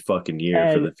trouble every fucking year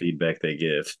for And the feedback they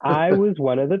give. I was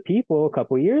one of the people a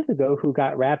couple years ago who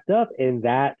got wrapped up in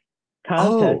that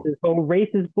contest, Oh, this whole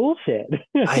racist bullshit.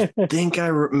 I think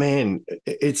man,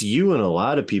 it's you and a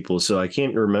lot of people, so I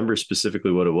can't remember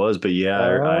specifically what it was, but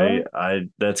yeah, uh,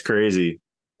 that's crazy.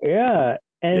 yeah.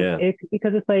 And Yeah. it's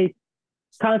because it's like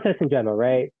contests in general,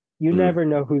 right? You Hmm. never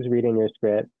know who's reading your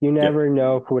script. You Yep. never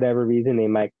know for whatever reason they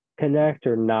might connect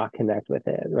or not connect with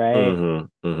it, right? Hmm.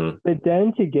 Hmm. But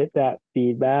then to get that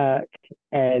feedback,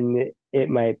 and it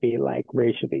might be like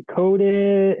racially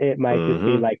coded, it might just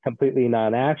be Hmm. like completely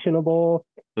non-actionable.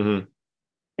 Hmm.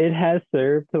 It has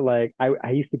served to like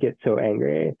I used to get so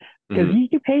angry because Hmm.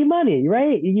 you pay money,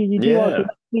 right? You do all Yeah.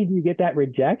 you get that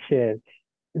rejection.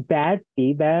 Bad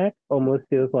feedback almost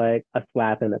feels like a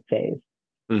slap in the face.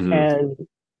 Hmm. And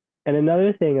and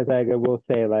another thing is like I will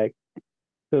say like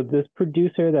so this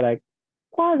producer that I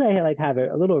quasi like have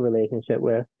a little relationship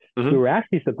with, we Hmm. were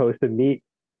actually supposed to meet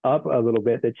up a little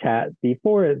bit to chat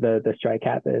before the strike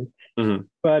happened. Hmm.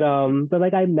 But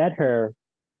like I met her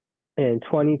in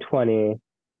 2020,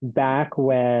 back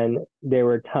when there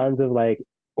were tons of like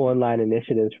online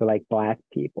initiatives for like black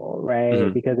people, right?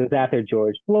 Hmm. Because it was after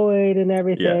George Floyd and Yeah.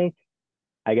 everything.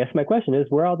 I guess my question is,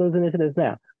 where are all those initiatives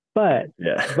now? But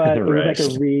Yeah. but Right.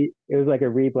 it was like a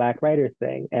re Black Writers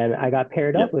thing, and I got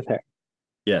paired Yeah. up with her,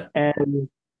 Yeah. and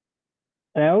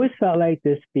I always felt like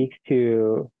this speaks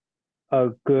to a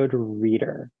good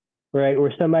reader, right?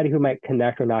 Or somebody who might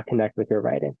connect or not connect with your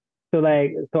writing. So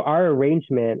our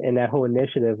arrangement in that whole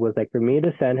initiative was like for me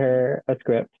to send her a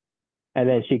script, and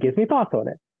then she gives me thoughts on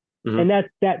it, and Hmm.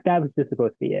 that was just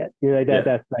supposed to be it. Like Yeah.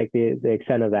 that's like the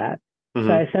extent of that. So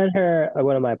Hmm. I sent her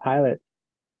one of my pilots,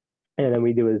 and then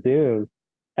we do a Zoom,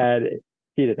 and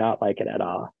she did not like it at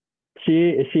all.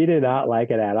 She did not like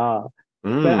it at all. But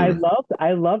Mm.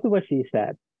 I loved what she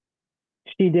said.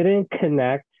 She didn't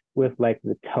connect with like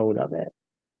the tone of it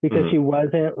because she Hmm.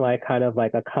 wasn't like kind of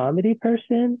like a comedy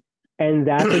person. And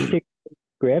that particular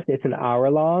script, it's an hour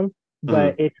long,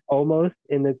 but Hmm. it's almost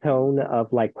in the tone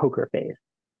of like Poker Face.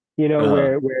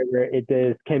 Uh-huh. Where it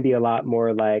does can be a lot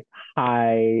more like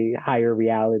higher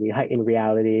reality, heightened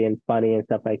reality and funny and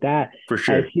stuff like that. For And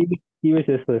sure. she was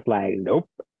just was like, nope,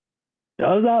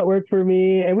 does not work for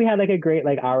me. And we had like a great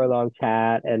like hour long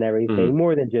chat and Hmm. everything,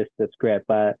 more than just the script.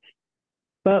 But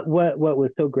what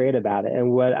was so great about it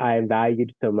and what I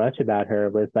valued so much about her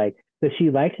was like that she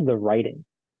liked the writing.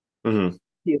 Hmm.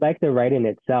 She liked the writing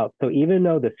itself. So even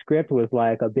though the script was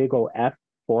like a big old F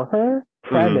for her, Hmm.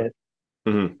 premise,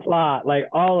 Hmm. plot, like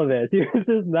all of it, she was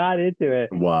just not into it.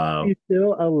 Wow. She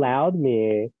still allowed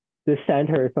me to send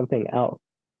her something else.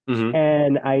 Hmm.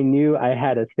 And I knew I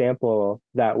had a sample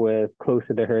that was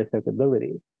closer to her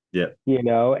sensibilities, Yeah.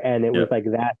 and it was Yeah. like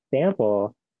that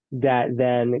sample that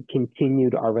then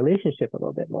continued our relationship a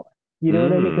little bit more. You know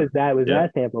what I mean? Mm. Because that was Yeah.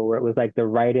 that sample where it was like the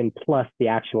writing plus the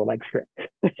actual like script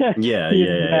Yeah. Yeah.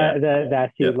 Yeah. Yeah.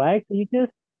 that she Yep. liked.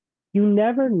 You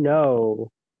never know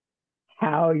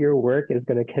how your work is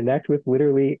going to connect with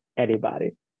literally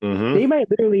anybody. Hmm. They might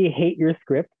literally hate your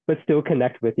script, but still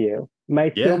connect with you.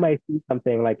 Yeah. Might see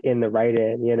something like in the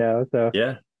write-in. So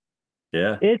Yeah.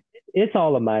 Yeah. it's it's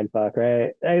all a mind fuck,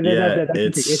 right? Yeah. That's the thing.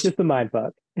 It's just a mind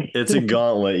fuck. It's a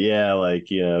gauntlet. Yeah. Like,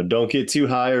 don't get too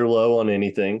high or low on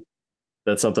anything.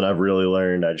 That's something I've really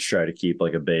learned. I just try to keep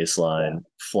like a baseline,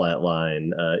 flat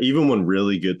line, even when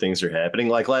really good things are happening.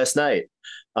 Like last night,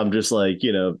 I'm just like,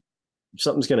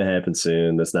 something's going to happen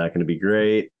soon that's not going to be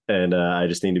great. And I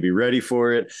just need to be ready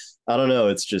for it. I don't know.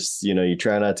 It's just, you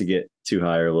try not to get too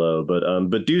high or low,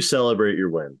 but do celebrate your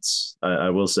wins.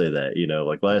 I will say that,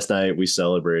 like last night we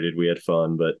celebrated, we had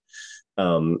fun, but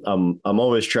I'm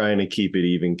always trying to keep it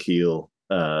even keel.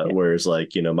 Whereas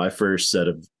like, my first set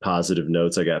of positive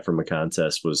notes I got from a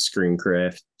contest was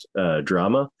screencraft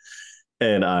drama.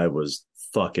 And I was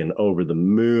fucking over the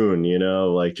moon,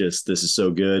 like just this is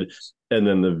so good. And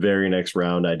then the very next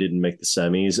round, I didn't make the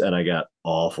semis and I got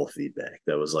awful feedback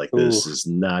that was like, this is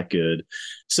not good.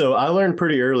 So I learned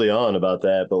pretty early on about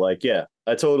that. But like, yeah,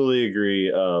 I totally agree.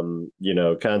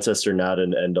 Contests are not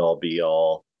an end all be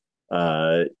all.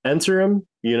 Enter them,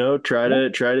 try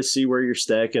to see where you're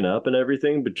stacking up and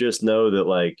everything. But just know that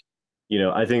like,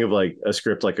 I think of like a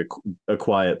script like a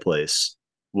Quiet Place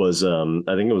was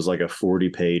I think it was like a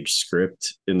 40-page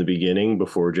script in the beginning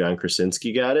before John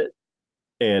Krasinski got it.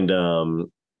 And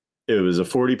it was a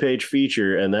 40-page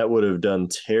feature, and that would have done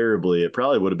terribly. It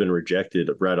probably would have been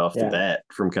rejected right off the bat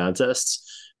from contests,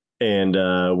 and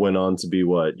went on to be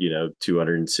what,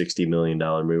 $260 million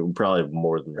movie, probably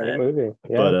more than that. Movie.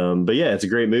 Yeah. But yeah, it's a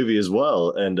great movie as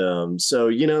well. And so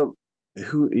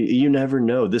who you never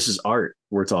know. This is art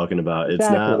we're talking about. It's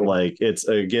not like it's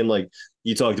again like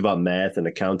you talked about math and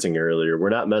accounting earlier. We're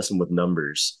not messing with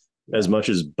numbers as much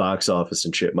as box office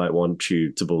and shit might want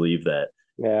you to believe that.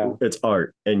 Yeah, it's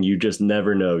art, and you just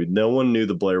never know. No one knew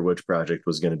the Blair Witch Project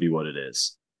was going to be what it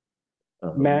is.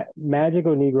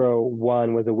 Magical Negro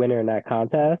 1 was a winner in that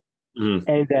contest,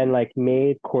 and then like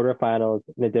made quarterfinals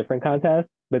in a different contest,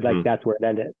 but like that's where it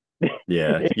ended.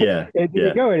 Yeah, it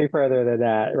didn't go any further than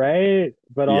that, right?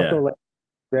 But also, like,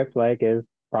 script like is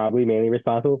probably mainly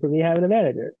responsible for me having a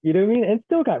manager. You know what I mean? And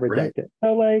still got rejected. Right.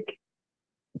 So like,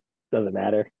 doesn't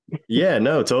matter. Yeah,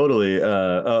 no, totally.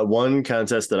 One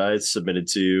contest that I submitted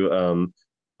to,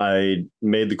 I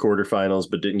made the quarterfinals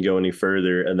but didn't go any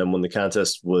further. And then when the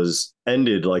contest was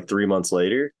ended like 3 months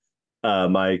later,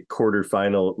 my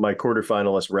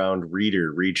quarterfinalist round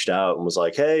reader reached out and was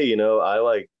like, hey, I'm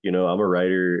a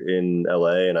writer in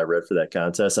LA and I read for that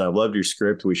contest and I loved your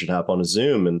script. We should hop on a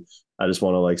Zoom and I just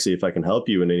want to like see if I can help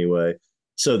you in any way.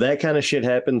 So that kind of shit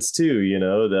happens too,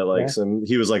 that like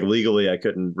he was like legally I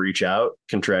couldn't reach out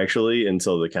contractually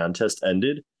until the contest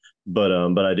ended, but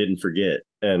I didn't forget.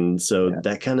 And so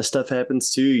that kind of stuff happens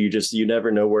too. You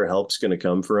never know where help's going to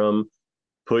come from.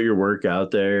 Put your work out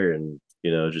there and,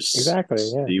 just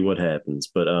see what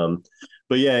happens. But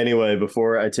yeah, anyway,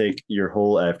 before I take your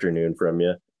whole afternoon from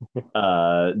you,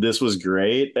 this was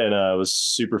great. And it was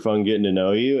super fun getting to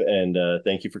know you. And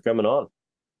thank you for coming on.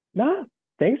 Nah.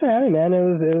 Thanks for having me, man.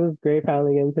 It was great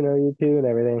finally getting to know you too and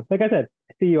everything. Like I said,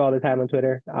 I see you all the time on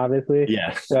Twitter, obviously.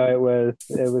 Yeah. So it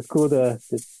was cool to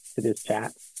just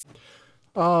chat.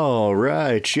 All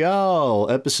right, y'all.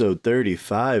 Episode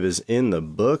 35 is in the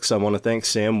books. I want to thank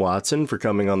Sam Watson for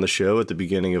coming on the show at the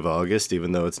beginning of August,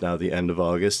 even though it's now the end of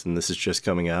August and this is just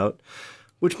coming out,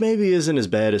 which maybe isn't as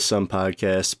bad as some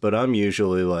podcasts, but I'm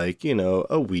usually like,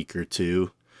 a week or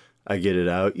two. I get it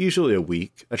out, usually a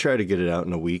week. I try to get it out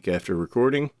in a week after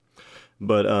recording.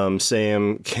 But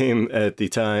Sam came at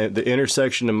the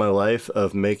intersection in my life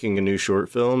of making a new short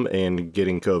film and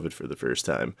getting COVID for the first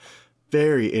time.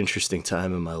 Very interesting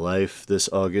time in my life this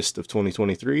August of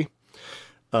 2023.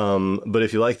 But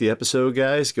if you like the episode,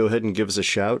 guys, go ahead and give us a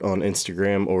shout on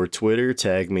Instagram or Twitter.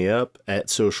 Tag me up at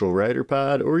Social Writer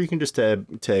Pod, or you can just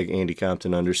tag Andy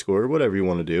Compton _, whatever you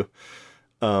want to do.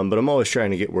 But I'm always trying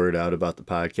to get word out about the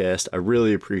podcast. I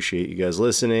really appreciate you guys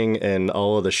listening, and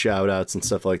all of the shout outs and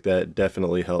stuff like that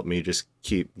definitely help me just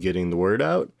keep getting the word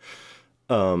out.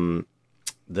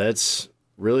 That's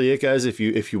really it, guys. If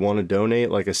you want to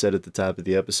donate, like I said at the top of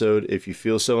the episode, if you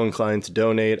feel so inclined to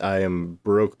donate, I am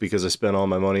broke because I spent all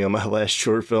my money on my last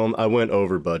short film. I went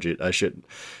over budget.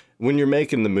 When you're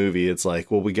making the movie, it's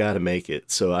like, well, we got to make it.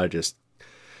 So I just,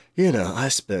 I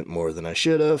spent more than I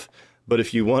should have. But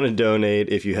if you want to donate,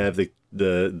 if you have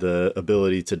the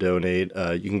ability to donate,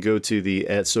 you can go to the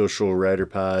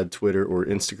 @SocialWriterPod Twitter or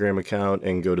Instagram account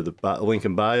and go to the link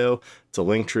in bio. It's a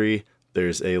link tree.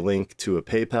 There's a link to a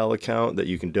PayPal account that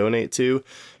you can donate to.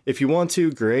 If you want to,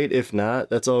 great. If not,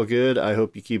 that's all good. I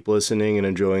hope you keep listening and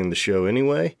enjoying the show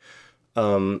anyway.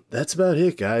 That's about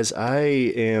it, guys. I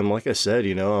am, like I said,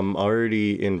 I'm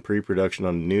already in pre-production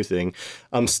on a new thing.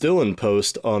 I'm still in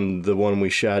post on the one we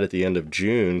shot at the end of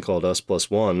June called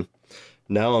Us+1.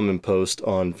 Now I'm in post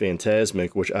on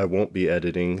Phantasmic, which I won't be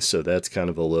editing, so that's kind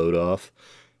of a load off.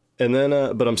 And then,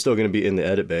 but I'm still going to be in the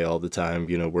edit bay all the time,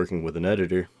 you know, working with an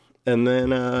editor. And then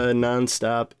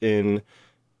nonstop in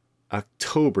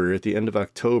October, at the end of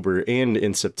October, and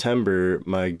in September,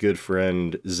 my good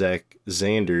friend Zach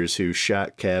Zanders, who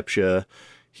shot CAPTCHA,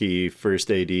 he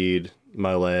first AD'd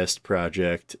my last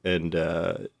project, and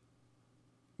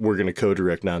we're going to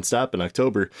co-direct nonstop in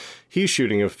October. He's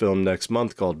shooting a film next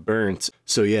month called Burnt.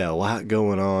 So yeah, a lot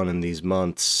going on in these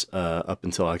months up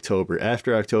until October.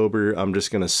 After October, I'm just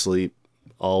going to sleep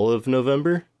all of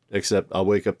November, except I'll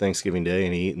wake up Thanksgiving Day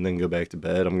and eat and then go back to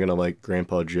bed. I'm going to like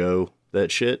Grandpa Joe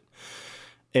that shit.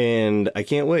 And I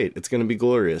can't wait. It's going to be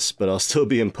glorious, but I'll still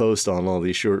be in post on all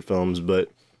these short films.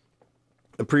 But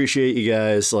appreciate you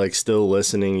guys like still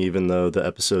listening, even though the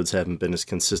episodes haven't been as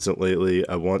consistent lately.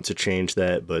 I want to change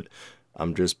that, but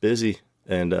I'm just busy,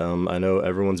 and I know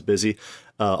everyone's busy.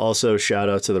 Also, shout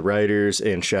out to the writers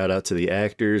and shout out to the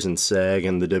actors and SAG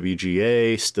and the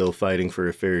WGA, still fighting for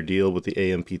a fair deal with the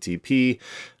AMPTP.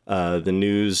 The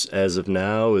news as of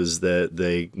now is that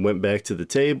they went back to the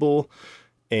table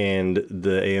and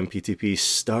the AMPTP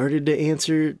started to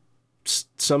answer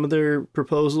some of their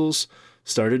proposals,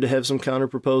 started to have some counter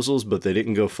proposals, but they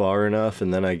didn't go far enough.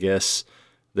 And then I guess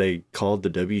they called the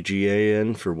WGA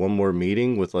in for one more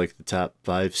meeting with like the top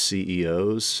 5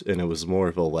 CEOs, and it was more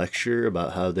of a lecture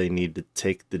about how they need to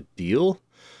take the deal,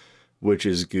 which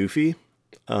is goofy.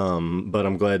 But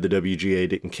I'm glad the WGA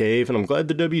didn't cave, and I'm glad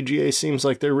the WGA seems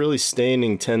like they're really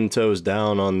standing 10 toes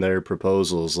down on their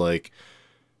proposals, like,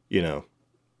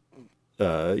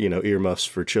 earmuffs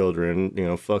for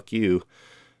children, fuck you.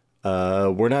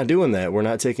 We're not doing that. We're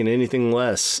not taking anything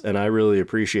less. And I really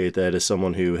appreciate that as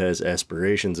someone who has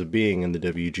aspirations of being in the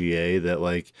WGA, that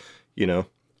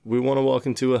we want to walk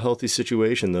into a healthy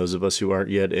situation. Those of us who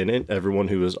aren't yet in it, everyone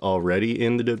who is already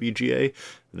in the WGA,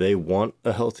 they want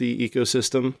a healthy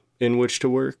ecosystem in which to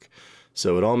work.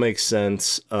 So it all makes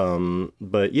sense.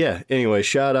 But yeah, anyway,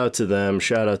 shout out to them.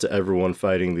 Shout out to everyone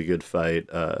fighting the good fight.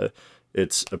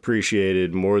 It's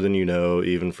appreciated more than you know,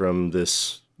 even from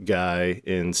this guy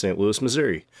in St. Louis,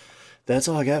 Missouri. That's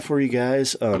all I got for you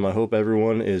guys. I hope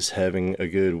everyone is having a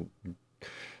good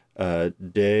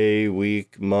day,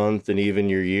 week, month, and even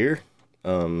your year.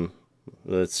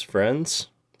 That's Friends.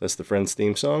 That's the Friends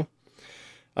theme song.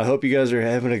 I hope you guys are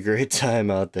having a great time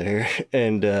out there,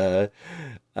 and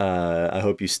I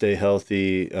hope you stay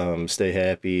healthy, stay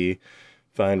happy,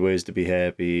 find ways to be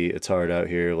happy. It's hard out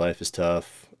here. Life is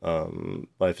tough.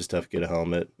 Get a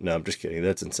helmet. No, I'm just kidding.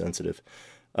 That's insensitive.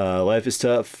 Life is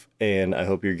tough, and I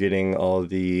hope you're getting all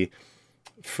the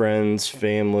friends,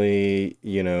 family,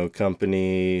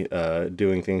 company,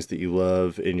 doing things that you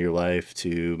love in your life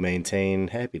to maintain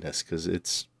happiness, because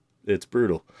it's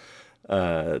brutal.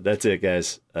 That's it,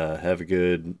 guys. Have a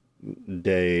good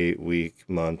day, week,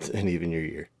 month, and even your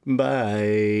year.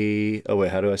 Bye. Oh,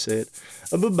 wait, how do I say it?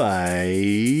 Bye-bye.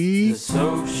 The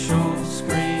Social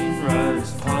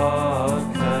Screenwriters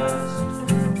Podcast.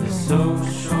 The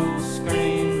Social